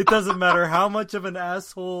sucks. It doesn't matter how much of an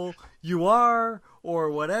asshole you are or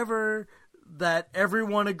whatever, that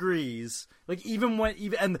everyone agrees. Like,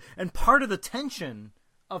 and part of the tension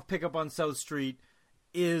of Pickup on South Street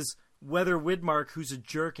is whether Widmark, who's a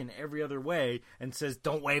jerk in every other way and says,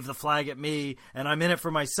 don't wave the flag at me and I'm in it for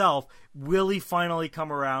myself, will he finally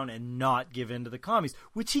come around and not give in to the commies?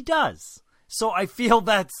 Which he does. So I feel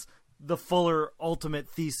that's the Fuller ultimate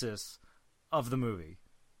thesis of the movie.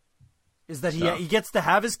 Is that he gets to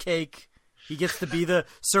have his cake, he gets to be the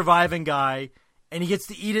surviving guy, and he gets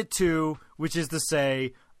to eat it too, which is to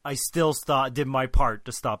say, I still did my part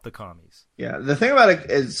to stop the commies. Yeah, the thing about it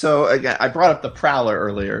is, so again, I brought up The Prowler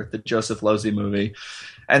earlier, the Joseph Losey movie.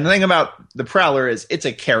 And the thing about The Prowler is it's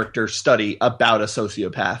a character study about a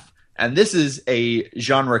sociopath. And this is a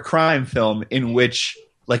genre crime film in which,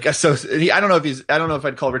 like, I don't know if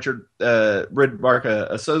I'd call Richard Widmark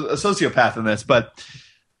a sociopath in this, but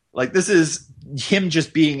like, this is him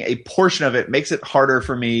just being a portion of it makes it harder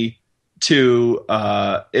for me to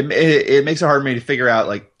it makes it hard for me to figure out,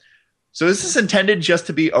 like, so is this intended just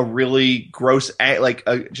to be a really gross, like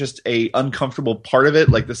just a uncomfortable part of it,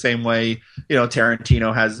 like the same way, you know,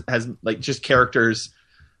 Tarantino has like just characters,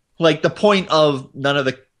 like the point of none of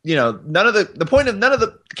the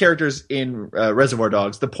characters in Reservoir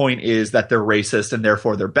Dogs, the point is that they're racist and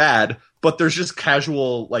therefore they're bad, but there's just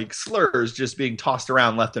casual like slurs just being tossed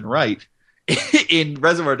around left and right in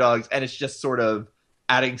Reservoir Dogs, and it's just sort of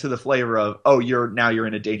adding to the flavor of, oh, you're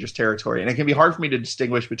in a dangerous territory. And it can be hard for me to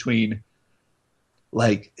distinguish between,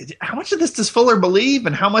 like, how much of this does Fuller believe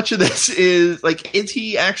and how much of this is, like, is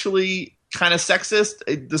he actually kind of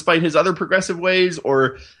sexist despite his other progressive ways,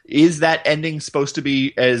 or is that ending supposed to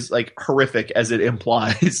be as, like, horrific as it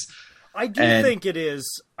implies? I think it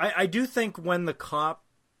is. I do think when the cop...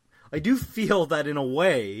 I do feel that in a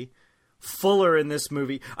way... Fuller in this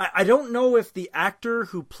movie. I don't know if the actor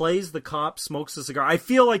who plays the cop smokes a cigar. I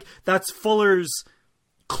feel like that's Fuller's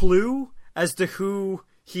clue as to who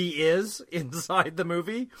he is inside the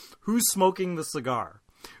movie. Who's smoking the cigar?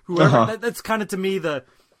 Whoever. That's kind of, to me,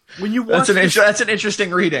 when you watch. That's an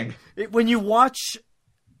interesting reading. When you watch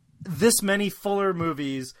this many Fuller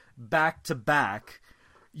movies back to back,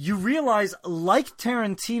 you realize, like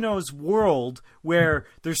Tarantino's world, where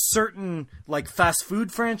there's certain like fast food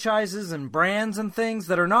franchises and brands and things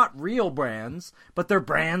that are not real brands, but they're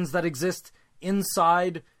brands that exist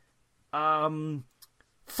inside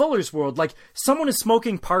Fuller's world. Like, someone is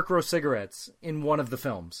smoking Park Row cigarettes in one of the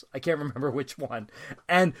films. I can't remember which one.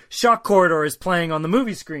 And Shock Corridor is playing on the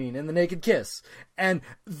movie screen in The Naked Kiss. And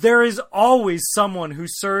there is always someone who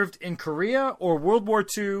served in Korea or World War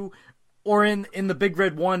II or in the Big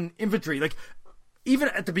Red 1 infantry. Like, even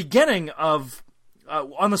at the beginning of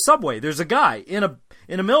on the subway, there's a guy in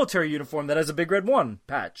a military uniform that has a Big Red 1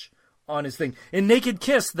 patch on his thing. In Naked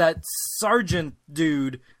Kiss, that sergeant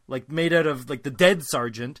dude, like made out of like the dead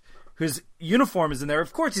sergeant. His uniform is in there.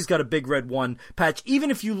 Of course, he's got a big red one patch.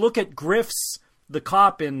 Even if you look at Griff's, the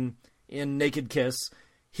cop in Naked Kiss,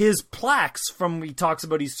 his plaques from he talks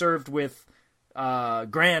about he served with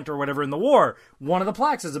Grant or whatever in the war. One of the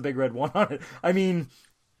plaques has a big red one on it. I mean,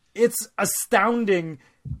 it's astounding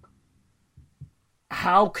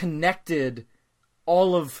how connected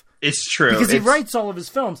all of... It's true. Because he writes all of his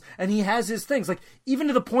films, and he has his things. Like, even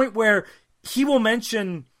to the point where he will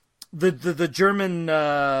mention the German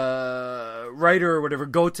writer or whatever,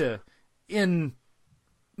 Goethe, in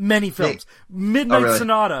many films. Midnight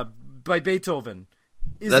Sonata by Beethoven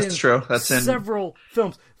is That's true. That's in several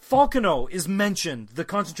films. Falconeau is mentioned, the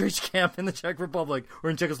concentration camp in the Czech Republic, or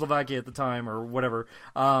in Czechoslovakia at the time, or whatever,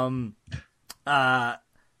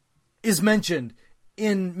 is mentioned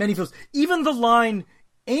in many films. Even the line,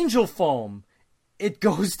 Angel Foam, it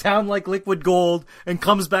goes down like liquid gold and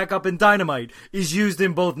comes back up in dynamite, is used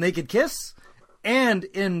in both Naked Kiss and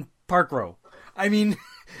in Park Row. I mean...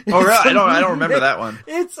 Oh, really? I don't remember that one.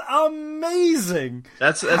 It's amazing.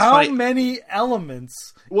 That's how funny. many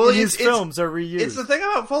elements in his films are reused. It's the thing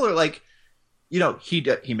about Fuller, like, you know,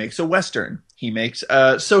 he makes a Western, he makes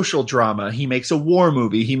a social drama, he makes a war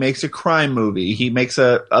movie, he makes a crime movie, he makes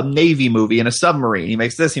a Navy movie and a submarine, he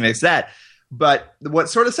makes this, he makes that. But what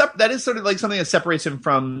sort of that is sort of like something that separates him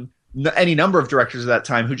from any number of directors of that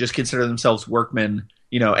time who just consider themselves workmen.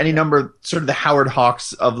 You know, any number, sort of the Howard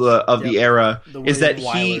Hawks of the era, is that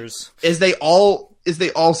they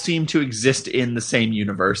all seem to exist in the same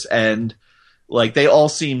universe, and like they all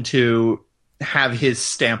seem to have his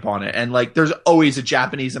stamp on it, and like there's always a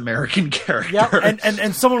Japanese American character. Yeah,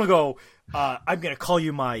 and someone will go, I'm gonna call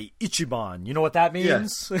you my Ichiban. You know what that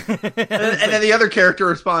means? Yeah. and then the other character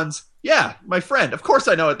responds, yeah, my friend. Of course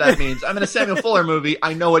I know what that means. I'm in a Samuel Fuller movie.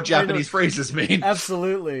 I know what Japanese phrases mean.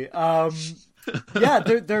 Absolutely. Yeah,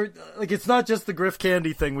 they're like, it's not just the Griff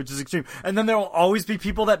Candy thing, which is extreme. And then there will always be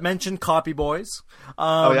people that mention Copy Boys.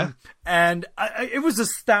 Oh yeah, and it was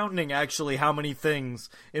astounding actually how many things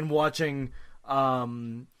in watching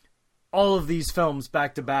all of these films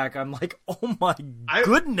back to back. I'm like, oh my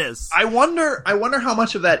goodness. I wonder how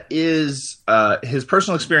much of that is his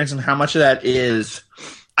personal experience and how much of that is.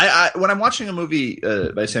 When I'm watching a movie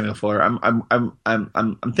by Samuel Fuller,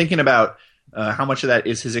 I'm thinking about how much of that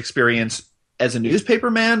is his experience as a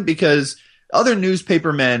newspaper man, because other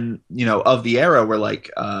newspaper men, you know, of the era were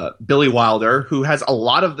like Billy Wilder, who has a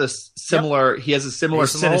lot of this similar. Yep. He has a similar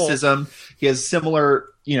cynicism. He has similar,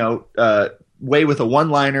 you know, way with a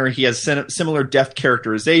one-liner. He has similar deft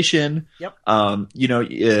characterization. Yep. You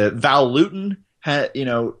know, Val Lewton had, you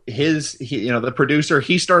know, the producer.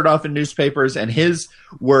 He started off in newspapers, and his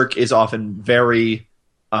work is often very.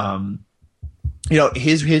 You know,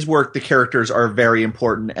 his work, the characters are very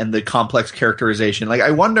important, and the complex characterization. Like,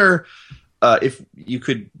 I wonder if you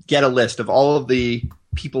could get a list of all of the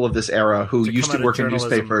people of this era who used to work in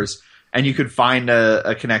newspapers, and you could find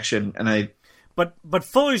a connection. And but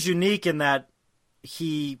Fuller's unique in that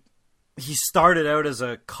he started out as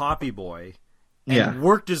a copy boy and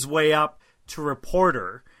worked his way up to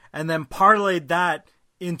reporter, and then parlayed that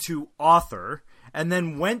into author, and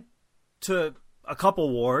then went to a couple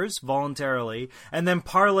wars voluntarily, and then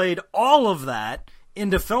parlayed all of that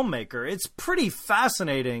into filmmaker. It's pretty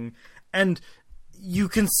fascinating, and you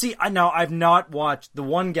can see. Now, I've not watched. The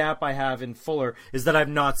one gap I have in Fuller is that I've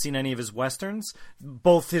not seen any of his westerns,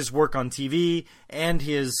 both his work on TV and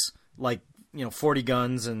his, like, you know, 40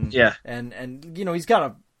 Guns and and you know, he's got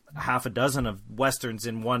a half a dozen of westerns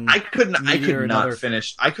in one. I couldn't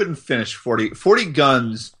finish 40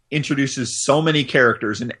 Guns. Introduces so many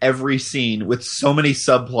characters in every scene with so many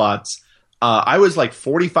subplots. I was like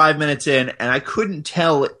 45 minutes in, and I couldn't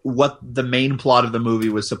tell what the main plot of the movie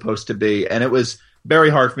was supposed to be, and it was very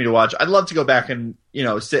hard for me to watch. I'd love to go back and, you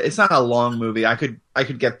know, it's not a long movie. I could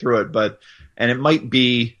get through it, and it might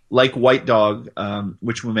be like White Dog,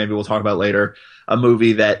 which maybe we'll talk about later, a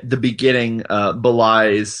movie that the beginning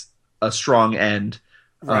belies a strong end.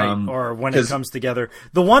 Right, or when it comes together.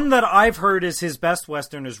 The one that I've heard is his best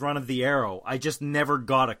Western is Run of the Arrow. I just never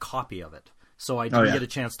got a copy of it, so I didn't get a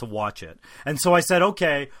chance to watch it. And so I said,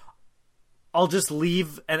 okay, I'll just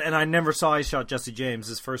leave, and I never saw I Shot Jesse James,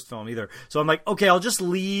 his first film, either. So I'm like, okay, I'll just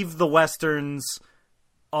leave the Westerns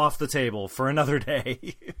off the table for another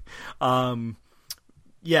day.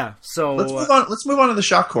 Yeah, so... Let's move on to The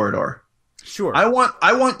Shock Corridor. Sure. I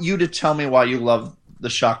want you to tell me why you love The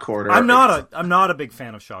Shock Corridor. I'm not a big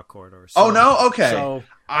fan of Shock Corridor. So, oh no, okay. So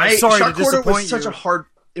I'm sorry Shock to disappoint was such you.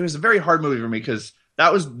 It was a very hard movie for me because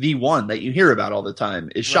that was the one that you hear about all the time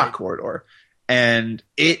is Shock Corridor, and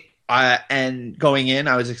And going in,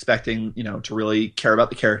 I was expecting, to really care about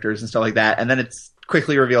the characters and stuff like that. And then it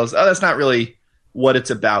quickly reveals, that's not really what it's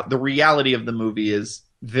about. The reality of the movie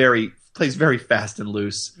plays very fast and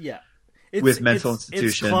loose. Yeah. With mental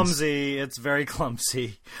institutions. It's clumsy. It's very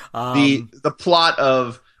clumsy. The plot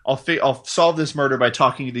of I'll solve this murder by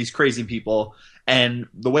talking to these crazy people, and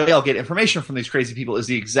the way I'll get information from these crazy people is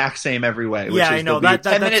the exact same every way. Which is I know that's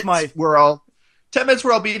 10 minutes where I'll 10 minutes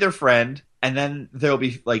where I'll be their friend, and then there'll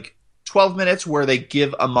be like 12 minutes where they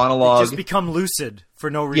give a monologue. They just become lucid for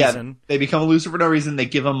no reason. Yeah, they become lucid for no reason. They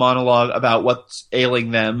give a monologue about what's ailing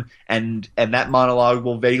them, and that monologue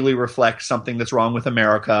will vaguely reflect something that's wrong with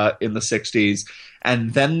America in the 60s.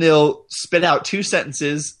 And then they'll spit out 2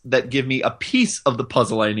 sentences that give me a piece of the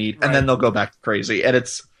puzzle I need, and then they'll go back to crazy. And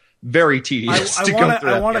it's very tedious to go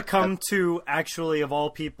through. I want to come to, actually, of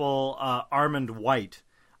all people, Armand White.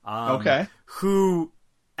 Who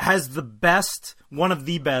has one of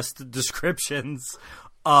the best descriptions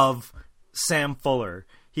of Sam Fuller.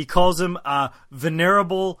 He calls him a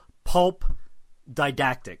venerable pulp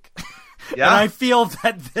didactic. Yeah. And I feel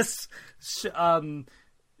that this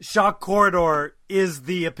Shock Corridor is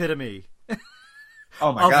the epitome.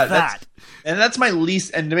 Oh my God. That. That's my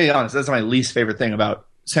least, and to be honest, that's my least favorite thing about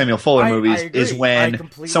Samuel Fuller movies is when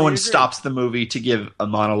someone stops the movie to give a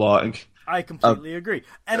monologue. I completely agree.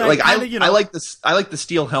 And I like the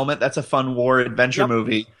Steel Helmet. That's a fun war adventure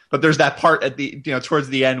movie. But there's that part at the towards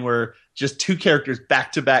the end where just 2 characters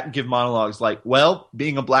back to back give monologues like, well,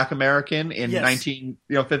 being a Black American in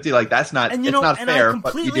 1950, like that's not it's not fair. I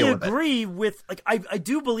completely agree with I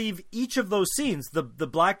do believe each of those scenes, the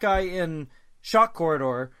black guy in Shock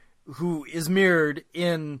Corridor who is mirrored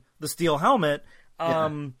in the Steel Helmet,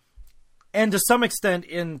 and to some extent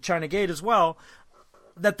in China Gate as well,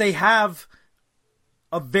 that they have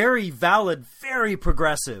a very valid, very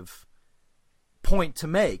progressive point to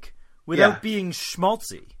make without being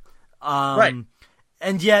schmaltzy. And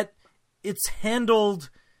yet it's handled,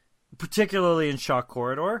 particularly in Shock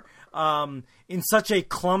Corridor, in such a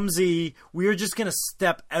clumsy, we're just going to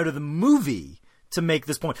step out of the movie to make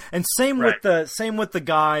this point. And same with the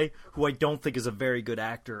guy who I don't think is a very good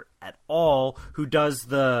actor at all, who does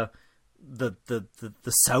the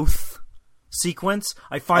South sequence.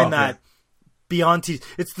 I find that beyond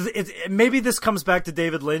maybe this comes back to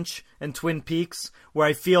David Lynch and Twin Peaks, where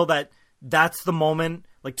I feel that that's the moment.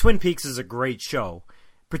 Like, Twin Peaks is a great show,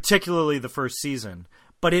 particularly the first season,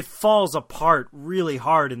 but it falls apart really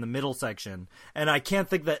hard in the middle section, and I can't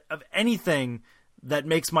think of anything that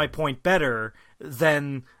makes my point better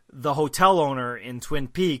than the hotel owner in Twin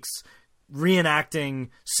Peaks reenacting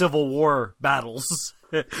Civil War battles.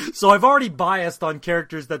 So I've already biased on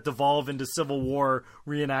characters that devolve into Civil War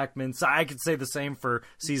reenactments. I could say the same for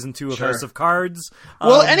season 2 of House of Cards.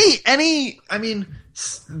 Well, that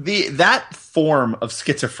form of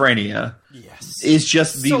schizophrenia is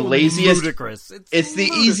just the laziest. Ludicrous. It's the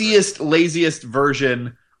easiest, laziest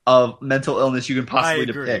version of mental illness you can possibly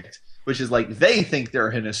depict. Which is like, they think they're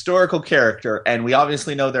an historical character, and we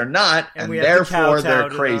obviously know they're not, and therefore they're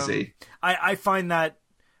crazy. I find that.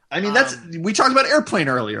 I mean, we talked about Airplane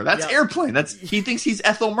earlier. That's Airplane. He thinks he's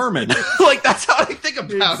Ethel Merman. Like, that's how I think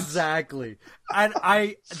about it. Exactly. And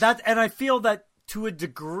I feel that to a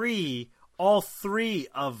degree, all 3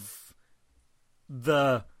 of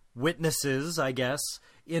the witnesses, I guess,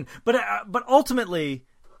 but ultimately,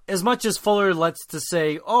 as much as Fuller lets to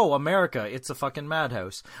say, oh, America, it's a fucking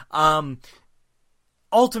madhouse,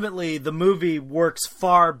 ultimately the movie works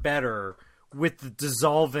far better with the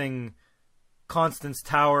dissolving Constance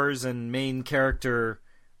Towers and main character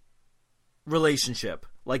relationship.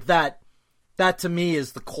 Like, that to me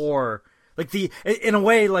is the core. Like, in a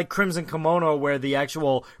way, like Crimson Kimono, where the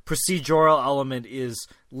actual procedural element is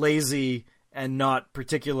lazy and not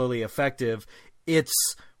particularly effective, it's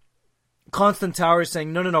Constance Towers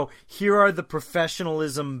saying, no, here are the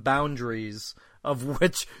professionalism boundaries of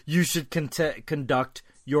which you should conduct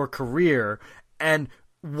your career. And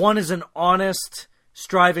one is an honest,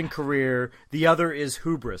 striving career, the other is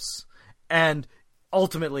hubris. And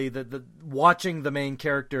ultimately, the watching the main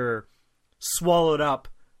character swallowed up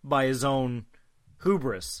by his own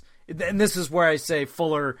hubris. And this is where I say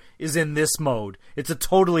Fuller is in this mode. It's a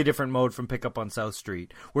totally different mode from Pick Up on South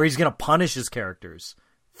Street, where he's going to punish his characters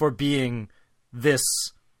for being this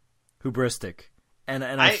hubristic. And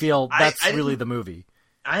I feel that's really the movie.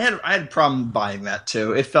 I had a problem buying that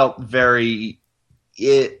too. It felt very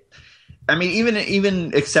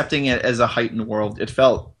even accepting it as a heightened world, it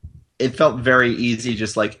felt very easy,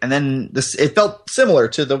 just like, and then it felt similar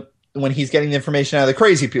to when he's getting the information out of the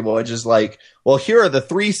crazy people. It's just like, well, here are the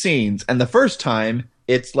 3 scenes, and the first time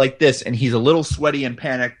it's like this, and he's a little sweaty and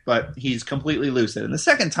panicked, but he's completely lucid. And the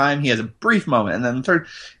second time, he has a brief moment, and then the third,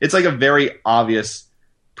 it's like a very obvious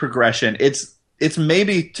progression. It's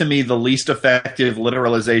maybe, to me, the least effective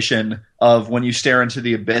literalization of when you stare into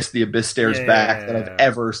the abyss stares back that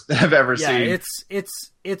I've ever seen.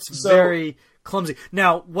 It's very clumsy.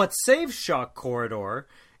 Now, what saves Shock Corridor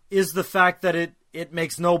is the fact that it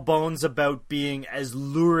makes no bones about being as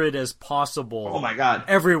lurid as possible. Oh my God.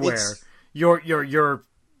 Everywhere. Your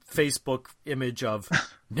Facebook image of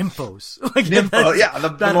nymphos. Like, Nympho, yeah.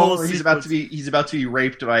 The moment where he's about to be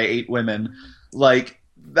raped by 8 women. Like,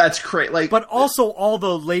 that's crazy. Like, but also all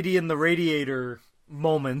the Lady in the Radiator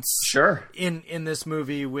moments. Sure. In this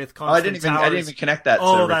movie with Constance I didn't even connect that to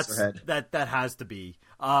Razorhead. That has to be.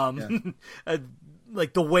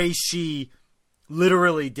 Like the way she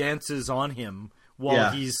literally dances on him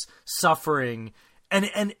while he's suffering,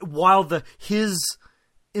 and while his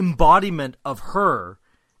embodiment of her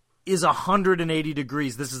is 180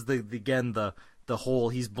 degrees. This is the whole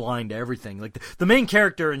he's blind to everything. Like the main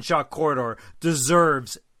character in Shock Corridor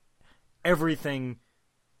deserves everything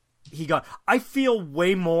he got. I feel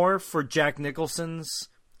way more for Jack Nicholson's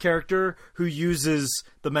character, who uses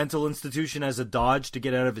the mental institution as a dodge to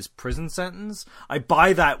get out of his prison sentence. I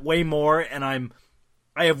buy that way more, and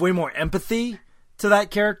I have way more empathy to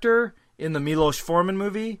that character in the Milos Forman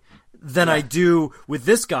movie than I do with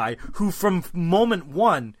this guy, who from moment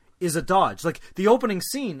one is a dodge. Like, the opening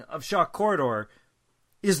scene of Shock Corridor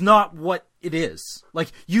is not what it is.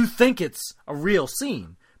 Like, you think it's a real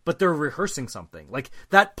scene, but they're rehearsing something. Like,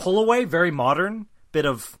 that pull away, very modern bit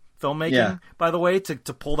of filmmaking, by the way, to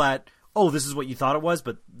pull that, this is what you thought it was,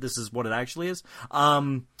 but this is what it actually is.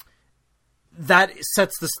 That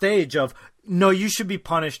sets the stage of, no, you should be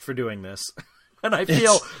punished for doing this. And I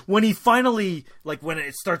feel when he finally, like, when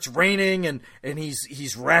it starts raining and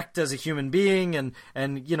he's wrecked as a human being, and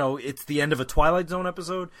it's the end of a Twilight Zone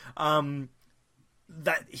episode,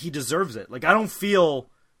 that he deserves it. Like, I don't feel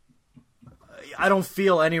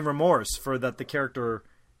any remorse for that the character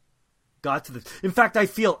got to this. In fact, I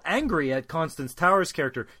feel angry at Constance Towers'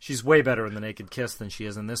 character. She's way better in The Naked Kiss than she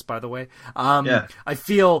is in this, by the way. I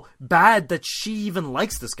feel bad that she even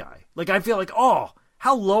likes this guy. Like, I feel like,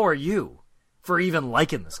 how low are you for even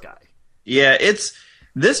liking this guy? Yeah,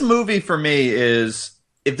 this movie for me is,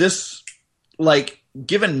 if this, like,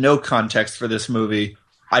 given no context for this movie,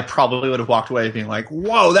 I probably would have walked away being like,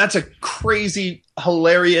 whoa, that's a crazy,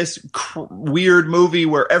 hilarious, weird movie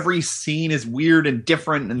where every scene is weird and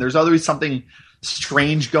different, and there's always something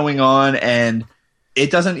strange going on, and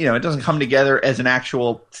it doesn't come together as an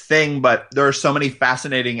actual thing, but there are so many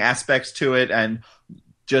fascinating aspects to it, and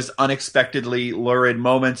just unexpectedly lurid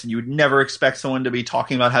moments, and you would never expect someone to be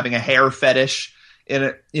talking about having a hair fetish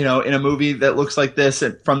in a movie that looks like this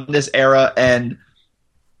and from this era. And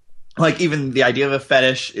like, even the idea of a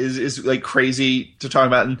fetish is like crazy to talk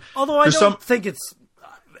about. And although I don't think it's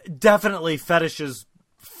definitely fetishes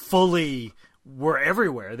fully were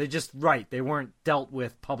everywhere. They weren't dealt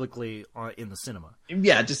with publicly in the cinema.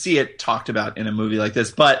 Yeah, to see it talked about in a movie like this,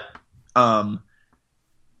 but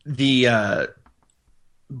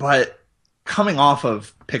coming off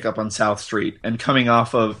of Pickup on South Street and coming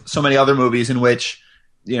off of so many other movies in which,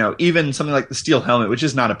 even something like The Steel Helmet, which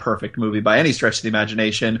is not a perfect movie by any stretch of the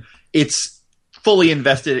imagination, it's fully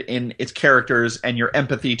invested in its characters and your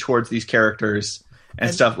empathy towards these characters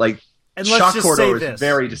and stuff. Like, Shock Corridor is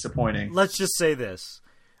very disappointing. Let's just say this.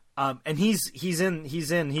 And he's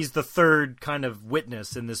the third kind of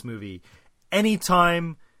witness in this movie.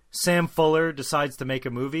 Anytime Sam Fuller decides to make a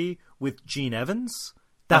movie with Gene Evans,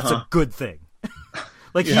 that's a good thing.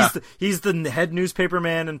 Like, he's the head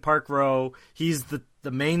newspaperman in Park Row. He's the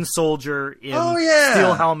main soldier in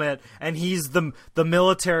Steel Helmet, and he's the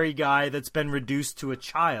military guy that's been reduced to a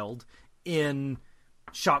child in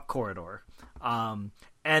Shock Corridor.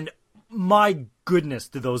 And my goodness,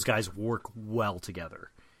 do those guys work well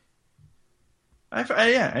together. I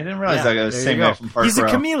didn't realize that was the same guy from Park Row. He's a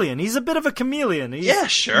chameleon. He's a bit of a chameleon.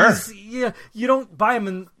 Sure. You don't buy him,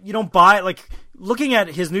 and you don't buy, like, looking at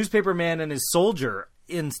his newspaperman and his soldier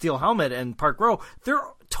in Steel Helmet and Park Row, they're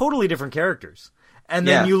totally different characters. And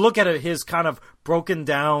then you look at his kind of broken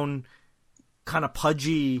down, kind of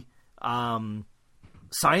pudgy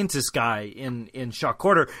scientist guy in Shock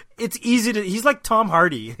Corridor. It's easy to... He's like Tom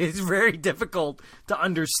Hardy. It's very difficult to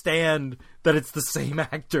understand that it's the same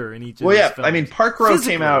actor in each of these films. I mean, Park Row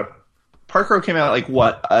came out like,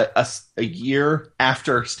 what, a year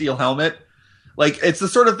after Steel Helmet? Like, it's the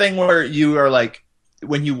sort of thing where you are like,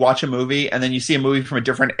 when you watch a movie and then you see a movie from a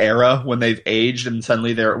different era when they've aged and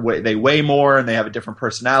suddenly they weigh more and they have a different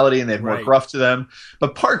personality and they have more gruff to them.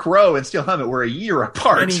 But Park Row and Steel Helmet were a year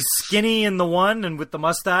apart. And he's skinny in the one and with the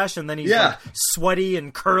mustache, and then he's like sweaty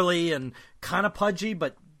and curly and kind of pudgy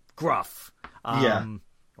but gruff.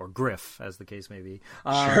 Or griff, as the case may be.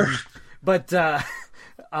 Sure. But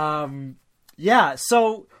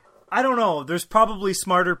so I don't know. There's probably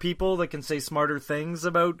smarter people that can say smarter things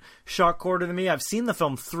about Shock Quarter than me. I've seen the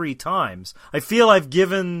film 3 times. I feel I've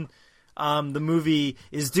given the movie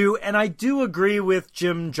is due, and I do agree with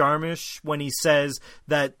Jim Jarmusch when he says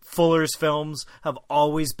that Fuller's films have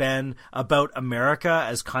always been about America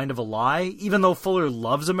as kind of a lie. Even though Fuller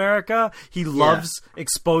loves America, he loves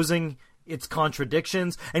exposing its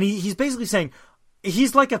contradictions, and he's basically saying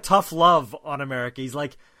he's like a tough love on America. He's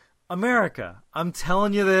like, America, I'm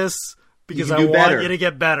telling you this because I want you to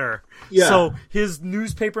get better. Yeah. So his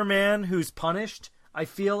newspaper man who's punished, I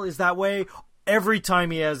feel, is that way. Every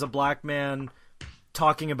time he has a black man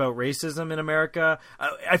talking about racism in America,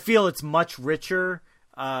 I feel it's much richer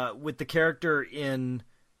with the character in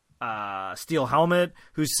Steel Helmet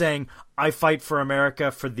who's saying, I fight for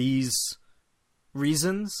America for these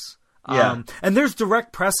reasons. And there's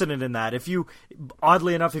direct precedent in that.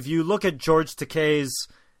 Oddly enough, if you look at George Takei's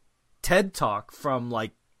TED Talk from like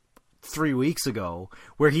 3 weeks ago,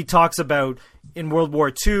 where he talks about in World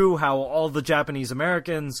War II how all the Japanese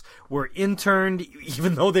Americans were interned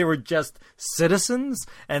even though they were just citizens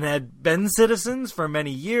and had been citizens for many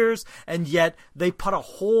years, and yet they put a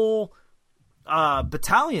whole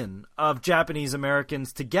battalion of Japanese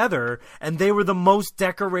Americans together, and they were the most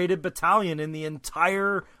decorated battalion in the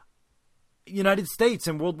entire United States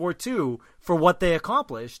in World War II for what they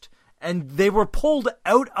accomplished. And they were pulled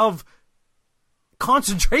out of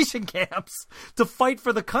concentration camps to fight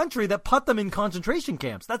for the country that put them in concentration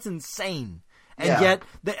camps. That's insane. And yet,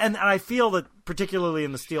 and I feel that particularly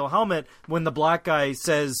in the Steel Helmet, when the black guy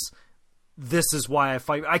says, this is why I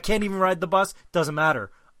fight, I can't even ride the bus, doesn't matter.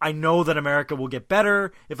 I know that America will get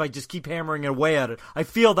better if I just keep hammering away at it. I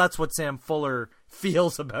feel that's what Sam Fuller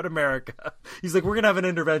feels about America. He's like, we're going to have an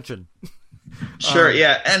intervention. Sure,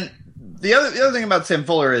 And the other thing about Sam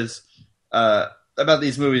Fuller is about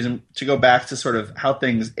these movies, and to go back to sort of how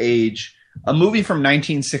things age, a movie from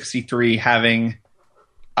 1963 having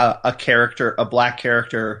a black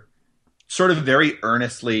character, sort of very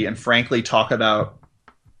earnestly and frankly talk about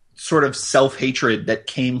sort of self-hatred that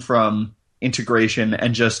came from integration,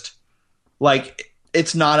 and just like,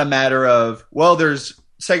 it's not a matter of, well, there's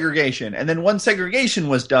segregation, and then once segregation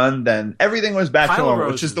was done, then everything was back to normal,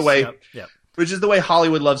 which is the way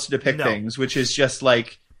Hollywood loves to depict things, which is just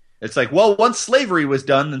like, it's like, well, once slavery was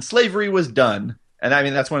done, then slavery was done. And I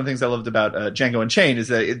mean, that's one of the things I loved about Django Unchained, is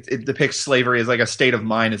that it depicts slavery as like a state of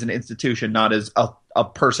mind, as an institution, not as a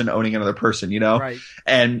person owning another person, you know? Right.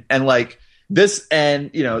 And like this,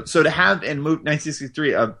 and, you know, so to have in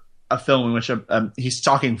 1963 a film in which he's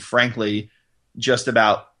talking frankly just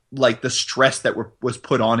about like the stress that was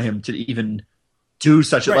put on him to even do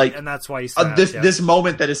such a, like, and that's why he's this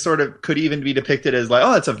moment that is sort of could even be depicted as like,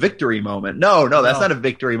 oh, that's a victory moment. No, that's not a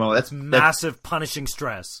victory moment. That's massive punishing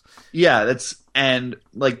stress. Yeah, that's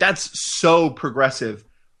so progressive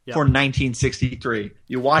for 1963.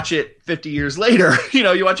 You watch it 50 years later, you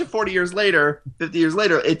know, you watch it 40 years later, 50 years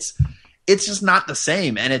later, it's just not the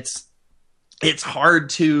same, and it's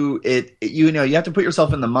hard to you know, you have to put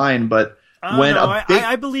yourself in the mind, but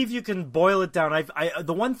I believe you can boil it down.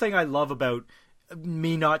 The one thing I love about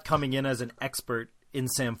me not coming in as an expert in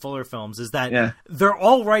Sam Fuller films is that they're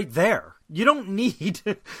all right there. You don't need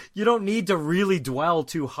to really dwell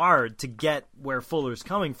too hard to get where Fuller's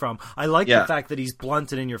coming from. I like the fact that he's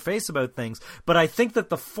blunt and in your face about things, but I think that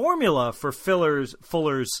the formula for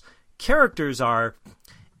Fuller's characters are,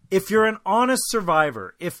 if you're an honest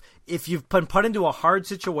survivor, if you've been put into a hard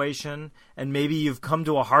situation and maybe you've come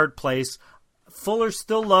to a hard place, Fuller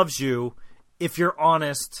still loves you if you're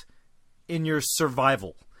honest in your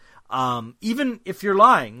survival. Even if you're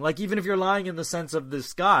lying, like even if you're lying in the sense of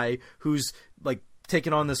this guy who's like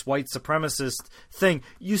taking on this white supremacist thing,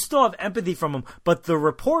 you still have empathy from him. But the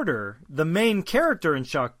reporter, the main character in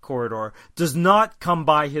Shock Corridor, does not come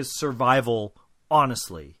by his survival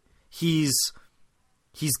honestly. He's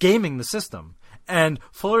gaming the system. And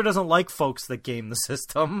Fuller doesn't like folks that game the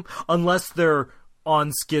system unless they're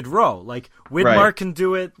on Skid Row. Like Widmar can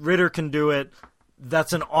do it, Ritter can do it.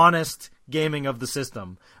 That's an honest gaming of the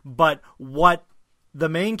system. But what the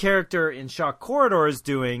main character in Shock Corridor is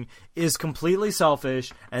doing is completely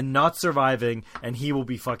selfish and not surviving, and he will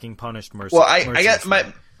be fucking punished mercilessly. Well, I guess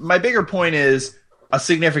my bigger point is a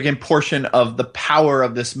significant portion of the power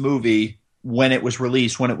of this movie when it was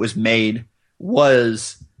released, when it was made,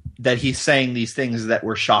 was that he's saying these things that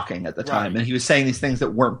were shocking at the time. Right. And he was saying these things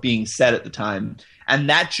that weren't being said at the time. And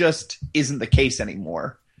that just isn't the case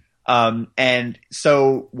anymore. And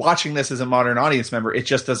so watching this as a modern audience member, it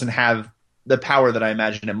just doesn't have the power that I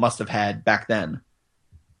imagine it must have had back then.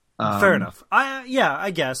 Fair enough.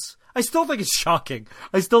 I guess. I still think it's shocking.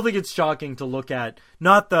 I still think it's shocking to look at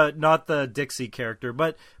not the Dixie character,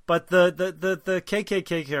 but the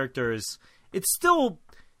KKK character is. It's still.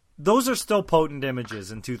 Those are still potent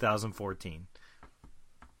images in 2014.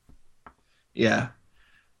 Yeah.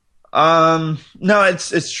 No,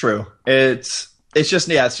 it's true. It's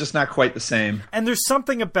just not quite the same. And there's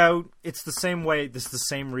something about it's the same way. This is the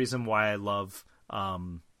same reason why I love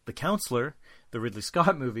The Counselor, the Ridley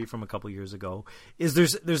Scott movie from a couple years ago. Is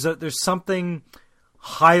there's something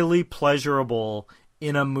highly pleasurable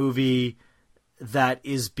in a movie that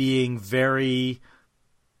is being very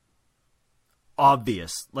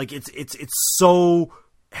obvious. Like it's so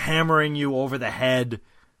hammering you over the head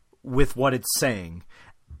with what it's saying.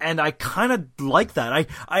 And I kind of like that.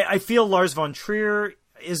 I feel Lars von Trier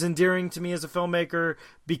is endearing to me as a filmmaker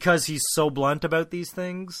because he's so blunt about these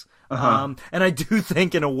things. Uh-huh. And I do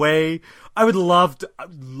think in a way I would love to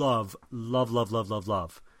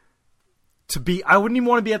be, I wouldn't even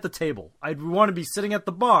want to be at the table. I'd want to be sitting at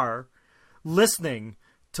the bar listening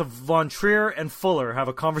to Von Trier and Fuller have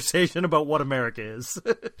a conversation about what America is.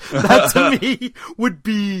 That to me would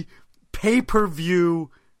be pay-per-view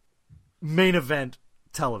main event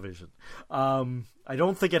television. I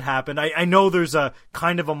don't think it happened. I know there's a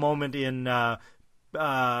kind of a moment in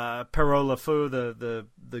Perrault Le Fou,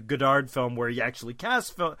 the Godard film, where he actually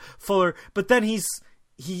casts Fuller, but then he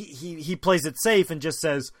plays it safe and just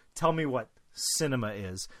says, "Tell me what cinema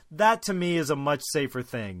is." That to me is a much safer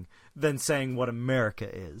thing than saying what America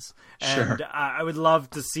is. And sure. I would love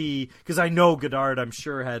to see, because I know Godard, I'm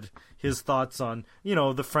sure, had his thoughts on,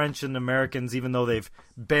 the French and Americans, even though they've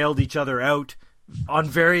bailed each other out on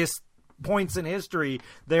various points in history,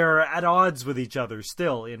 they're at odds with each other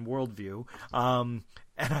still in worldview. And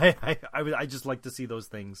I just like to see those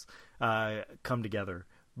things come together.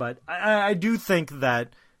 But I do think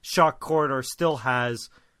that Shock Corridor still has,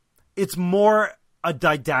 it's more a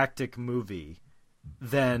didactic movie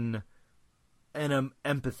than an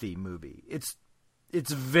empathy movie. It's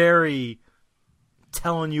very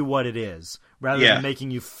telling you what it is rather than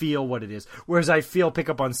making you feel what it is. Whereas I feel Pick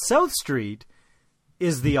Up on South Street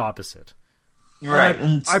is the opposite. Right.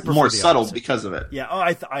 I prefer more the subtle opposite. because of it. Yeah,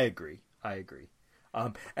 I agree.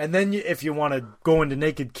 And then if you want to go into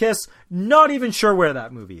Naked Kiss, not even sure where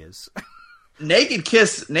that movie is. Naked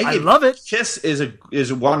Kiss, I love it. Kiss is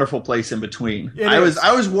a wonderful place in between. I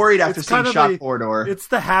was worried after seeing Shock Corridor. It's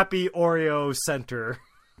the happy Oreo center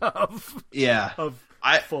of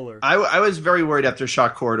Fuller. I was very worried after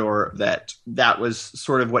Shock Corridor that was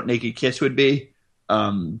sort of what Naked Kiss would be.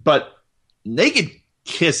 But Naked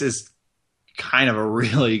Kiss is kind of a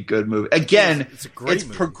really good movie. Again, it's a great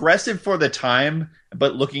movie. Progressive for the time,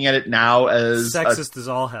 but looking at it now as sexist as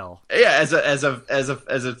all hell. Yeah, as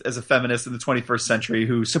a feminist in the 21st century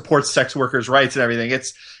who supports sex workers' rights and everything,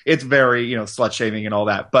 it's very slut shaming and all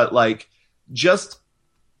that. But like just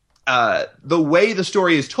the way the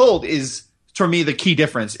story is told is, for me, the key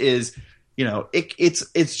difference is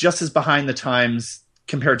it's just as behind the times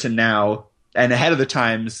compared to now and ahead of the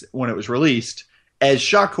times when it was released as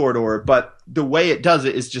Shock Corridor, but the way it does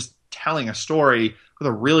it is just telling a story with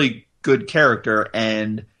a really good character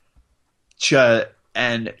and just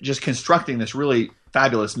constructing this really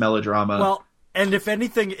fabulous melodrama. Well, and if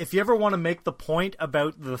anything, if you ever want to make the point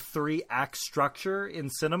about the 3-act structure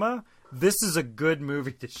in cinema, this is a good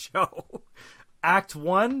movie to show. Act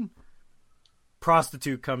 1,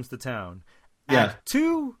 prostitute comes to town. Act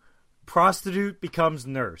 2, prostitute becomes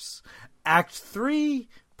nurse. Act 3,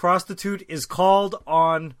 prostitute is called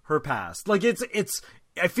on her past. Like it's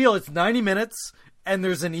I feel it's 90 minutes and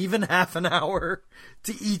there's an even half an hour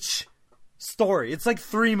to each story. It's like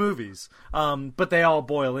 3 movies. But they all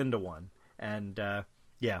boil into one. And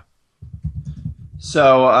yeah.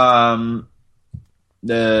 So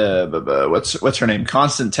what's her name?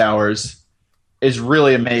 Constance Towers is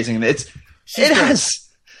really amazing. It's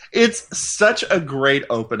such a great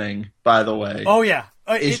opening, by the way. Oh yeah.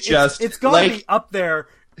 It's got to be up there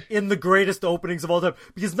in the greatest openings of all time,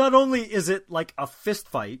 because not only is it like a fist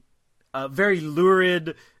fight, a very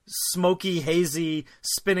lurid, smoky, hazy,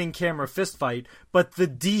 spinning camera fist fight, but the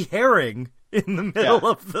de-herring in the middle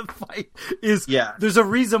of the fight is there's a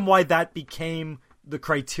reason why that became the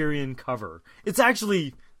Criterion cover. It's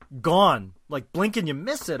actually gone, like blink and you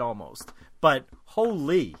miss it almost, but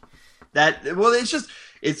holy,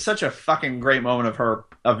 It's such a fucking great moment of her,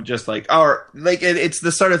 of just like, or like it's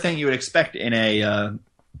the sort of thing you would expect in a,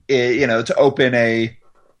 to open a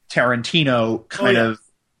Tarantino kind of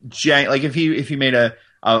like if he made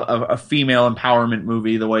a female empowerment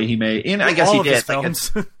movie the way he made, and I guess all he of did. His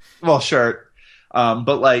films. Well, sure,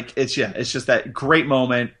 but like it's just that great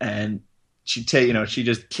moment, and she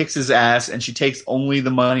just kicks his ass, and she takes only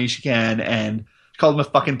the money she can, and called him a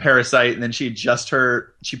fucking parasite, and then she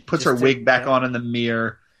puts her wig back on in the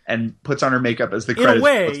mirror and puts on her makeup as the credits. In a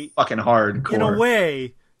way, it's fucking hardcore. In a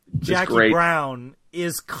way, Jackie Brown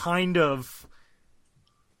is kind of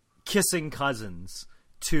kissing cousins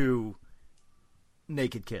to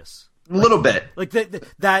Naked Kiss. A little bit. Like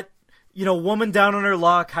that woman down on her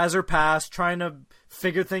luck, has her past, trying to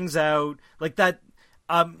figure things out. Like that.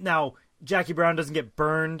 Now, Jackie Brown doesn't get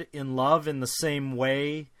burned in love in the same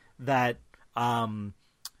way that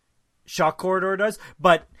Shock Corridor does,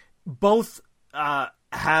 but both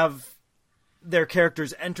have their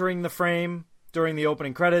characters entering the frame during the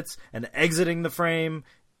opening credits and exiting the frame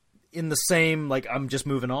in the same, like, I'm just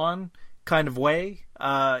moving on kind of way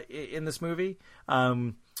in this movie.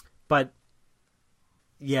 But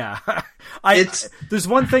yeah, there's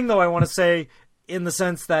one thing though I want to say, in the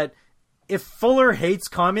sense that if Fuller hates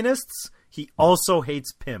communists, he also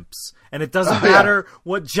hates pimps. And it doesn't matter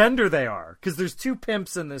what gender they are, because there's two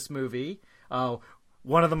pimps in this movie.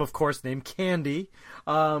 One of them, of course, named Candy.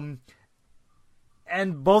 And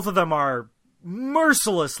both of them are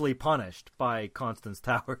mercilessly punished by Constance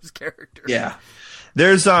Towers' character. Yeah.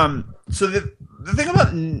 There's so the thing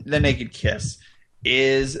about The Naked Kiss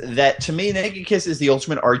is that, to me, Naked Kiss is the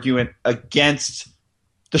ultimate argument against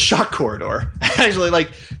the Shock Corridor. Actually,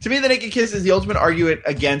 like, to me, The Naked Kiss is the ultimate argument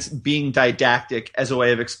against being didactic as a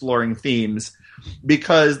way of exploring themes,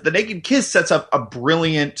 because The Naked Kiss sets up a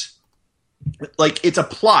brilliant, like, it's a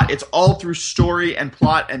plot. It's all through story and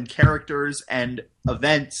plot and characters and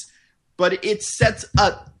events, but it sets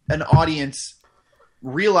up an audience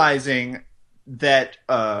realizing that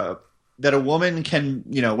that a woman can,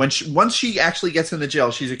 once she actually gets in the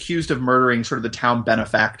jail, she's accused of murdering sort of the town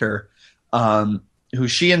benefactor, who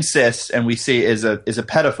she insists, and we see is a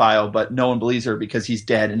pedophile, but no one believes her because he's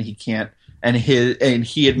dead and he can't, and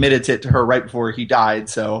he admitted it to her right before he died.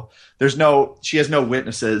 So she has no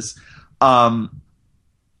witnesses.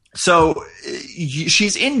 So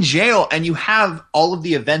she's in jail, and you have all of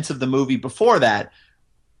the events of the movie before that.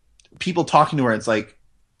 People talking to her. It's like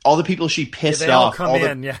all the people she pissed off.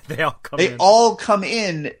 They all come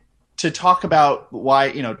in to talk about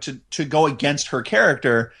why, to go against her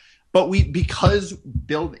character. But because of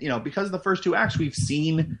the first two acts, we've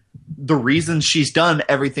seen the reasons she's done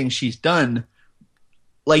everything she's done.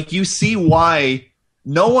 Like, you see why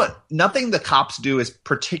nothing the cops do is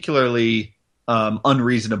particularly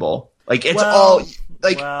unreasonable. Like, it's all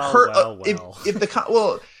like if the cop.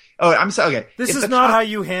 Well, oh, I'm sorry. Okay, this is not how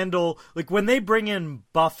you handle, like, when they bring in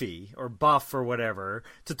Buffy or Buff or whatever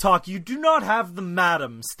to talk. You do not have the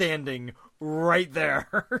madam standing right there.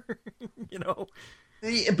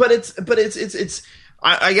 But it's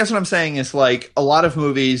I guess what I'm saying is, like, a lot of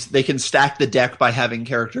movies, they can stack the deck by having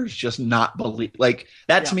characters just not believe. Like,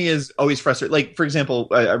 that to me is always frustrating. Like, for example,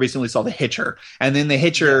 I recently saw The Hitcher, and then The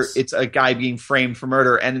Hitcher, it's a guy being framed for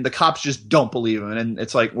murder, and the cops just don't believe him. And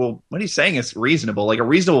it's like, well, what he's saying is reasonable. Like, a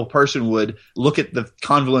reasonable person would look at the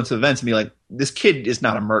confluence of events and be like, this kid is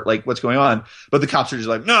not a murder. Like, what's going on? But the cops are just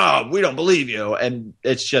like, no, we don't believe you. And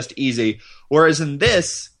it's just easy. Whereas in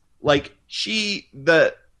this, like, she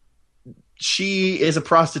is a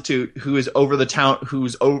prostitute who is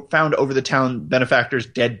found over the town benefactor's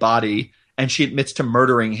dead body, and she admits to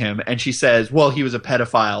murdering him, and she says, well, he was a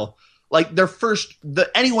pedophile. Like,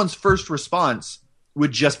 anyone's first response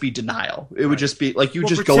would just be denial. It would just be like,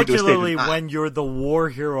 just go into a state of particularly when you're the war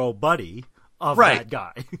hero buddy of that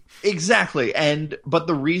guy. Exactly. But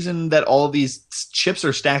the reason that all of these chips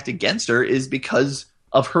are stacked against her is because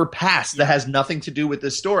of her past that has nothing to do with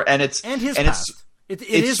this story, and his past. It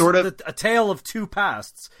is sort of a tale of two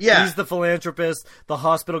pasts. Yeah, he's the philanthropist, the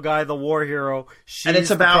hospital guy, the war hero. She's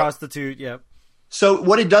the prostitute. Yep. So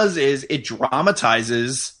what it does is it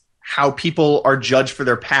dramatizes how people are judged for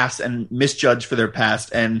their past and misjudged for their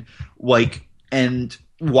past, and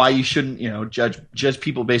why you shouldn't judge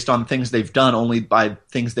people based on things they've done, only by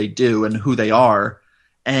things they do and who they are.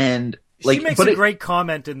 And she makes a great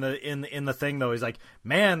comment in the thing, though. He's like,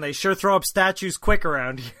 man, they sure throw up statues quick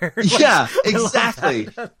around here. Yeah, exactly.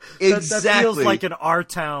 That feels like an Our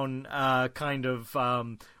Town kind of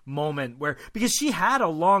moment, because she had a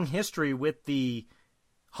long history with the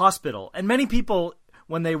hospital. And many people,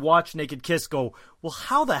 when they watch Naked Kiss, go, well,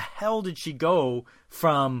 how the hell did she go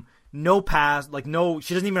from no past, like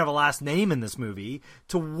she doesn't even have a last name in this movie,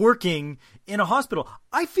 to working in a hospital.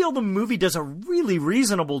 I feel the movie does a really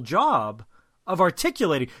reasonable job of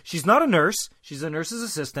articulating. She's not a nurse. She's a nurse's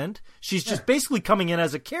assistant. She's just basically coming in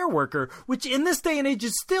as a care worker, which in this day and age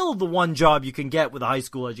is still the one job you can get with a high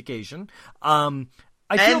school education. I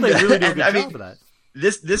feel they really do a good job of that.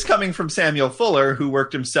 This coming from Samuel Fuller, who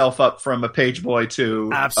worked himself up from a page boy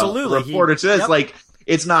to absolutely a reporter to this. Like,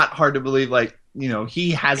 it's not hard to believe, like,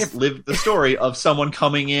 he has lived the story of someone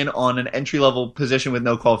coming in on an entry-level position with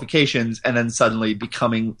no qualifications and then suddenly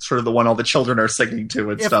becoming sort of the one all the children are singing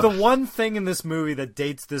to and stuff. If the one thing in this movie that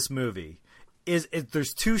dates this movie is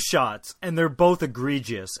there's two shots and they're both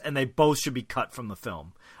egregious and they both should be cut from the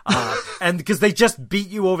film. And because they just beat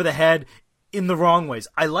you over the head in the wrong ways.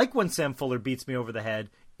 I like when Sam Fuller beats me over the head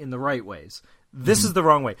in the right ways. This is the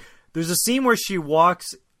wrong way. There's a scene where she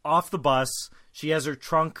walks off the bus. She has her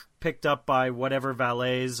trunk picked up by whatever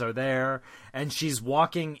valets are there, and she's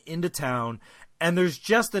walking into town, and there's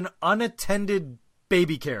just an unattended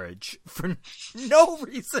baby carriage for no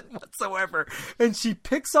reason whatsoever. And she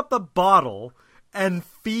picks up a bottle and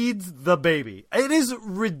feeds the baby. It is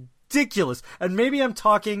ridiculous. And maybe I'm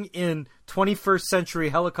talking in 21st century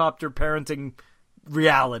helicopter parenting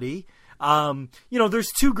reality.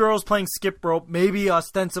 There's two girls playing skip rope. Maybe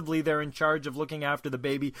ostensibly they're in charge of looking after the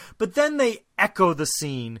baby, but then they echo the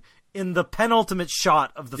scene in the penultimate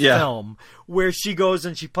shot of the film where she goes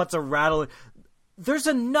and she puts a rattle. There's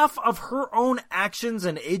enough of her own actions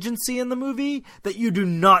and agency in the movie that you do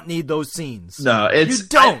not need those scenes. No, you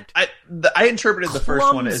don't. I interpreted the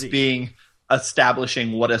first one as being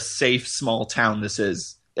establishing what a safe small town this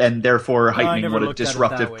is, and therefore heightening what a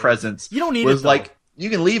disruptive presence. You don't need was it, like. You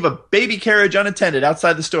can leave a baby carriage unattended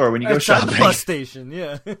outside the store when you go shopping. Outside the bus station,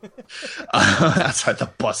 yeah. Outside the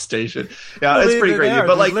bus station. Yeah, it's pretty crazy. But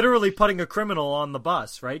they're like literally putting a criminal on the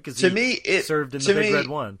bus, right? Because it served in the Big Red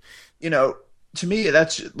One. To me,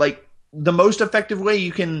 that's like the most effective way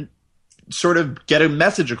you can sort of get a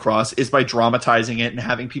message across is by dramatizing it and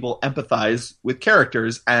having people empathize with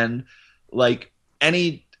characters. And like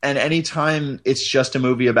any time it's just a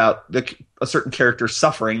movie about a certain character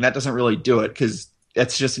suffering, that doesn't really do it because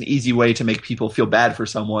it's just an easy way to make people feel bad for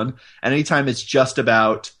someone. And anytime it's just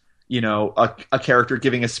about, a character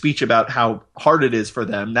giving a speech about how hard it is for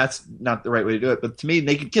them, that's not the right way to do it. But to me,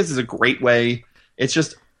 Naked Kiss is a great way. It's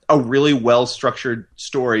just a really well-structured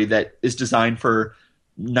story that is designed for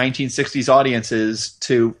 1960s audiences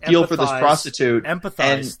to feel for this prostitute.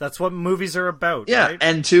 Empathize. That's what movies are about. Yeah. Right?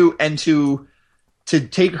 And to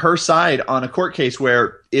take her side on a court case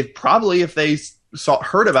where if they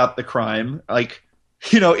heard about the crime, like,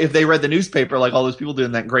 if they read the newspaper, like all those people do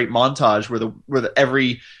in that great montage where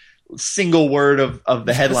every single word of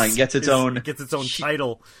the headline gets its own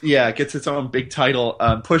title. Yeah, it gets its own big title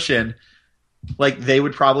push in. Like they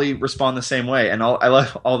would probably respond the same way. And I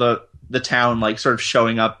love all the town like sort of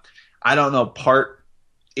showing up. I don't know, part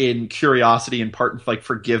in curiosity and part in like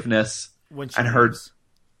forgiveness when she and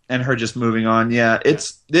her just moving on. Yeah, it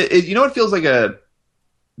feels like an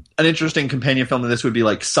interesting companion film to this would be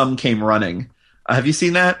like Some Came Running. Have you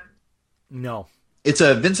seen that? No. It's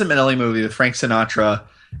a Vincent Minnelli movie with Frank Sinatra,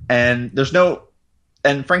 and Frank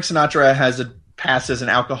Sinatra has a past as an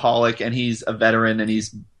alcoholic, and he's a veteran, and he's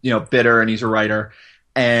bitter, and he's a writer,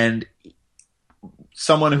 and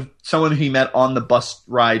someone who he met on the bus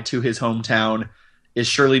ride to his hometown is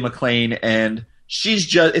Shirley MacLaine, and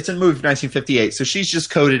it's a movie from 1958, so she's just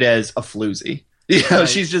coded as a floozy. Right.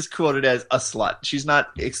 She's just quoted as a slut. She's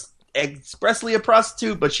not expressly a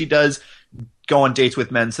prostitute, but she does go on dates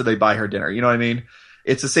with men so they buy her dinner. You know what I mean?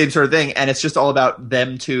 It's the same sort of thing, and it's just all about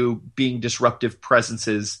them two being disruptive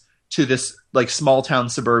presences to this like small town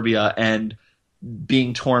suburbia and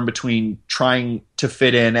being torn between trying to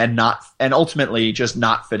fit in and ultimately just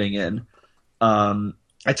not fitting in.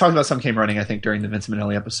 I talked about Some Came Running, I think, during the Vincent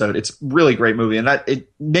Minnelli episode. It's a really great movie, and it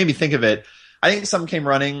made me think of it. I think Some Came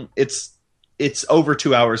Running, it's over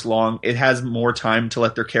 2 hours long. It has more time to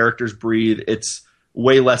let their characters breathe. It's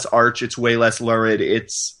way less arch. It's way less lurid.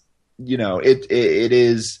 It's, it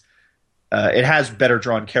has better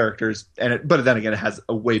drawn characters, but then again, it has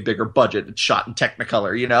a way bigger budget. It's shot in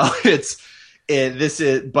Technicolor,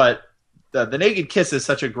 but the Naked Kiss is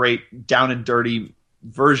such a great down and dirty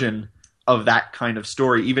version of that kind of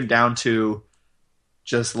story, even down to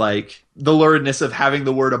just like the luridness of having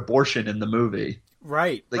the word abortion in the movie.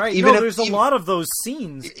 Right, like, right. There's a lot of those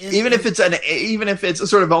scenes. Even if it's a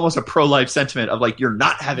sort of almost a pro-life sentiment of like you're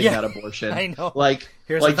not having that abortion. I know. Like,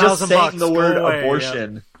 here's like just saying the word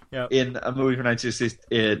abortion in a movie from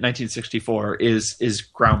 1964 is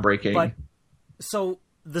groundbreaking. But so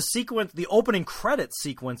the sequence, the opening credit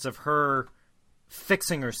sequence of her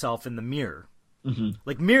fixing herself in the mirror. Mm-hmm.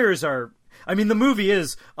 Like, mirrors are... I mean, the movie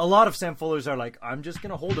is... A lot of Sam Fuller's are like, I'm just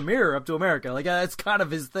going to hold a mirror up to America. Like, that's kind of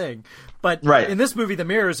his thing. But in this movie, the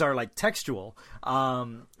mirrors are, like, textual.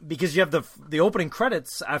 Because you have the opening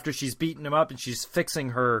credits after she's beaten him up and she's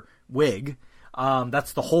fixing her wig.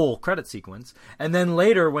 That's the whole credit sequence. And then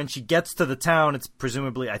later, when she gets to the town, it's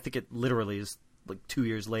presumably... I think it literally is, like, 2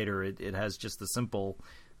 years later. It has just the simple,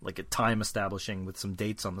 like, a time establishing with some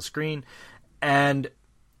dates on the screen. And...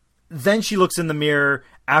 then she looks in the mirror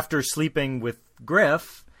after sleeping with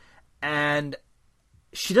Griff, and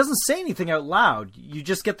she doesn't say anything out loud. You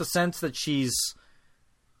just get the sense that she's,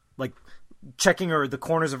 like, checking the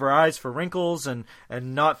corners of her eyes for wrinkles and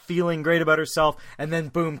not feeling great about herself. And then,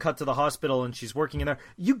 boom, cut to the hospital, and she's working in there.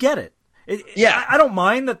 You get it. I don't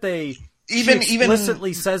mind that she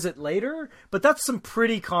explicitly says it later, but that's some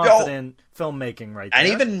pretty confident filmmaking right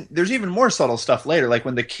there. And there's even more subtle stuff later, like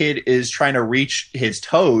when the kid is trying to reach his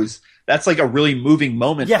toes. That's like a really moving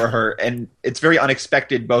moment for her, and it's very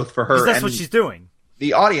unexpected both for her and what she's doing.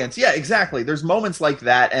 The audience, yeah, exactly. There's moments like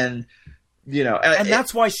that, and you know, and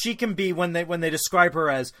that's why she can be when they describe her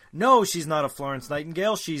as no, she's not a Florence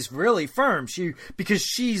Nightingale. She's really firm. Because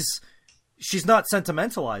she's not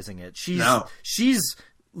sentimentalizing it. She's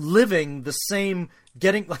living the same,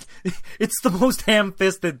 getting, like, it's the most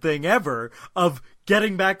ham-fisted thing ever of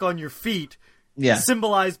getting back on your feet,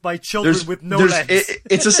 symbolized by children with no legs.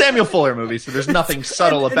 It's a Samuel Fuller movie, so there's nothing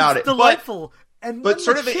subtle about it's it. Delightful. But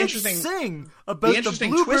sort of the an interesting sing about the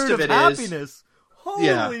bluebird of happiness.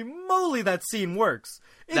 Holy moly, that scene works.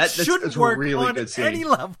 It shouldn't work really on any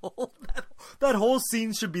level. That whole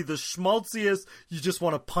scene should be the schmaltziest. You just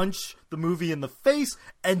want to punch the movie in the face,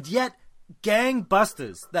 and yet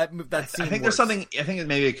gangbusters. That scene. I think works. there's something. I think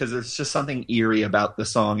maybe because there's just something eerie about the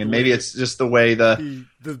song, and maybe it's just the way the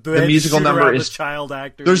musical number is. Child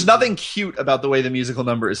actors. There's nothing cute about the way the musical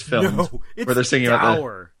number is filmed. No, it's where they're singing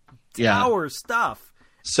about Tower stuff.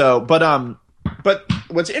 So, but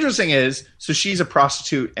what's interesting is, so she's a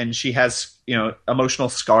prostitute and she has, you know, emotional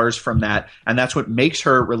scars from that. And that's what makes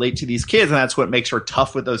her relate to these kids. And that's what makes her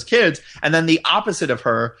tough with those kids. And then the opposite of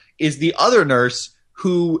her is the other nurse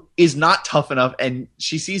who is not tough enough. And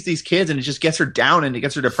she sees these kids and it just gets her down and it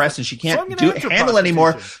gets her depressed and she can't handle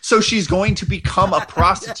anymore. So she's going to become a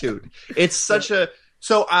prostitute. It's such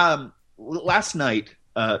last night,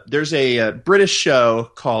 there's a British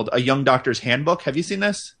show called A Young Doctor's Handbook. Have you seen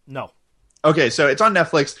this? No. Okay, so it's on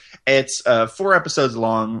Netflix. It's 4 episodes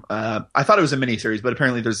long. I thought it was a miniseries, but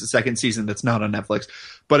apparently there's a second season that's not on Netflix.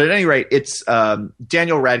 But at any rate, it's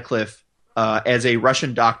Daniel Radcliffe as a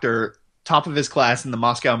Russian doctor, top of his class in the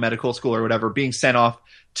Moscow Medical School or whatever, being sent off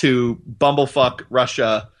to bumblefuck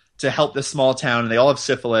Russia to help this small town, and they all have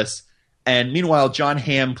syphilis. And meanwhile, John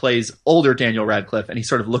Hamm plays older Daniel Radcliffe, and he's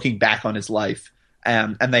sort of looking back on his life.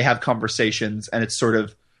 And they have conversations, and it's sort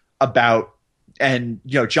of about... And,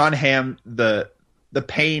 you know, John Hamm, the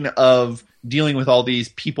pain of dealing with all these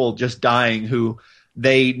people just dying who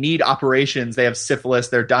they need operations. They have syphilis.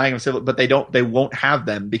 They're dying of syphilis, but they won't have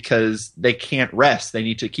them because they can't rest. They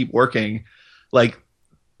need to keep working. Like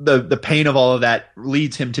the pain of all of that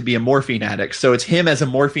leads him to be a morphine addict. So it's him as a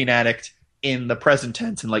morphine addict in the present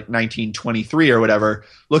tense in like 1923 or whatever,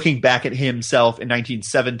 looking back at himself in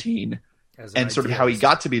 1917 and sort of how he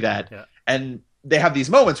got to be that. Yeah. And they have these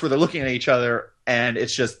moments where they're looking at each other and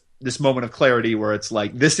it's just this moment of clarity where it's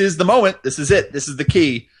like, this is the moment. This is it. This is the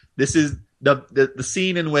key. This is the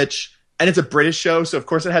scene in which, and it's a British show. So of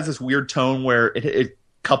course it has this weird tone where it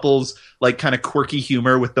couples like kind of quirky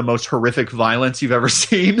humor with the most horrific violence you've ever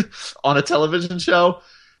seen on a television show.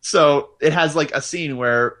 So it has like a scene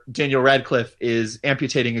where Daniel Radcliffe is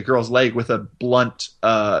amputating a girl's leg with a blunt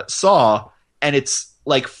saw. And it's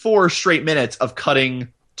like 4 straight minutes of cutting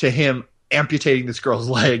to him amputating this girl's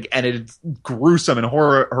leg, and it's gruesome and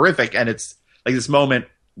horrific. And it's like this moment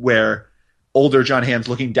where older John Hamm's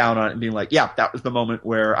looking down on it and being like, yeah, that was the moment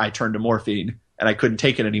where I turned to morphine and I couldn't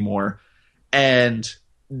take it anymore. And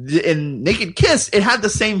in Naked Kiss, it had the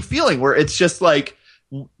same feeling where it's just like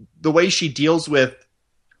the way she deals with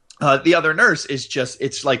the other nurse is just,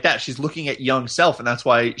 it's like that. She's looking at young self, and that's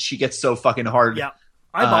why she gets so fucking hard. Yeah,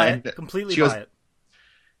 I buy it. Completely buy it.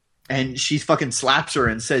 And she fucking slaps her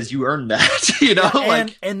and says, "You earned that," you know. Yeah,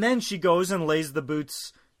 and then she goes and lays the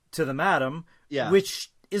boots to the madam, which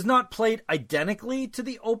is not played identically to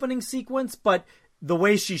the opening sequence, but the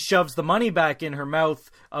way she shoves the money back in her mouth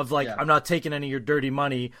of like, I'm not taking any of your dirty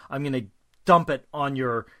money. I'm going to dump it on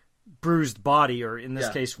your bruised body, or in this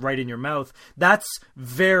case, right in your mouth. That's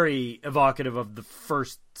very evocative of the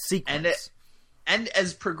first sequence. And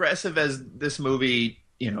as progressive as this movie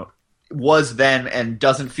was then and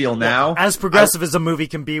doesn't feel now. As progressive as a movie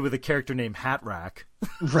can be with a character named Hat Rack.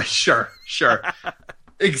 Right, sure.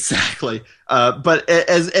 Exactly. But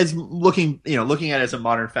as looking at it as a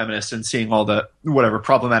modern feminist and seeing all the whatever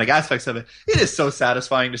problematic aspects of it, it is so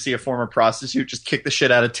satisfying to see a former prostitute just kick the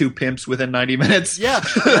shit out of two pimps within 90 minutes. Yeah,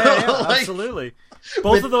 absolutely.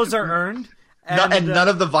 Both of those are earned. And none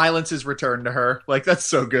of the violence is returned to her. Like, that's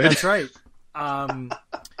so good. That's right.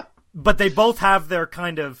 But they both have their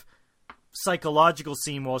kind of psychological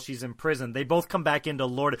scene while she's in prison. They both come back into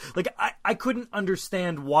Lord. Like, I couldn't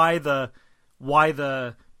understand why the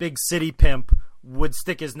big city pimp would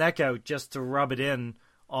stick his neck out just to rub it in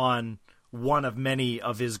on one of many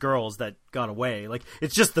of his girls that got away. Like,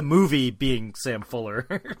 it's just the movie being Sam Fuller.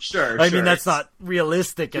 Sure. I mean, that's not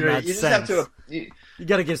realistic in that sense. You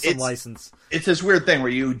got to give some license. It's this weird thing where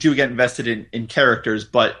you do get invested in characters,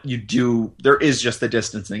 but there is just the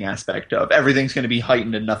distancing aspect of everything's going to be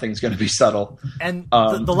heightened and nothing's going to be subtle. And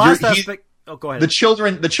the last aspect. Oh, go ahead.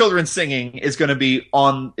 The children singing is going to be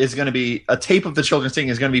a tape of the children singing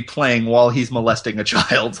is going to be playing while he's molesting a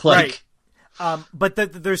child. Like, right. But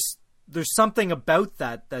there's something about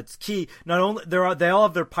that's key. Not only they all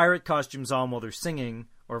have their pirate costumes on while they're singing,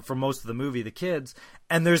 or for most of the movie, the kids.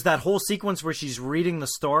 And there's that whole sequence where she's reading the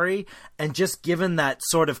story and just given that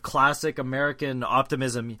sort of classic American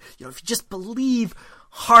optimism. If you just believe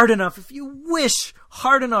hard enough, if you wish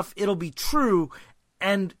hard enough, it'll be true.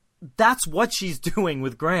 And that's what she's doing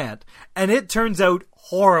with Grant. And it turns out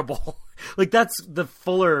horrible. Like, that's the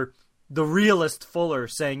realist Fuller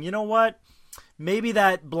saying, you know what? Maybe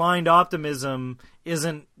that blind optimism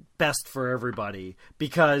isn't best for everybody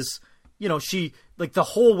because, she, like, the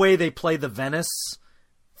whole way they play the Venice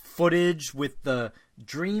footage with the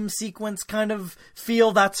dream sequence kind of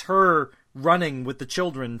feel, that's her running with the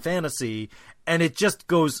children fantasy, and it just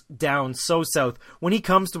goes down so south. When he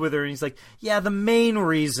comes to with her and he's like, yeah, the main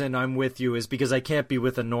reason I'm with you is because I can't be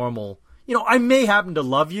with a normal, I may happen to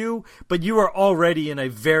love you, but you are already in a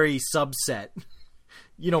very subset.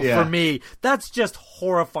 For me, that's just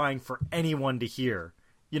horrifying for anyone to hear.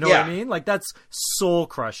 You know what I mean? Like, that's soul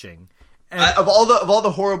crushing. And of all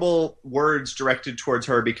the horrible words directed towards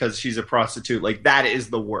her because she's a prostitute, like, that is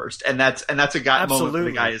the worst. And that's a guy moment where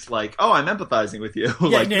the guy is like, "Oh, I'm empathizing with you."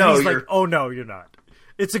 Like, no, he's like, "Oh no, you're not."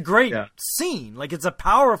 It's a great scene. Like, it's a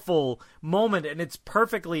powerful moment, and it's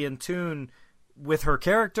perfectly in tune with her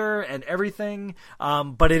character and everything.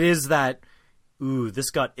 But it is that, ooh, this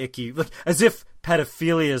got icky. Like, as if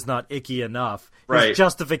pedophilia is not icky enough. Right. His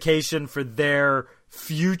justification for their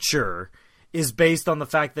future is based on the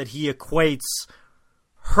fact that he equates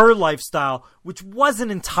her lifestyle, which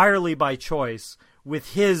wasn't entirely by choice,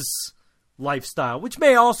 with his lifestyle, which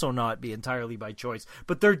may also not be entirely by choice,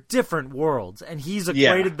 but they're different worlds, and he's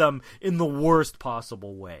equated them in the worst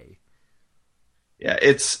possible way. Yeah,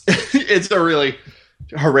 it's a really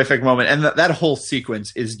horrific moment, and that whole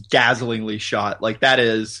sequence is dazzlingly shot. Like, that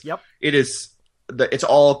is, it's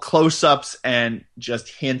all close-ups and just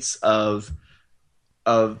hints of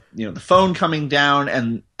the phone coming down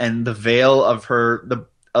and the veil of her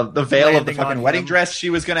the veil of the fucking wedding dress she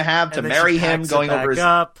was going to have to marry him going over his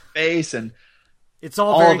face, and it's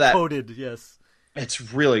all very coded. Yes, it's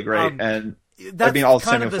really great, and that's all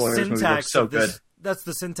kind of the Fuller's syntax so of this. Good. That's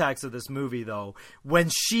the syntax of this movie, though. When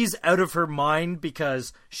she's out of her mind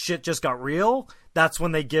because shit just got real, that's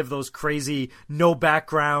when they give those crazy, no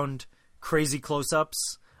background, crazy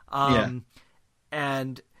close-ups. And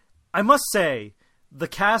I must say, the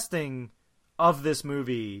casting of this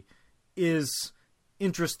movie is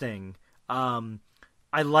interesting.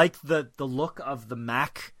 I like the look of the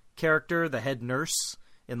Mac character, the head nurse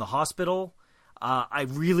in the hospital. I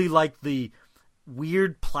really like the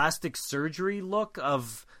weird plastic surgery look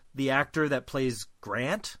of the actor that plays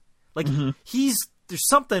Grant. Like, there's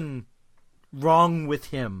something wrong with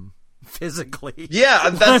him physically. Yeah,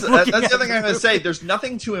 that's the other thing I'm going to say. There's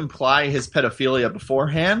nothing to imply his pedophilia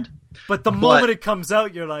beforehand. But the moment it comes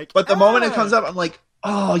out, you're like... But the moment it comes up, I'm like,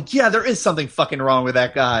 oh, yeah, there is something fucking wrong with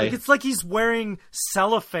that guy. Like, it's like he's wearing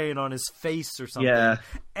cellophane on his face or something. Yeah.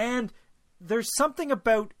 And there's something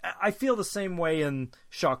about... I feel the same way in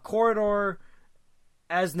Shock Corridor,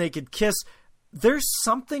 As Naked Kiss. There's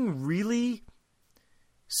something really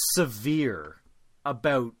severe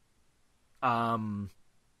about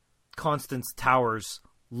Constance Towers'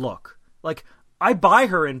 look. Like, I buy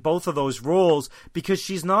her in both of those roles because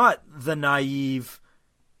she's not the naive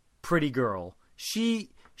pretty girl. She's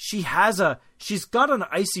got an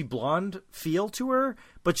icy blonde feel to her,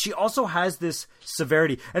 but she also has this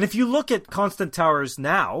severity. And if you look at Constance Towers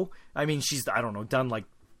now, I mean, she's, I don't know, done like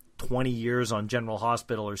 20 years on General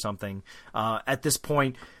Hospital or something. At this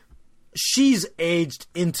point, she's aged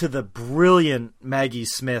into the brilliant Maggie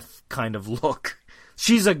Smith kind of look.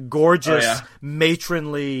 She's a gorgeous,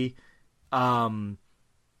 matronly woman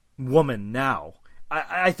now.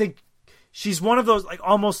 I think she's one of those, like,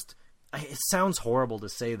 almost, it sounds horrible to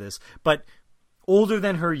say this, but older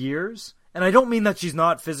than her years. And I don't mean that she's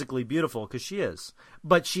not physically beautiful, because she is.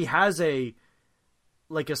 But she has a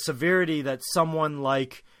severity that someone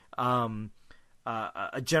like a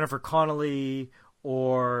Jennifer Connelly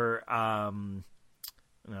or I'm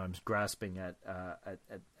grasping at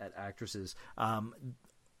actresses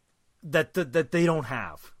that they don't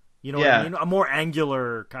have. You know what I mean? A more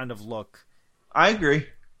angular kind of look. I agree.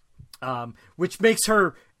 Which makes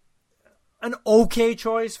her an okay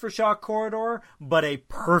choice for Shock Corridor, but a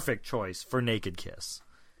perfect choice for Naked Kiss.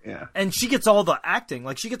 Yeah. And she gets all the acting.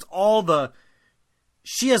 Like, she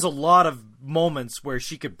has a lot of moments where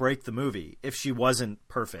she could break the movie if she wasn't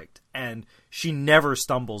perfect. And she never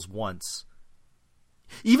stumbles once.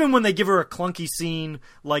 Even when they give her a clunky scene,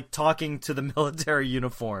 like talking to the military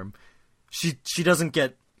uniform, she doesn't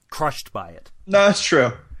get crushed by it. No, that's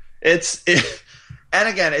true. And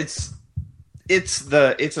again, it's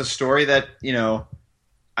a story that, you know,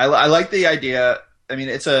 I like the idea. I mean,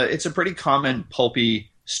 it's a pretty common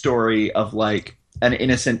pulpy story of, like, an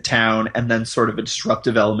innocent town and then sort of a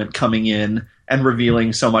disruptive element coming in and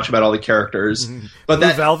revealing so much about all the characters. Mm-hmm. But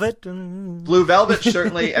Blue Velvet,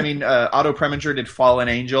 certainly. I mean, Otto Preminger did Fallen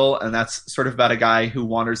Angel, and that's sort of about a guy who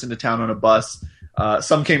wanders into town on a bus.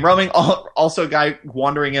 Some Came Roaming, also a guy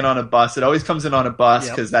wandering in on a bus. It always comes in on a bus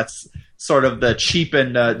because that's sort of the cheap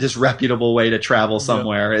and disreputable way to travel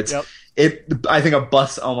somewhere. I think a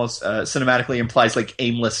bus almost cinematically implies, like,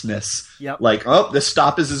 aimlessness. Like, oh, this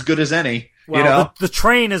stop is as good as any. Well, you know? the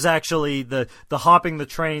train is actually the hopping the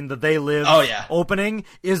train that They Live opening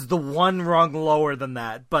is the one rung lower than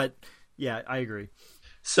that. But yeah, I agree.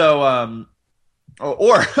 So,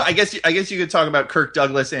 or I guess you could talk about Kirk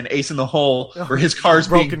Douglas and Ace in the Hole, where his car's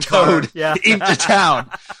being towed into town.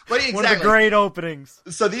 But exactly. One of the great openings.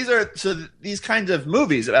 So these kinds of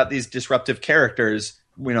movies about these disruptive characters,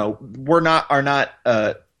 you know, are not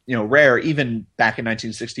rare even back in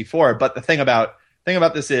 1964. But the thing about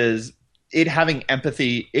this is it having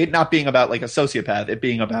empathy, it not being about, like, a sociopath, it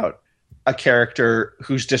being about a character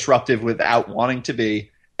who's disruptive without wanting to be,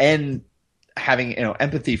 and having, you know,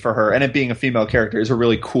 empathy for her, and it being a female character is a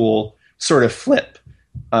really cool sort of flip.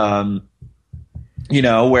 You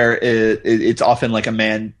know, where it's often like a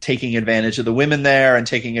man taking advantage of the women there and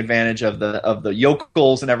taking advantage of the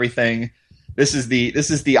yokels and everything. This is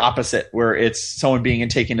the opposite, where it's someone being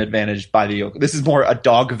taken advantage by the yokel. This is more a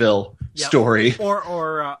Dogville story.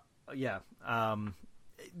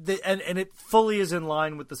 And it fully is in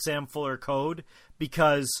line with the Sam Fuller Code,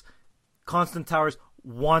 because Constance Towers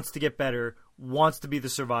wants to get better, wants to be the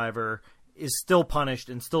survivor, is still punished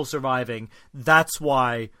and still surviving. That's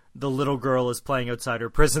why the little girl is playing outside her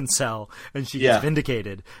prison cell and she gets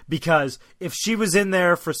vindicated. Because if she was in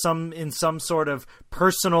there in some sort of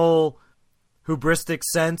personal hubristic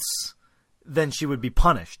sense, then she would be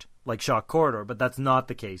punished, like Shock Corridor. But that's not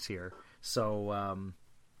the case here. So,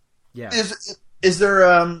 Is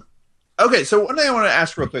there okay, so one thing I want to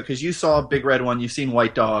ask real quick, because you saw Big Red One, you've seen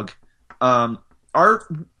White Dog.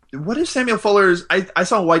 What is Samuel Fuller's? I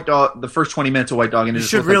saw White Dog, the first 20 minutes of White Dog, and you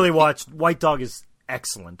should really watch. White Dog is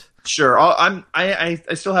excellent. Sure, I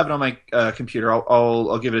still have it on my computer.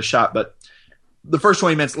 I'll give it a shot, but the first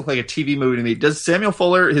 20 minutes look like a TV movie to me. Does Samuel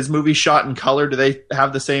Fuller, his movie shot in color, do they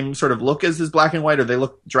have the same sort of look as his black and white, or they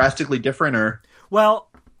look drastically different? Or well,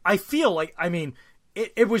 I feel like, I mean,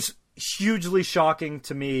 it was hugely shocking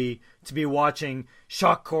to me to be watching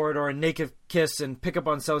Shock Corridor and Naked Kiss and Pick Up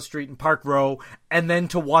on South Street and Park Row, and then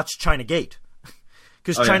to watch China Gate,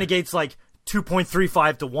 because China Gate's like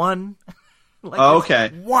 2.35 to 1. Like, okay,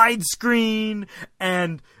 widescreen,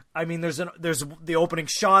 and I mean, there's the opening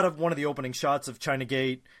shot of one of the opening shots of China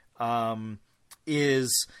Gate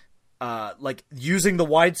is like using the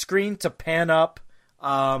widescreen to pan up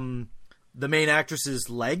the main actress's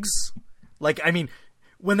legs. Like, I mean,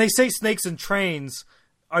 when they say snakes and trains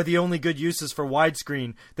are the only good uses for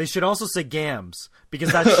widescreen, they should also say gams,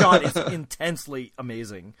 because that shot is intensely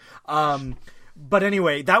amazing. But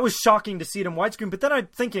anyway, that was shocking to see it in widescreen. But then I'm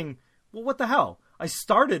thinking, well, what the hell? I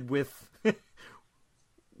started with The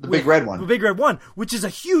Big Red One. The Big Red One, which is a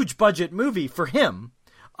huge budget movie for him.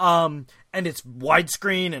 And it's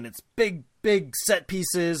widescreen, and it's big set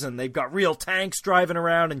pieces, and they've got real tanks driving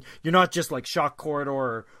around, and you're not just like Shock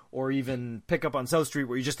Corridor or even Pick Up on South Street,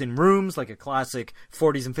 where you're just in rooms, like a classic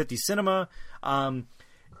 40s and 50s cinema. And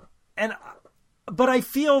But I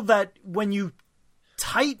feel that when you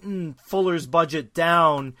tighten Fuller's budget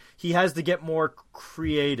down, he has to get more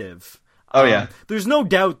creative. Oh yeah. There's no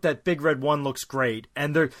doubt that Big Red 1 looks great,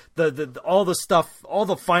 and all the stuff, all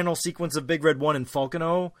the final sequence of Big Red 1 in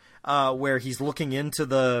Falconeau, where he's looking into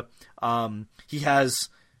the, he has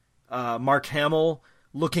Mark Hamill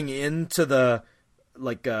looking into the,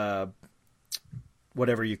 like,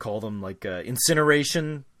 whatever you call them, like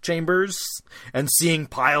incineration chambers, and seeing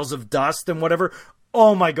piles of dust and whatever.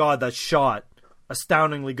 Oh my god, that shot.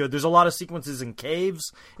 Astoundingly good. There's a lot of sequences in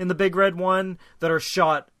caves in the Big Red 1 that are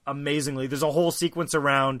shot amazingly. There's a whole sequence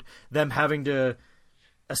around them having to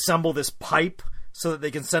assemble this pipe so that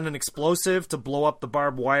they can send an explosive to blow up the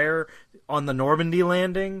barbed wire on the Normandy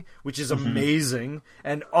landing, which is amazing.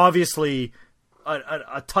 And obviously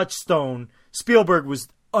a touchstone. Spielberg was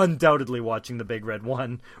undoubtedly watching the Big Red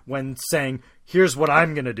 1 when saying, here's what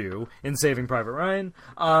I'm going to do in Saving Private Ryan.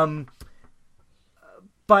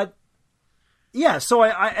 But yeah, so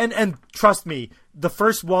I trust me, the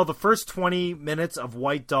first 20 minutes of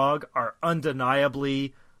White Dog are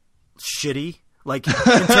undeniably shitty, like in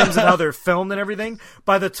terms of how they're filmed and everything.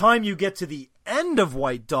 By the time you get to the end of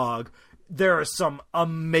White Dog, there are some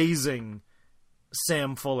amazing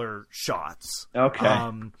Sam Fuller shots. Okay.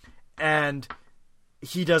 And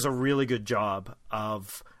he does a really good job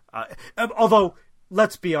of, although,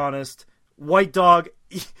 let's be honest, White Dog,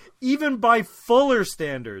 even by Fuller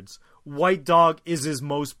standards, White Dog is his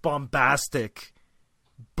most bombastic,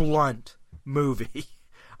 blunt movie.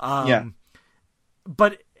 Yeah.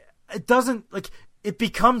 But it doesn't, like, it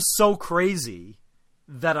becomes so crazy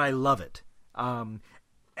that I love it. And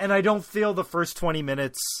I don't feel the first 20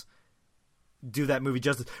 minutes do that movie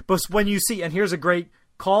justice. But when you see, and here's a great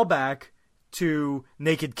callback to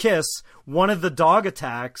Naked Kiss, one of the dog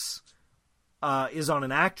attacks is on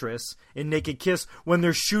an actress in Naked Kiss when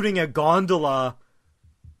they're shooting a gondola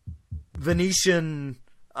Venetian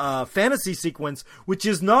fantasy sequence, which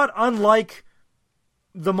is not unlike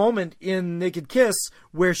the moment in Naked Kiss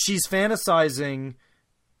where she's fantasizing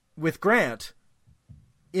with Grant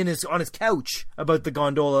on his couch about the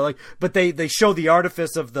gondola. Like, but they show the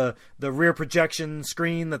artifice of the rear projection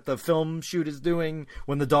screen that the film shoot is doing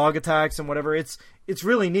when the dog attacks and whatever. It's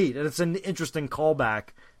really neat, and it's an interesting callback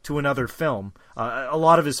to another film. A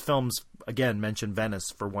lot of his films, again, mention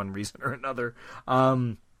Venice for one reason or another.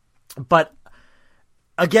 But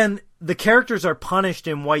again, the characters are punished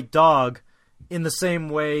in White Dog in the same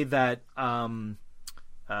way that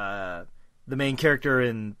the main character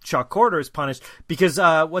in Shock Corridor is punished, because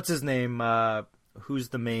what's his name? Who's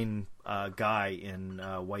the main guy in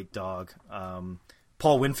White Dog?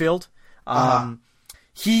 Paul Winfield.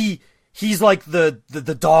 He's like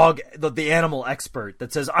the dog, the animal expert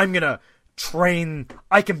that says, I'm gonna train.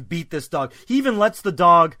 I can beat this dog. He even lets the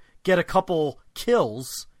dog get a couple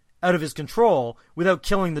kills out of his control without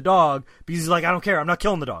killing the dog, because he's like, I don't care, I'm not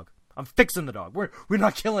killing the dog. I'm fixing the dog. We're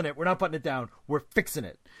not killing it. We're not putting it down. We're fixing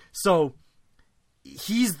it. So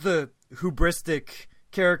he's the hubristic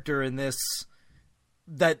character in this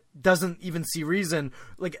that doesn't even see reason.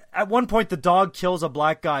 Like, at one point, the dog kills a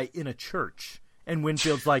black guy in a church, and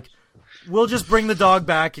Winfield's like, we'll just bring the dog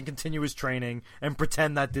back and continue his training and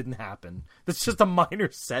pretend that didn't happen. That's just a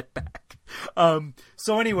minor setback.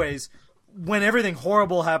 So anyways, when everything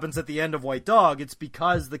horrible happens at the end of White Dog, it's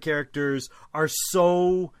because the characters are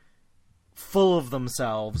so full of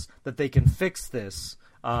themselves that they can fix this,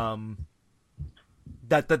 that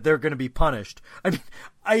they're going to be punished. I mean,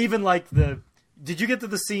 I even like did you get to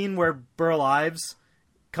the scene where Burl Ives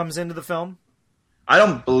comes into the film? I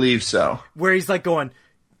don't believe so. Where he's like going,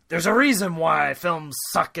 there's a reason why films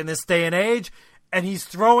suck in this day and age, and he's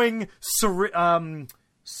throwing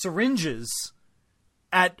syringes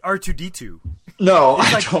at R2-D2. No, it's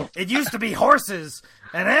I like, don't. It used to be horses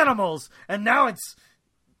and animals, and now it's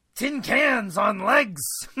tin cans on legs.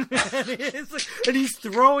 and he's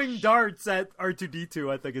throwing darts at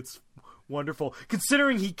R2-D2. I think it's wonderful,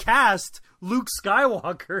 considering he cast Luke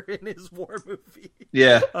Skywalker in his war movie.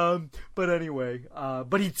 Yeah. But anyway,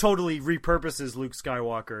 but he totally repurposes Luke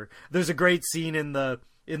Skywalker. There's a great scene in the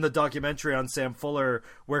documentary on Sam Fuller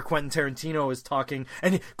where Quentin Tarantino is talking,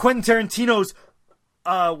 and Quentin Tarantino's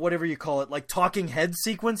whatever you call it, like talking head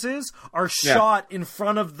sequences are shot in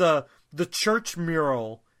front of the church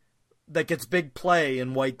mural that gets big play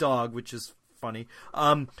in White Dog, which is funny.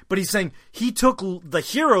 But he's saying he took the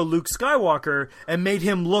hero Luke Skywalker and made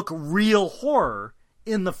him look real horror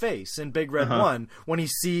in the face in Big Red 1 when he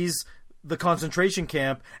sees the concentration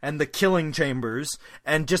camp and the killing chambers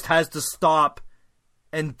and just has to stop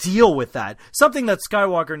and deal with that. Something that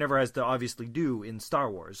Skywalker never has to obviously do in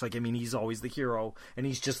Star Wars. Like, I mean, he's always the hero, and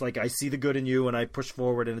he's just like, I see the good in you, and I push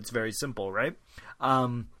forward, and it's very simple, right?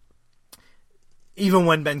 Even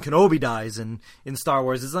when Ben Kenobi dies in Star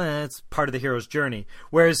Wars, it's part of the hero's journey.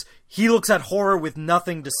 Whereas he looks at horror with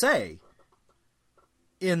nothing to say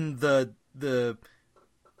in the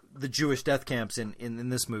Jewish death camps in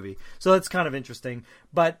this movie. So that's kind of interesting.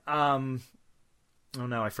 But, now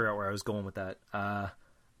I forgot where I was going with that.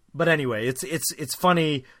 But anyway, it's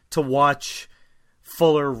funny to watch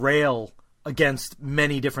Fuller rail against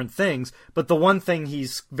many different things. But the one thing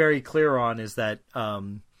he's very clear on is that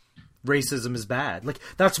racism is bad. Like,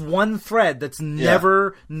 that's one thread that's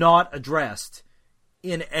never not addressed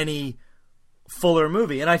in any Fuller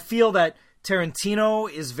movie. And I feel that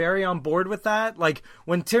Tarantino is very on board with that. Like,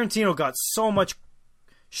 when Tarantino got so much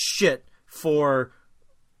shit for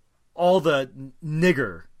all the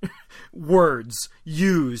nigger words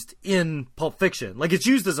used in Pulp Fiction. Like, it's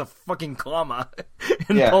used as a fucking comma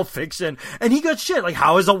in Pulp Fiction. And he got shit. Like,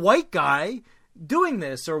 how is a white guy doing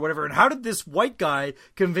this or whatever? And how did this white guy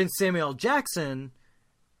convince Samuel L. Jackson,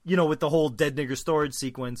 with the whole dead nigger storage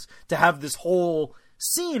sequence, to have this whole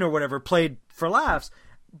scene or whatever played for laughs?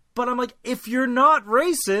 But I'm like, if you're not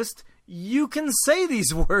racist, you can say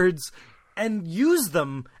these words and use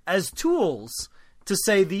them as tools to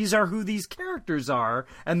say these are who these characters are,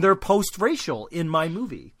 and they're post-racial in my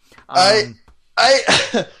movie. I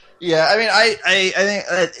think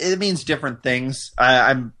it means different things.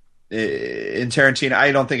 I'm in Tarantino.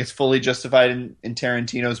 I don't think it's fully justified in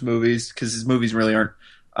Tarantino's movies, because his movies really aren't,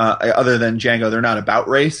 other than Django, they're not about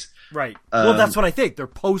race. Right. Well, that's what I think. They're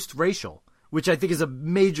post-racial, which I think is a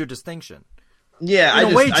major distinction. Yeah,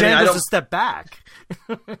 in a way, Django's a step back.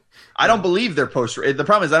 I don't believe they're post. The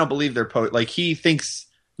problem is I don't believe they're post. Like, he thinks,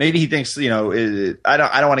 maybe he thinks, I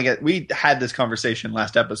don't want to get. We had this conversation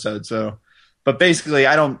last episode, but basically,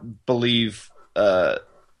 I don't believe.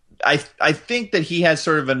 I think that he has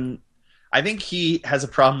sort of I think he has a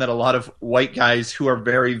problem that a lot of white guys who are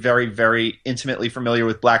very, very, very intimately familiar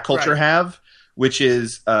with black culture have, which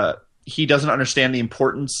is he doesn't understand the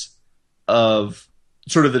importance of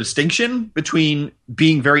sort of the distinction between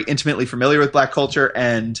being very intimately familiar with black culture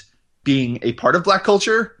and being a part of black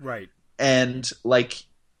culture. Right. And like,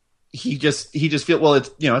 he just feels, well, it's,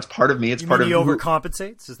 it's part of me. It's part of he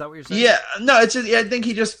overcompensates. Is that what you're saying? Yeah, no, I think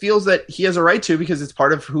he just feels that he has a right to, because it's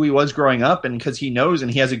part of who he was growing up, and because he knows, and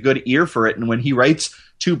he has a good ear for it. And when he writes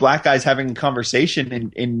two black guys having a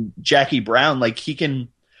conversation in Jackie Brown, like, he can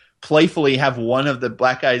playfully have one of the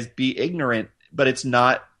black guys be ignorant, but it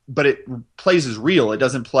plays as real. It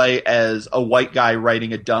doesn't play as a white guy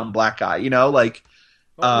writing a dumb black guy, like,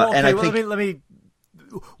 and I think, let me,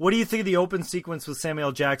 what do you think of the open sequence with Samuel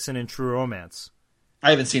L. Jackson in True Romance? I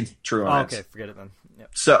haven't seen True Romance. Oh, okay, forget it then. Yep.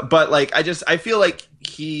 So, but like, I feel like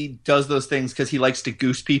he does those things because he likes to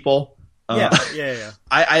goose people. Yeah.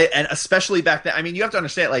 And especially back then, I mean, you have to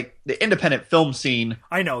understand, like, the independent film scene.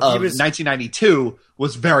 I know, he was 1992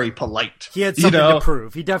 was very polite. He had something to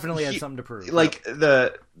prove. He definitely had something to prove. Like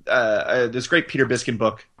this great Peter Biskin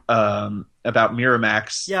book about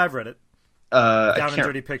Miramax. Yeah, I've read it. Down and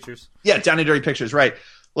Dirty Pictures. Yeah, Down and Dirty Pictures, right.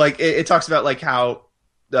 Like, it talks about, like, how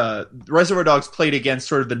Reservoir Dogs played against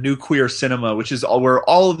sort of the new queer cinema, which is where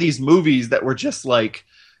all of these movies that were just, like,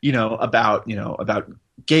 about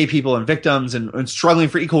gay people and victims and struggling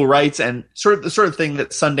for equal rights, and sort of the sort of thing that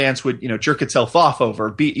Sundance would, jerk itself off over,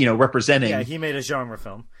 representing. Yeah, he made a genre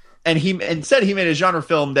film. And instead he made a genre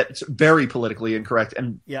film that's very politically incorrect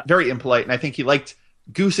and very impolite. And I think he liked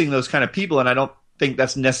goosing those kind of people, and I don't think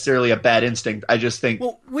that's necessarily a bad instinct. I just think,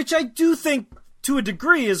 which I do think to a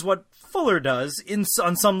degree is what Fuller does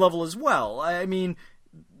on some level as well. I mean,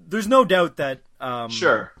 there's no doubt that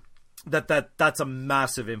sure that's a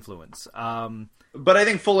massive influence. But I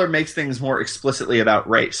think Fuller makes things more explicitly about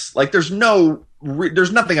race. Like, there's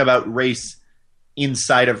nothing about race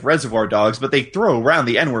inside of Reservoir Dogs, but they throw around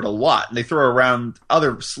the N-word a lot, and they throw around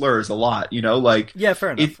other slurs a lot. Like, yeah,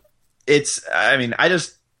 fair enough. I mean, I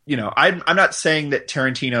just. I'm not saying that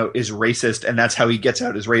Tarantino is racist and that's how he gets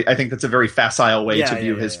out his race. I think that's a very facile way to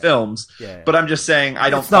view his films. Yeah. But I'm just saying I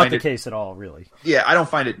don't find it... It's not the case at all, really. Yeah, I don't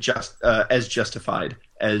find it just as justified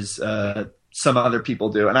as some other people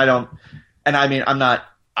do. And I don't... And I mean,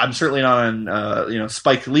 I'm certainly not on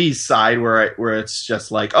Spike Lee's side where it's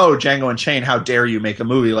just like, oh, Django Unchained, how dare you make a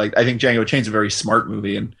movie? Like, I think Django Unchained's a very smart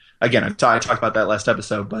movie. And again, I talked about that last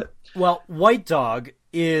episode, but... Well, White Dog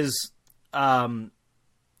is...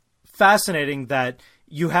 fascinating that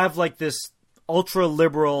you have like this ultra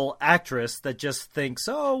liberal actress that just thinks,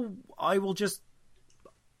 oh, I will just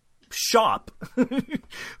shop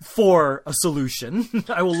for a solution.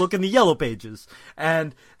 I will look in the yellow pages.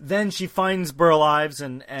 And then she finds Burl Ives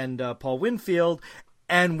and Paul Winfield,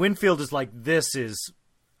 and Winfield is like, this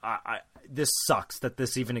sucks that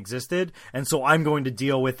this even existed, and so I'm going to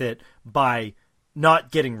deal with it by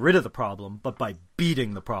not getting rid of the problem, but by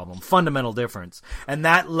beating the problem. Fundamental difference. And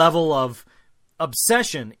that level of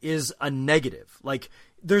obsession is a negative. Like,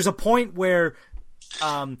 there's a point where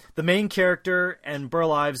the main character and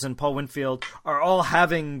Burl Ives and Paul Winfield are all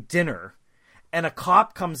having dinner, and a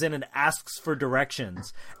cop comes in and asks for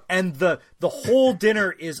directions, and the whole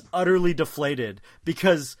dinner is utterly deflated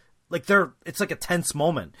because like it's like a tense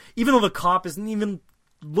moment, even though the cop isn't even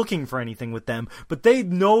looking for anything with them, but they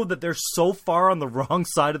know that they're so far on the wrong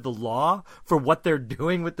side of the law for what they're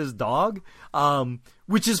doing with this dog,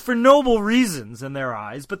 which is for noble reasons in their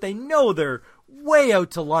eyes, but they know they're way out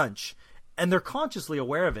to lunch. And they're consciously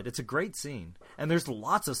aware of it. It's a great scene. And there's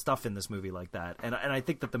lots of stuff in this movie like that. And I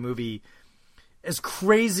think that the movie, as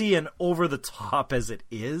crazy and over the top as it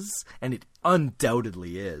is, and it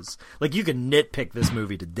undoubtedly is, like, you can nitpick this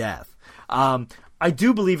movie to death. I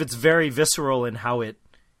do believe it's very visceral in how it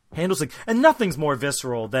handles things. And nothing's more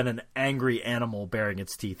visceral than an angry animal baring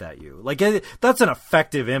its teeth at you. Like, that's an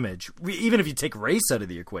effective image. Even if you take race out of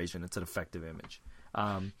the equation, it's an effective image.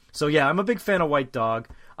 So yeah, I'm a big fan of White Dog.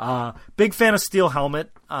 Big fan of Steel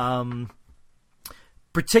Helmet.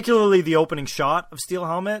 Particularly the opening shot of Steel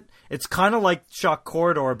Helmet. It's kind of like Shock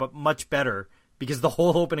Corridor, but much better because the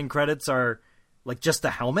whole opening credits are like just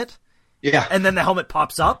the helmet. Yeah. And then the helmet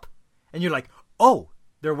pops up and you're like, oh,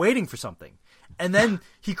 they're waiting for something. And then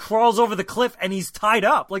he crawls over the cliff and he's tied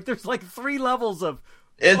up. Like, there's like 3 levels of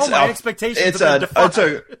my expectations have been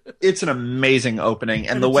defied. It's an amazing opening,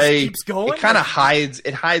 and the way it kind of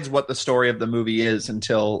hides what the story of the movie is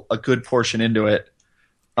until a good portion into it.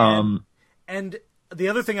 And the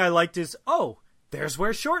other thing I liked is, there's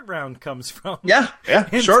where Short Round comes from. Yeah,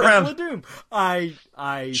 Short Round. Of Doom. I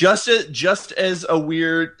just as a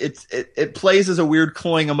weird. It plays as a weird,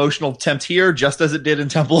 cloying, emotional attempt here, just as it did in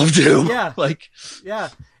Temple of Doom. Yeah,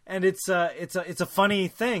 and it's a funny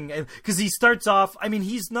thing because he starts off. I mean,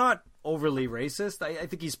 he's not overly racist. I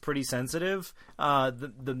think he's pretty sensitive.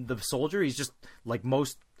 The soldier, he's just like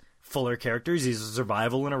most Fuller characters. He's a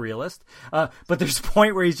survival and a realist. But there's a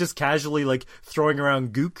point where he's just casually like throwing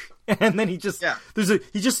around gook, and then he just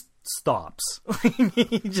stops.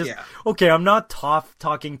 Okay, I'm not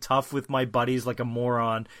talking tough with my buddies like a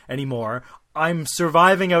moron anymore. I'm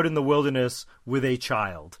surviving out in the wilderness with a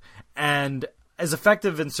child, and as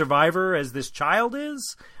effective in Survivor as this child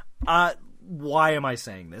is, why am I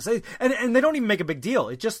saying this? And they don't even make a big deal.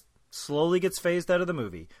 It just slowly gets phased out of the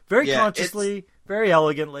movie, very consciously, very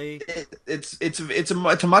elegantly. It's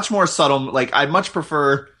a much more subtle. Like, I much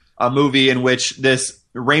prefer a movie in which this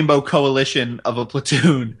rainbow coalition of a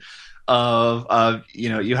platoon of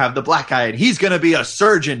you have the black guy and he's going to be a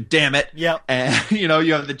surgeon, damn it. Yep. And you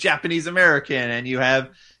have the Japanese American, and you have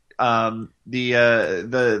the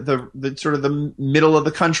sort of the middle of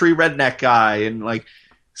the country redneck guy, and like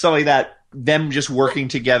something like that. Them just working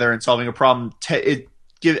together and solving a problem.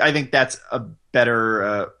 I think that's a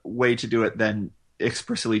better way to do it than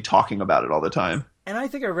explicitly talking about it all the time. And I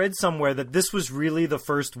think I read somewhere that this was really the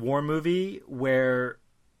first war movie where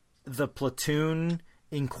the platoon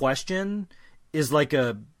in question is like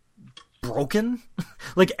a broken,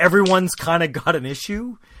 like everyone's kind of got an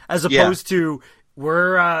issue, as opposed to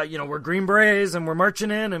we're Green Berets and we're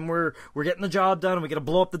marching in and we're getting the job done and we got to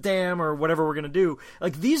blow up the dam or whatever we're going to do.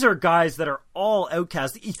 Like, these are guys that are all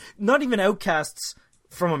outcasts, not even outcasts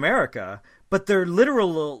from America, but they're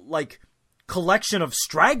literal like collection of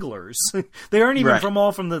stragglers. They aren't even from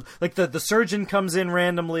the surgeon comes in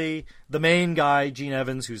randomly, the main guy, Gene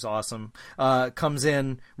Evans, who's awesome, comes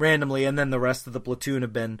in randomly, and then the rest of the platoon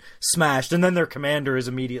have been smashed, and then their commander is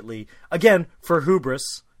immediately, again, for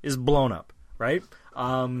hubris, is blown up, right?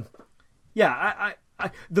 The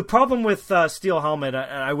problem with Steel Helmet,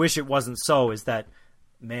 and I wish it wasn't so, is that,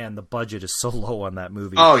 man, the budget is so low on that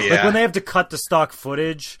movie. Oh, yeah. Like, when they have to cut the stock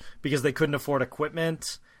footage because they couldn't afford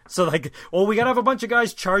equipment. So, like, we got to have a bunch of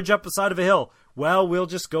guys charge up the side of a hill. Well, we'll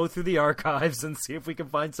just go through the archives and see if we can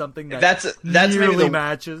find something that's nearly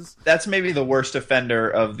matches. That's maybe the worst offender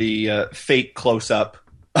of the fake close-up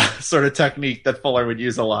sort of technique that Fuller would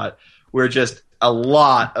use a lot, where just a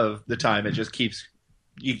lot of the time it just keeps...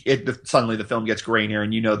 suddenly the film gets grainier,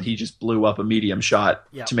 and that he just blew up a medium shot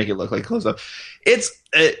to make it look like close up.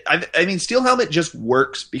 I mean, Steel Helmet just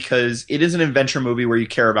works because it is an adventure movie where you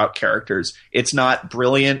care about characters. It's not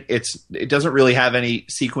brilliant. It doesn't really have any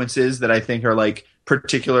sequences that I think are like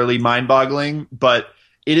particularly mind-boggling, but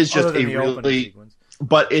it is just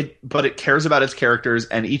but it cares about its characters,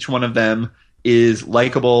 and each one of them is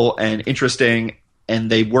likable and interesting, and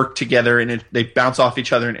they work together and they bounce off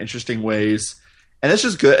each other in interesting ways, and that's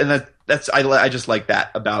just good. And I just like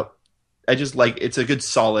that about. I just like it's a good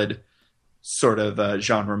solid sort of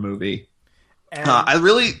genre movie. And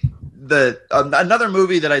another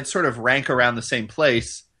movie that I'd sort of rank around the same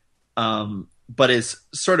place, but is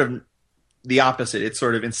sort of the opposite. It's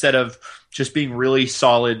sort of, instead of just being really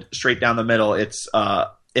solid straight down the middle, it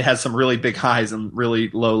has some really big highs and really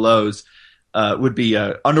low lows. Would be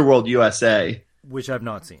Underworld USA, which I've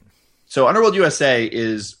not seen. So Underworld USA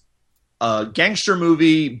is a gangster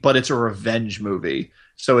movie, but it's a revenge movie.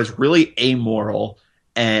 So it's really amoral,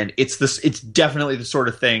 and it's definitely the sort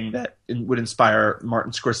of thing that would inspire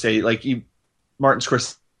Martin Scorsese. Martin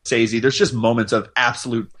Scorsese, there's just moments of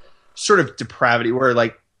absolute sort of depravity where,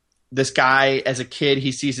 like, this guy, as a kid,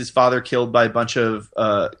 he sees his father killed by a bunch of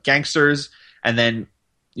gangsters, and then,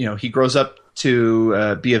 you know, he grows up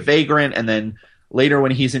to be a vagrant, and then later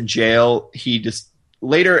when he's in jail,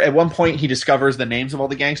 at one point he discovers the names of all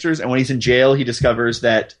the gangsters, and when he's in jail, he discovers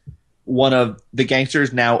that one of the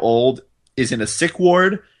gangsters, now old, is in a sick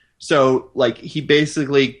ward. So, like, he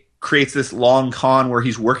basically creates this long con where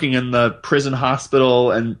he's working in the prison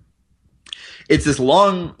hospital, and it's this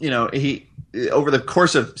long, you know, over the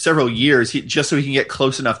course of several years, just so he can get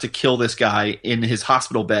close enough to kill this guy in his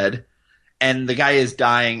hospital bed. And the guy is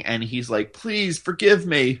dying, and he's like, please forgive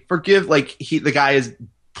me, the guy is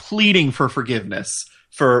pleading for forgiveness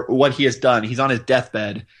for what he has done. He's on his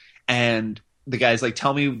deathbed, and the guy's like,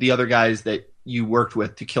 tell me the other guys that you worked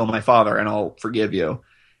with to kill my father, and I'll forgive you.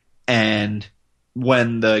 And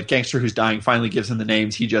when the gangster who's dying finally gives him the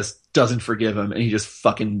names, he just doesn't forgive him, and he just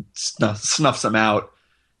fucking snuffs him out.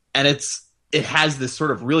 And it has this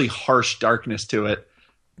sort of really harsh darkness to it.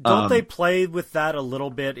 Don't they play with that a little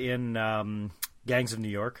bit in Gangs of New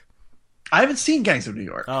York? I haven't seen Gangs of New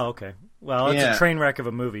York. Oh, okay. Well, it's a train wreck of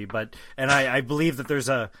a movie, and I believe that there's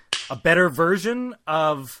a better version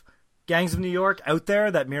of Gangs of New York out there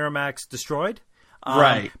that Miramax destroyed.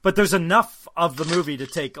 Right. But there's enough of the movie to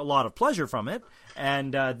take a lot of pleasure from it,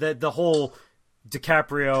 and the whole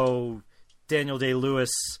DiCaprio, Daniel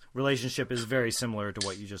Day-Lewis relationship is very similar to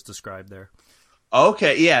what you just described there.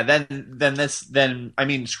 Okay, yeah. Then I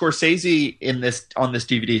mean, Scorsese on this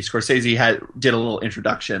DVD, Scorsese did a little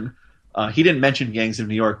introduction. He didn't mention Gangs of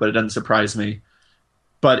New York, but it doesn't surprise me.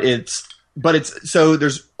 But it's so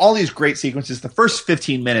there's all these great sequences. The first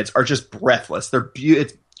 15 minutes are just breathless.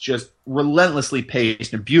 It's just relentlessly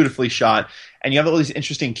paced and beautifully shot, and you have all these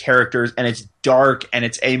interesting characters, and it's dark and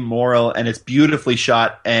it's amoral and it's beautifully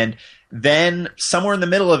shot. And then somewhere in the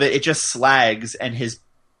middle of it, it just slags, and his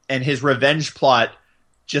revenge plot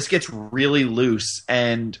just gets really loose.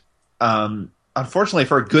 And unfortunately,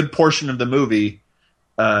 for a good portion of the movie,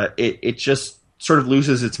 it just sort of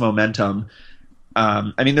loses its momentum.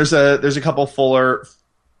 I mean, there's a couple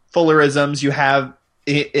Fullerisms. You have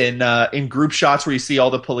in group shots where you see all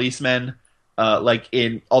the policemen, like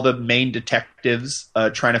in all the main detectives,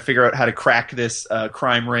 trying to figure out how to crack this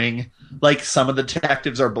crime ring. Like, some of the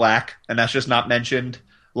detectives are black, and that's just not mentioned.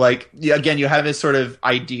 Like, again, you have this sort of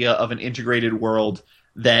idea of an integrated world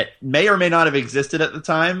that may or may not have existed at the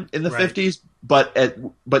time in the 50s, but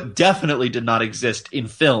definitely did not exist in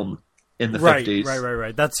film in the 50s.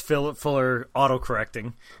 Right. That's Fuller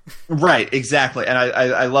auto-correcting. Right, exactly. And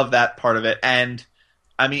I love that part of it. And,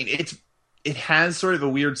 I mean, it has sort of a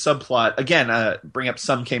weird subplot. Again, bring up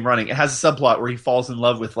Some Came Running. It has a subplot where he falls in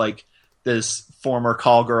love with, like, this former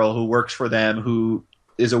call girl who works for them, who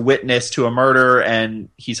is a witness to a murder, and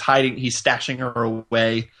he's stashing her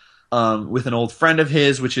away with an old friend of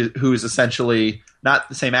his, who is essentially not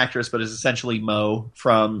the same actress, but is essentially Mo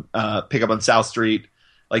from Pick Up on South Street,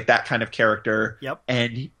 like that kind of character. Yep.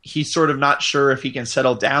 And he's sort of not sure if he can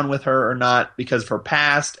settle down with her or not because of her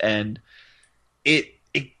past, and it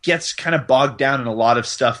gets kind of bogged down in a lot of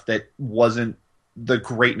stuff that wasn't the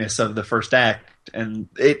greatness of the first act, and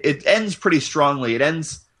it ends pretty strongly. It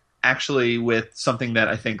ends actually with something that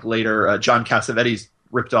I think later John Cassavetes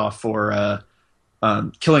ripped off for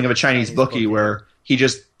Killing of a Chinese Bookie, where he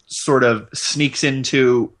just sort of sneaks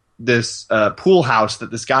into this pool house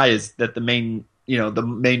that the main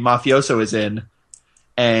mafioso is in,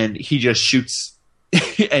 and he just shoots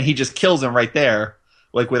and he just kills him right there,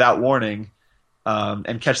 like without warning,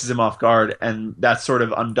 and catches him off guard, and that sort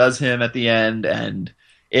of undoes him at the end. And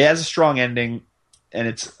it has a strong ending, and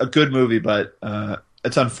it's a good movie, but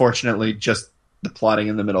it's unfortunately just the plotting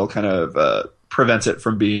in the middle kind of prevents it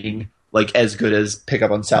from being like as good as Pick Up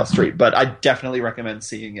on South Street. But I definitely recommend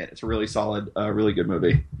seeing it. It's a really solid, really good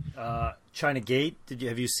movie. China Gate.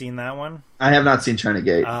 Have you seen that one? I have not seen China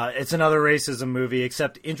Gate. It's another racism movie,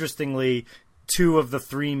 except interestingly, 2 of the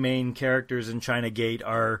 3 main characters in China Gate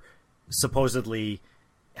are supposedly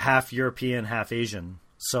half European, half Asian.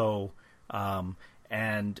 So,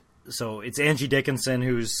 so it's Angie Dickinson,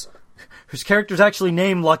 whose character's actually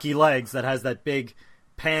named Lucky Legs, that has that big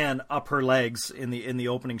pan up her legs in the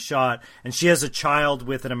opening shot, and she has a child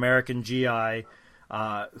with an American GI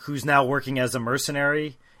who's now working as a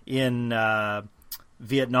mercenary in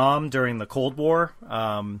Vietnam during the Cold War.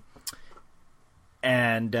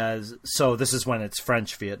 So this is when it's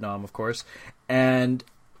French Vietnam, of course. And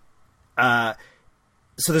so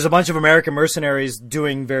there's a bunch of American mercenaries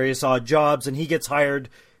doing various odd jobs, and he gets hired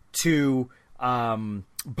to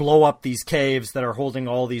blow up these caves that are holding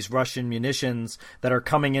all these Russian munitions that are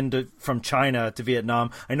coming from China to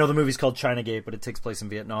Vietnam. I know the movie's called China Gate, but it takes place in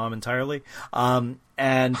Vietnam entirely.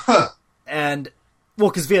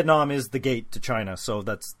 Because Vietnam is the gate to China, so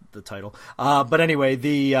that's the title. But anyway,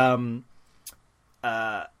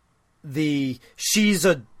 she's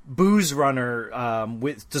a booze runner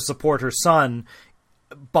to support her son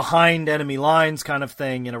behind enemy lines, kind of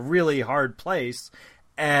thing, in a really hard place.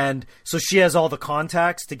 And so she has all the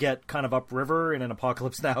contacts to get kind of upriver in an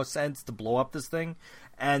Apocalypse Now sense to blow up this thing.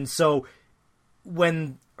 And so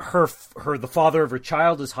when the father of her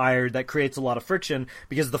child is hired, that creates a lot of friction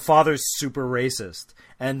because the father's super racist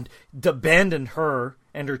and abandoned her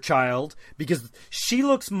and her child because she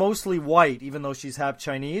looks mostly white, even though she's half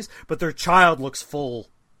Chinese, but their child looks full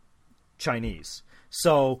Chinese.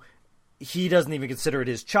 So he doesn't even consider it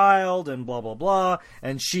his child and blah, blah, blah.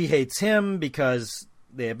 And she hates him because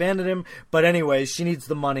they abandoned him. But anyways, she needs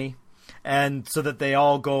the money. And so that they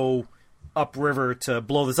all go upriver to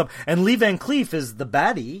blow this up. And Lee Van Cleef is the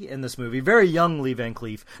baddie in this movie. Very young Lee Van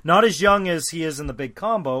Cleef. Not as young as he is in The Big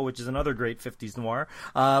Combo, which is another great 50s noir.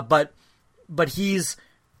 But he's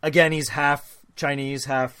half Chinese,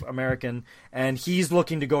 half American. And he's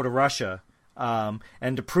looking to go to Russia.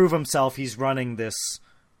 And to prove himself, he's running this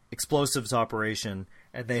explosives operation.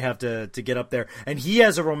 And they have to get up there. And he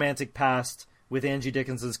has a romantic past with Angie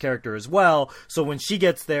Dickinson's character as well. So when she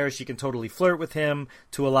gets there, she can totally flirt with him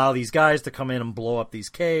to allow these guys to come in and blow up these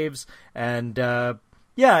caves. And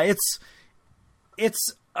it's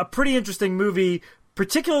a pretty interesting movie,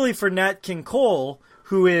 particularly for Nat King Cole,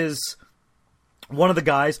 who is one of the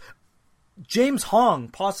guys. James Hong,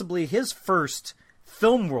 possibly his first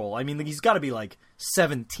film role. I mean, he's got to be like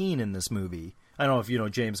 17 in this movie. I don't know if you know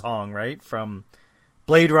James Hong, right? From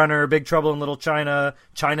Blade Runner, Big Trouble in Little China,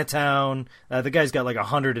 Chinatown. The guy's got like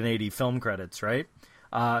 180 film credits, right?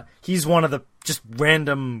 He's one of the just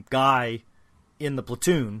random guy in the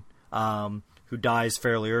platoon who dies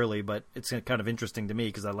fairly early, but it's kind of interesting to me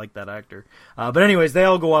because I like that actor. But anyways, they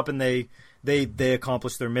all go up and they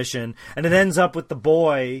accomplish their mission, and it ends up with the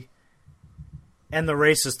boy and the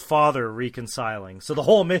racist father reconciling. So the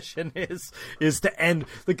whole mission is to end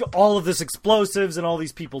all of this explosives and all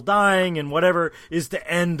these people dying and whatever is to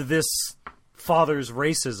end this father's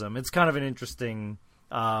racism. It's kind of an interesting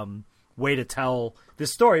way to tell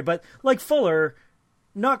this story. But like Fuller,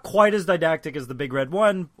 not quite as didactic as The Big Red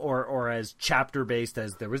One or as chapter-based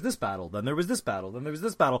as there was this battle, then there was this battle, then there was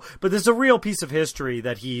this battle. But there's a real piece of history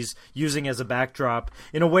that he's using as a backdrop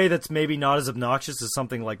in a way that's maybe not as obnoxious as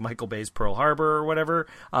something like Michael Bay's Pearl Harbor or whatever,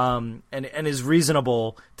 and is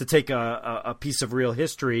reasonable to take a piece of real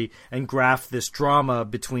history and graft this drama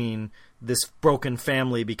between this broken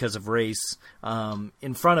family because of race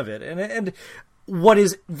in front of it. And what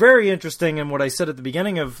is very interesting, and what I said at the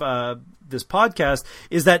beginning of this podcast,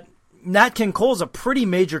 is that Nat King Cole is a pretty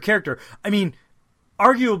major character. I mean,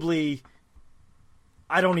 arguably,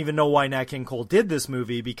 I don't even know why Nat King Cole did this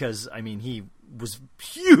movie, because, I mean, he was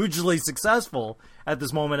hugely successful at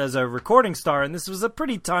this moment as a recording star, and this was a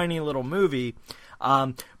pretty tiny little movie.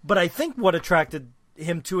 But I think what attracted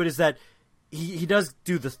him to it is that he does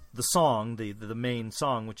do the song, the main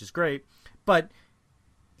song, which is great, but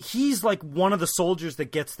he's like one of the soldiers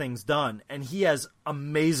that gets things done, and he has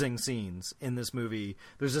amazing scenes in this movie.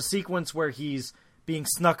 There's a sequence where he's being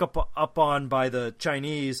snuck up on by the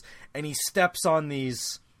Chinese, and he steps on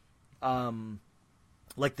these,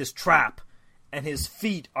 like this trap, and his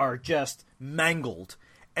feet are just mangled,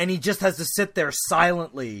 and he just has to sit there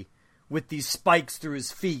silently with these spikes through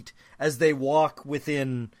his feet as they walk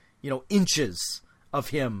within, inches of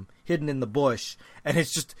him hidden in the bush. And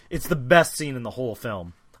it's the best scene in the whole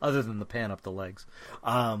film, other than the pan up the legs.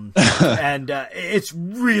 And it's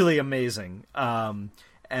really amazing. There's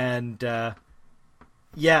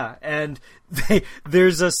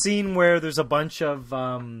a scene where there's a bunch of,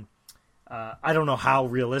 I don't know how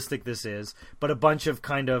realistic this is, but a bunch of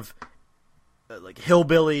kind of like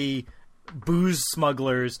hillbilly booze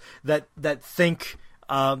smugglers that think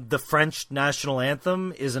the French national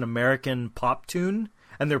anthem is an American pop tune,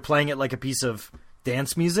 and they're playing it like a piece of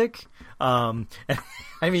dance music. And,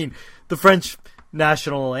 I mean, the French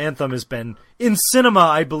national anthem has been in cinema.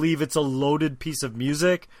 I believe it's a loaded piece of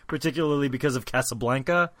music, particularly because of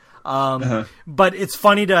Casablanca. But it's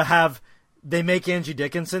funny to have they make Angie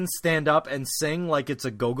Dickinson stand up and sing like it's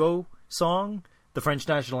a go-go song, the French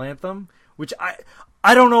national anthem, which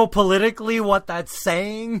I don't know politically what that's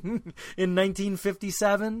saying in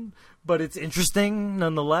 1957, but it's interesting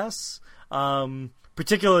nonetheless.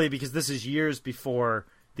 Particularly because this is years before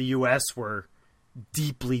the U.S. were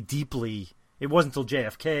deeply, it wasn't until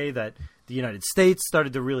JFK that the United States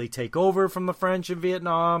started to really take over from the French in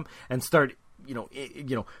Vietnam and start,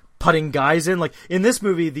 putting guys in. Like in this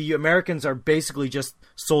movie, the Americans are basically just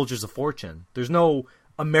soldiers of fortune. There's no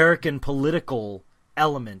American political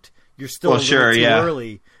element. You're still too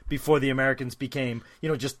early before the Americans became,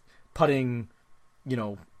 just putting,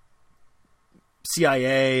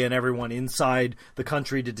 CIA and everyone inside the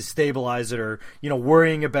country to destabilize it, or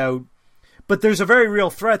worrying about. But there's a very real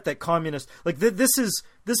threat that communists like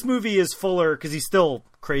this movie is Fuller, because he's still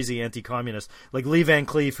crazy anti-communist. Like Lee Van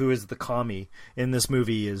Cleef, who is the commie in this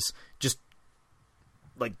movie, is just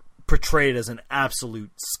like portrayed as an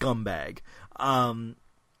absolute scumbag.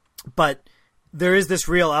 But there is this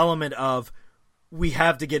real element of we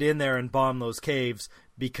have to get in there and bomb those caves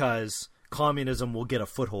because communism will get a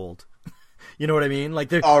foothold. You know what I mean? Like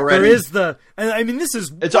there is the. I mean, this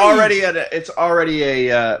is. It's already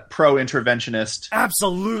a pro-interventionist.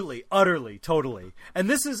 Absolutely, utterly, totally. And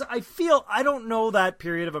this is. I don't know that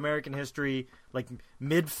period of American history, like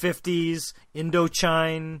mid-50s,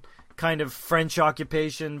 Indochine, kind of French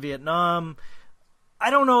occupation, Vietnam. I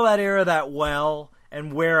don't know that era that well,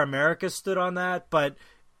 and where America stood on that. But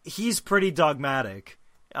he's pretty dogmatic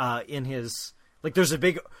in his. Like, there's a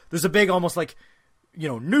big, almost like.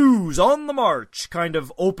 News on the march kind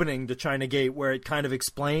of opening to China Gate, where it kind of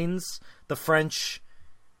explains the French,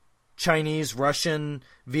 Chinese, Russian,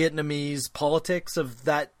 Vietnamese politics of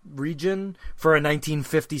that region for a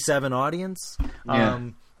 1957 audience,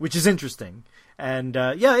 which is interesting. And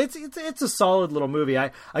it's a solid little movie.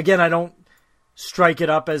 I don't strike it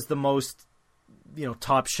up as the most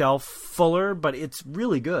top shelf Fuller, but it's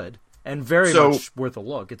really good and very much worth a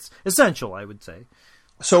look. It's essential, I would say.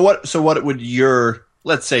 So what would your,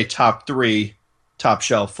 let's say, top three top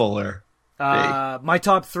shelf Fuller be? My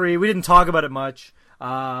top three, we didn't talk about it much,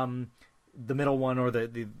 the middle one or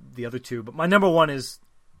the other two, but my number one is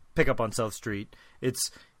Pick Up on South Street.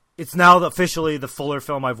 It's now officially the Fuller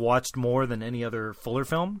film I've watched more than any other Fuller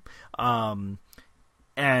film, and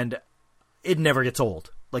it never gets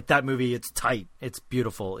old. Like that movie, it's tight, it's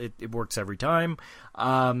beautiful, it works every time.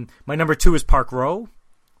 My number two is Park Row,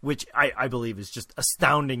 which I believe is just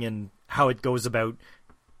astounding in how it goes about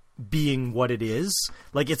being what it is.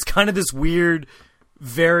 Like, it's kind of this weird,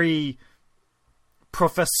 very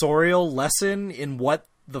professorial lesson in what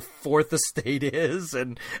the Fourth Estate is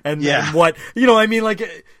and what,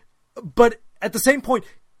 but at the same point,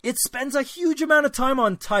 it spends a huge amount of time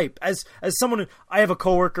on type. As someone, I have a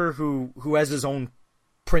coworker who has his own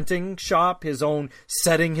printing shop, his own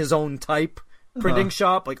type printing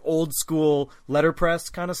shop, like old school letterpress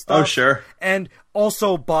kind of stuff. Oh, sure. And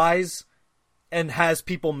also buys and has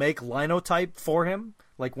people make linotype for him,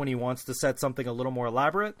 like when he wants to set something a little more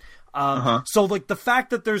elaborate. So like the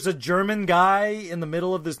fact that there's a German guy in the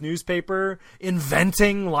middle of this newspaper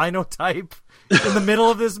inventing linotype in the middle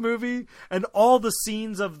of this movie, and all the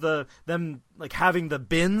scenes of them like having the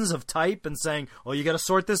bins of type and saying, "Oh, you got to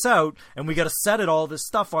sort this out, and we got to set it all this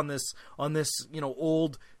stuff on this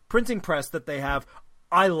old printing press that they have."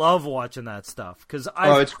 I love watching that stuff because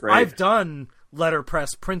I've done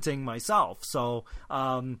letterpress printing myself, so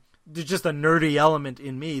there's just a nerdy element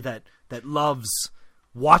in me that loves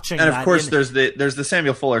watching. And of course, there's the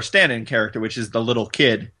Samuel Fuller stand-in character, which is the little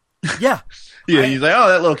kid. Yeah, he's like, oh,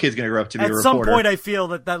 that little kid's gonna grow up to be a reporter. At some point, I feel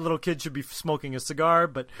that little kid should be smoking a cigar,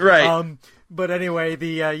 but right. But anyway,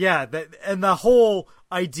 and the whole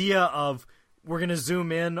idea of we're gonna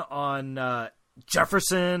zoom in on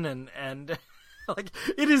Jefferson and like,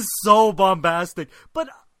 it is so bombastic, but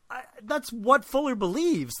that's what Fuller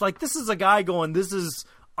believes. Like, this is a guy going,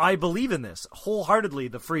 I believe in this wholeheartedly,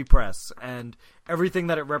 the free press and everything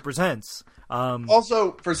that it represents.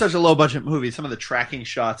 Also, for such a low budget movie, some of the tracking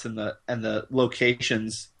shots and the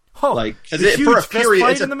locations Oh, like for a period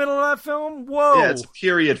fight in the middle of that film. Whoa! Yeah, it's a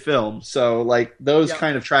period film, so like those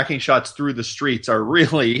kind of tracking shots through the streets are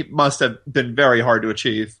really must have been very hard to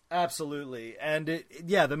achieve. Absolutely, and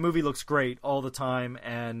the movie looks great all the time.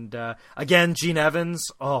 And again, Gene Evans,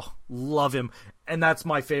 love him, and that's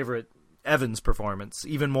my favorite Evans performance,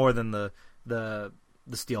 even more than the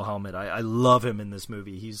steel helmet. I love him in this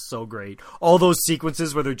movie. He's so great. All those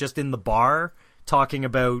sequences where they're just in the bar talking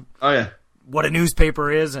about what a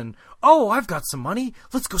newspaper is, and I've got some money.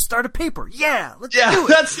 Let's go start a paper. Yeah, let's do it.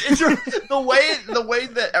 That's the way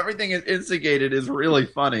that everything is instigated is really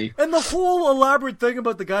funny. And the whole elaborate thing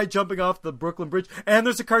about the guy jumping off the Brooklyn Bridge, and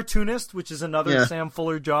there's a cartoonist, which is another Sam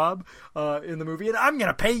Fuller job in the movie, and I'm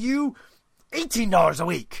gonna pay you $18 a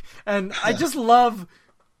week. And I just love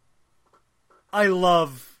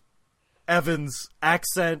Evans'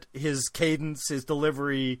 accent, his cadence, his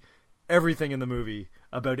delivery, everything in the movie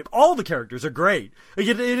about him. All the characters are great. Like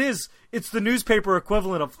it's the newspaper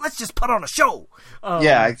equivalent of let's just put on a show.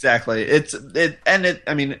 Yeah, exactly.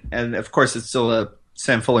 And of course it's still a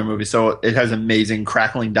Sam Fuller movie, so it has amazing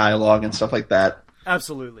crackling dialogue and stuff like that.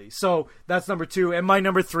 Absolutely. So that's number 2, and my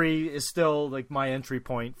number 3 is still like my entry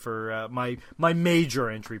point for my major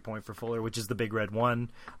entry point for Fuller, which is The Big Red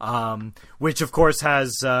One, which of course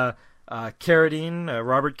has Carradine,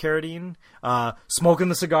 Robert Carradine, smoking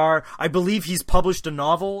the cigar. I believe he's published a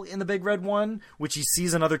novel in The Big Red One, which he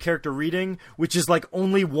sees another character reading, which is like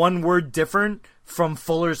only one word different from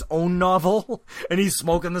Fuller's own novel, and he's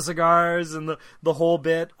smoking the cigars and the whole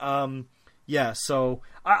bit. So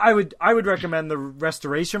I would recommend the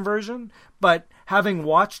restoration version, but having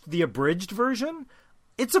watched the abridged version,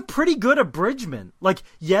 it's a pretty good abridgment. Like,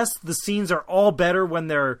 yes, the scenes are all better when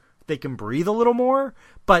they can breathe a little more,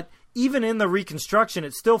 but even in the reconstruction,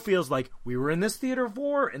 it still feels like we were in this theater of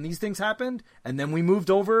war and these things happened, and then we moved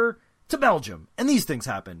over to Belgium and these things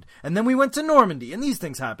happened, and then we went to Normandy and these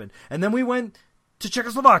things happened, and then we went to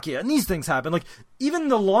Czechoslovakia and these things happened. Like, even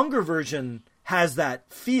the longer version has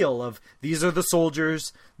that feel of these are the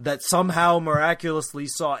soldiers that somehow miraculously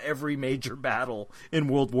saw every major battle in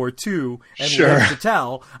World War II and lived to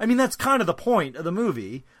tell. I mean, that's kind of the point of the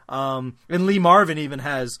movie. And Lee Marvin even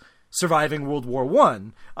has surviving World War I,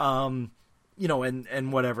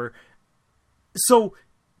 and whatever. So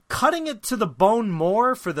cutting it to the bone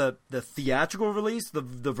more for the theatrical release, the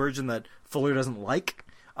version that Fuller doesn't like,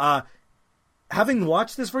 having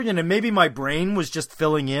watched this version, and maybe my brain was just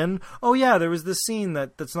filling in, there was this scene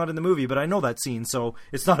that's not in the movie, but I know that scene, so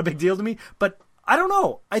it's not a big deal to me. But I don't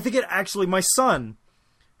know. I think it actually, my son,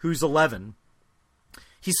 who's 11,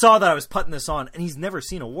 he saw that I was putting this on, and he's never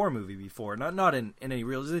seen a war movie before, not in any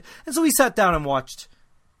real... And so he sat down and watched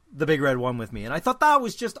The Big Red One with me, and I thought that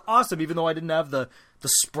was just awesome, even though I didn't have the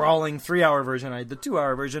sprawling 3-hour version. I had the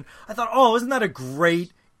 2-hour version. I thought, isn't that a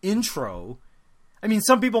great intro? I mean,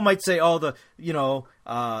 some people might say, The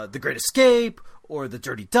Great Escape, or The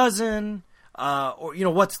Dirty Dozen,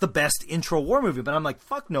 or what's the best intro war movie? But I'm like,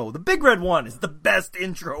 fuck no, The Big Red One is the best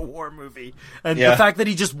intro war movie. And the fact that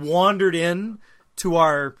he just wandered in to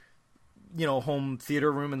our, home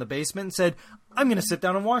theater room in the basement and said, I'm going to sit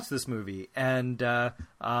down and watch this movie. And, it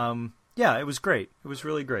was great. It was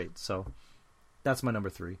really great. So that's my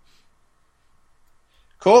number 3.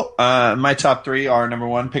 Cool. My top 3 are number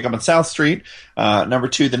 1, Pick Up on South Street, number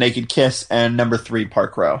 2, The Naked Kiss, and number 3,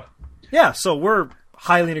 Park Row. Yeah, so we're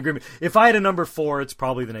highly in agreement. If I had a number 4, it's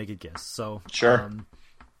probably The Naked Kiss. So sure.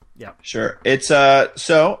 Sure. It's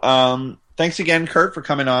thanks again, Kurt, for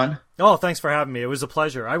coming on. Oh, thanks for having me. It was a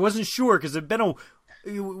pleasure. I wasn't sure because it'd been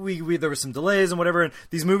there were some delays and whatever, and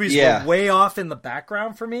these movies were way off in the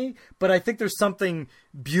background for me, but I think there's something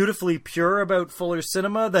beautifully pure about Fuller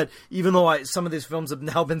cinema that even though some of these films have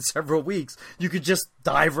now been several weeks, you could just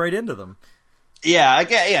dive right into them. Yeah, I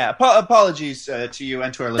get. Yeah, apologies to you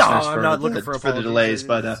and to our listeners for the delays,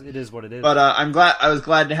 but it is what it is. But I was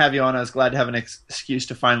glad to have you on. I was glad to have an excuse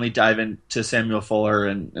to finally dive into Samuel Fuller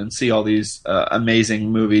and see all these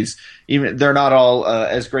amazing movies. Even they're not all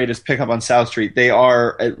as great as Pick Up on South Street. They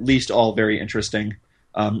are at least all very interesting.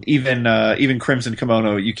 Even Crimson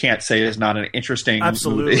Kimono, you can't say is not an interesting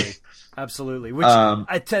movie. Absolutely. Which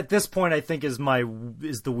at this point I think is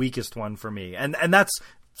the weakest one for me, and that's.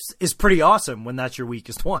 Is pretty awesome when that's your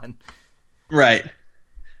weakest one. Right.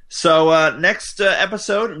 So next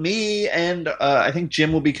episode, me and I think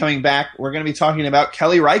Jim will be coming back. We're going to be talking about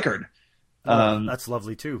Kelly Reichardt. That's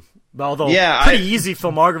lovely too. Although pretty easy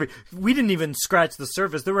filmography. We didn't even scratch the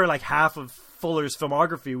surface. There were like half of Fuller's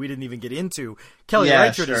filmography we didn't even get into. Kelly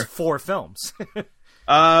Reichardt is 4 films. Kelly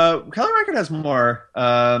Reichardt has more.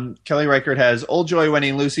 Kelly Reichardt has Old Joy, Wendy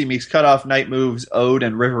and Lucy, Meek's Cutoff, Night Moves, Ode,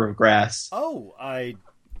 and River of Grass. Oh, I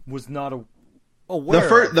was not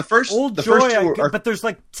aware. The first two are, but there's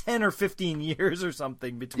like 10 or 15 years or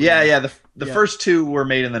something between. Yeah. The first two were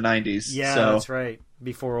made in the 90s. Yeah, so. That's right.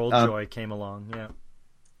 Before Old Joy came along. Yeah.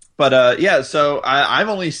 But so I've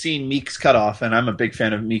only seen Meek's Cutoff, and I'm a big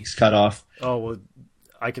fan of Meek's Cutoff. Oh well,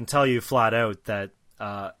 I can tell you flat out that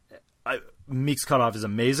Meek's Cutoff is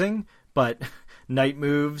amazing, but Night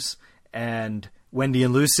Moves and Wendy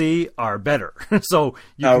and Lucy are better. So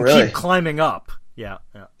you can keep climbing up. Yeah.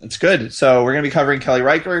 It's good. So we're going to be covering Kelly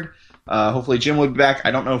Reichardt. Hopefully Jim will be back.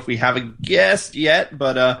 I don't know if we have a guest yet,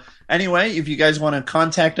 but anyway, if you guys want to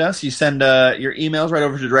contact us, you send your emails right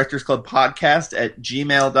over to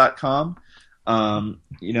directorsclubpodcast@gmail.com.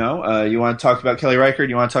 You want to talk about Kelly Reichardt,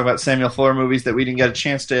 you want to talk about Samuel Fuller movies that we didn't get a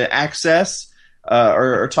chance to access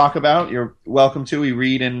or talk about, you're welcome to. We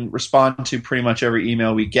read and respond to pretty much every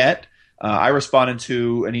email we get. I responded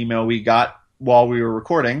to an email we got while we were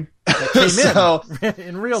recording. That came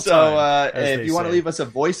in real time. So if you want to leave us a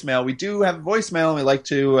voicemail, we do have a voicemail, and we like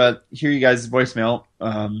to hear you guys' voicemail.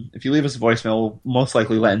 If you leave us a voicemail, we'll most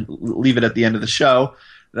likely leave it at the end of the show.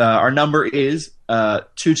 Our number is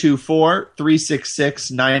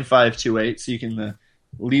 224-366-9528, so you can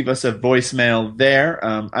leave us a voicemail there.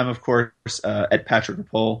 I'm, of course, at Patrick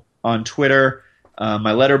Rapole on Twitter.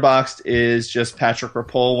 My letterboxd is just Patrick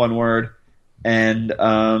Rapole, one word. And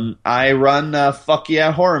I run Fuck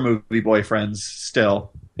Yeah Horror Movie Boyfriends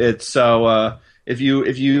still. It's so if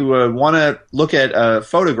you want to look at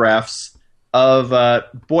photographs of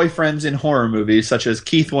boyfriends in horror movies, such as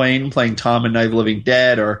Keith Wayne playing Tom in Night of the Living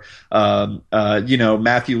Dead, or Matthew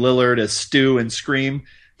Lillard as Stu in Scream,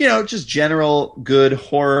 just general good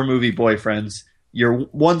horror movie boyfriends, your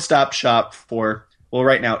one-stop shop for, well,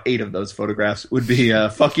 right now 8 of those photographs would be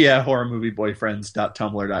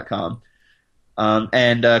fuckyeahhorrormovieboyfriends.tumblr.com.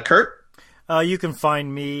 And Kurt? You can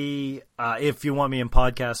find me, if you want me in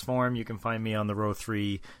podcast form, you can find me on the Row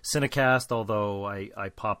 3 Cinecast, although I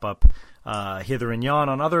pop up hither and yon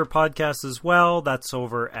on other podcasts as well. That's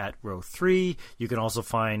over at Row 3. You can also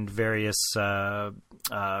find various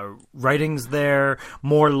writings there,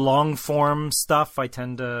 more long-form stuff. I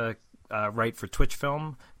tend to write for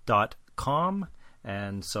twitchfilm.com,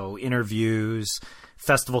 and so interviews,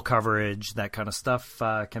 festival coverage, that kind of stuff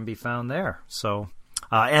can be found there. So,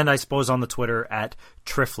 and I suppose on the Twitter at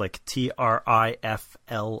Triflic, TRIFLIC.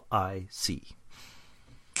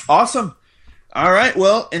 Awesome. All right.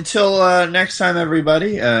 Well, until next time,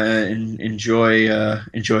 everybody, enjoy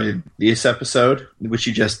this episode, which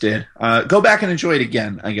you just did. Go back and enjoy it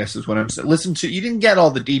again, I guess is what I'm saying. Listen to, you didn't get all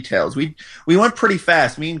the details. We went pretty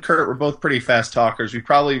fast. Me and Kurt were both pretty fast talkers. We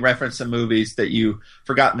probably referenced some movies that you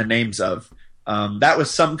forgotten the names of. That was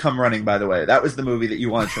Some Come Running, by the way. That was the movie that you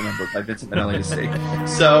wanted to remember by Vincent Minnelli to see.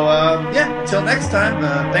 So, until next time,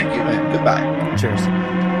 thank you, and goodbye. Cheers.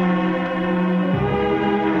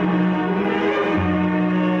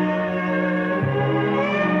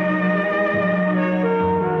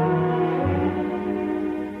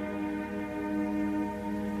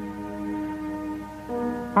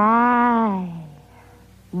 I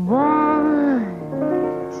want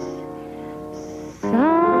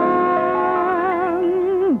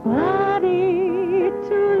somebody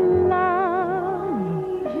to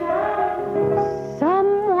love,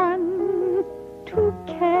 someone to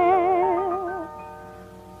care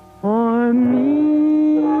for me.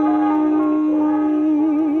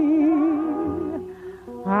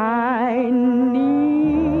 I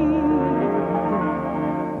need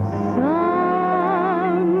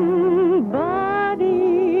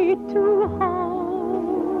somebody to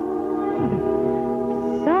hold,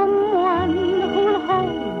 someone who'll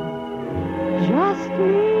hold just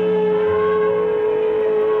me.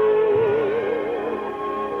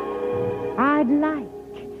 I'd like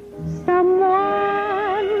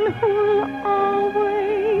someone who'll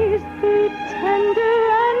always be tender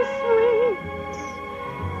and sweet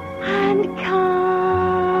and kind,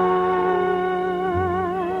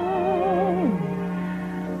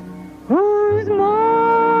 who's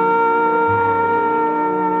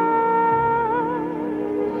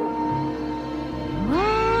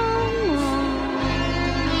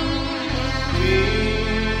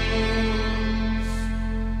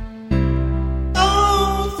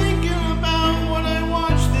Oh, thinking about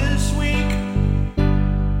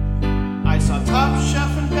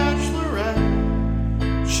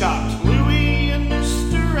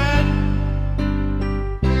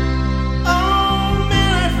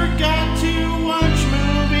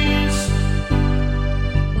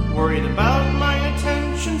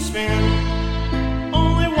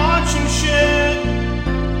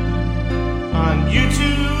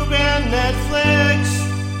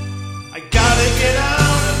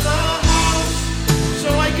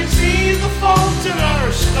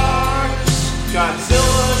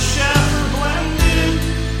Godzilla, Chef, blended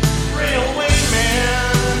railway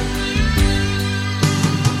man.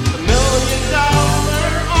 $1 million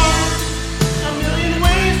art, a million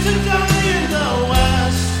ways to die in the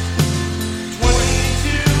West.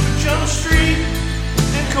 22 Jump Street,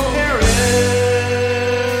 Incoherence.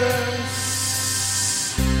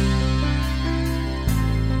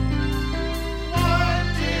 What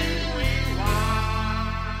did we want?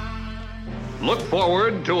 Look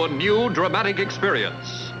forward to a new dramatic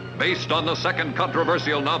experience based on the second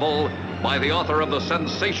controversial novel by the author of the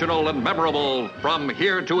sensational and memorable From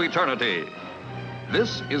Here to Eternity.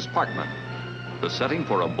 This is Parkman, the setting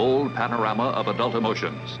for a bold panorama of adult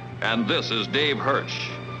emotions. And this is Dave Hirsch,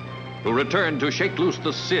 who returned to shake loose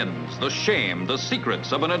the sins, the shame, the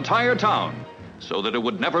secrets of an entire town so that it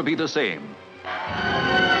would never be the same.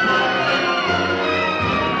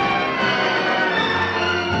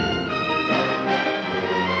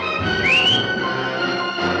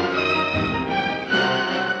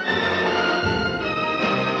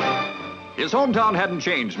 His hometown hadn't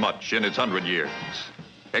changed much in its 100 years.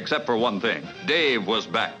 Except for one thing. Dave was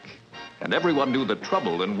back. And everyone knew that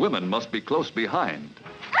trouble and women must be close behind.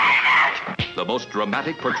 The most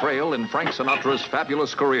dramatic portrayal in Frank Sinatra's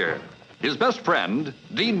fabulous career. His best friend,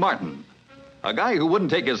 Dean Martin. A guy who wouldn't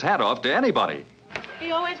take his hat off to anybody.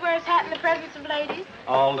 He always wears his hat in the presence of ladies.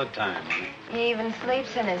 All the time. He even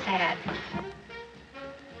sleeps in his hat.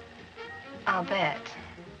 I'll bet.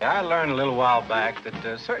 I learned a little while back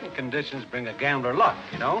that certain conditions bring a gambler luck,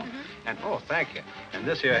 you know? Mm-hmm. And, oh, thank you. And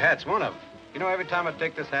this here hat's one of them. You know, every time I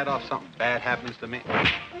take this hat off, something bad happens to me. All right,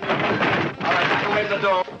 back away from the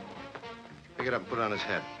door. Pick it up and put it on his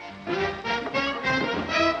head.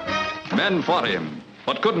 Men fought him,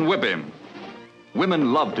 but couldn't whip him.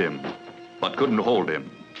 Women loved him, but couldn't hold him.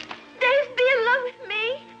 Dave, be in love with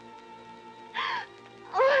me.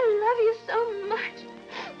 Oh, I love you so much.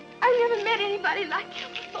 I never met anybody like you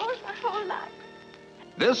before in my whole life.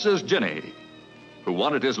 This is Ginny, who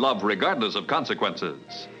wanted his love regardless of consequences.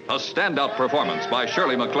 A standout performance by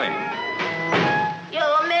Shirley MacLaine.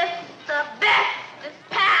 You'll miss the bestest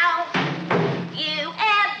pal you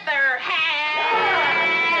ever had.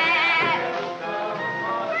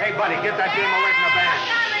 Hey, buddy, get that dame away from the band.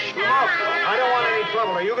 Look, I don't want any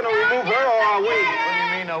trouble. Are you going to remove her or are we? What do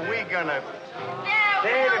you mean, are we gonna...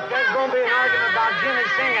 Dave, if there's going to be an argument about Jimmy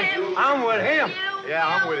singing, I'm with him. Yeah,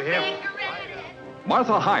 I'm with him.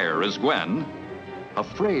 Martha Hyer is Gwen,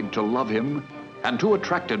 afraid to love him and too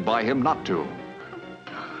attracted by him not to.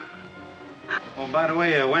 Oh, by the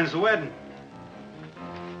way, when's the wedding?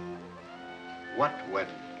 What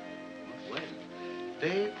wedding? Wedding?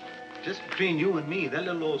 Dave, just between you and me, that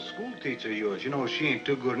little old school teacher of yours, you know, she ain't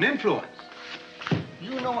too good an influence.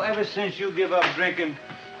 You know, ever since you give up drinking,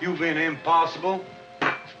 you've been impossible.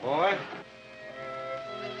 Boy.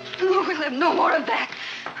 Oh, we'll have no more of that.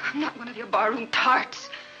 I'm not one of your barroom tarts.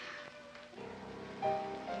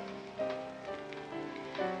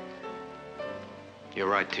 You're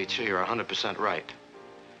right, teacher. You're 100% right.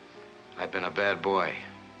 I've been a bad boy.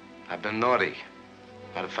 I've been naughty.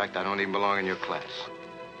 Matter of fact, I don't even belong in your class.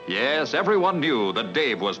 Yes, everyone knew that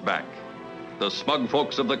Dave was back. The smug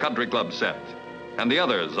folks of the country club set, and the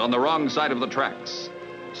others on the wrong side of the tracks.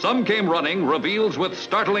 Some came running, reveals with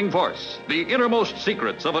startling force the innermost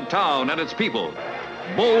secrets of a town and its people,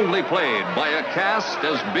 boldly played by a cast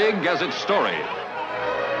as big as its story.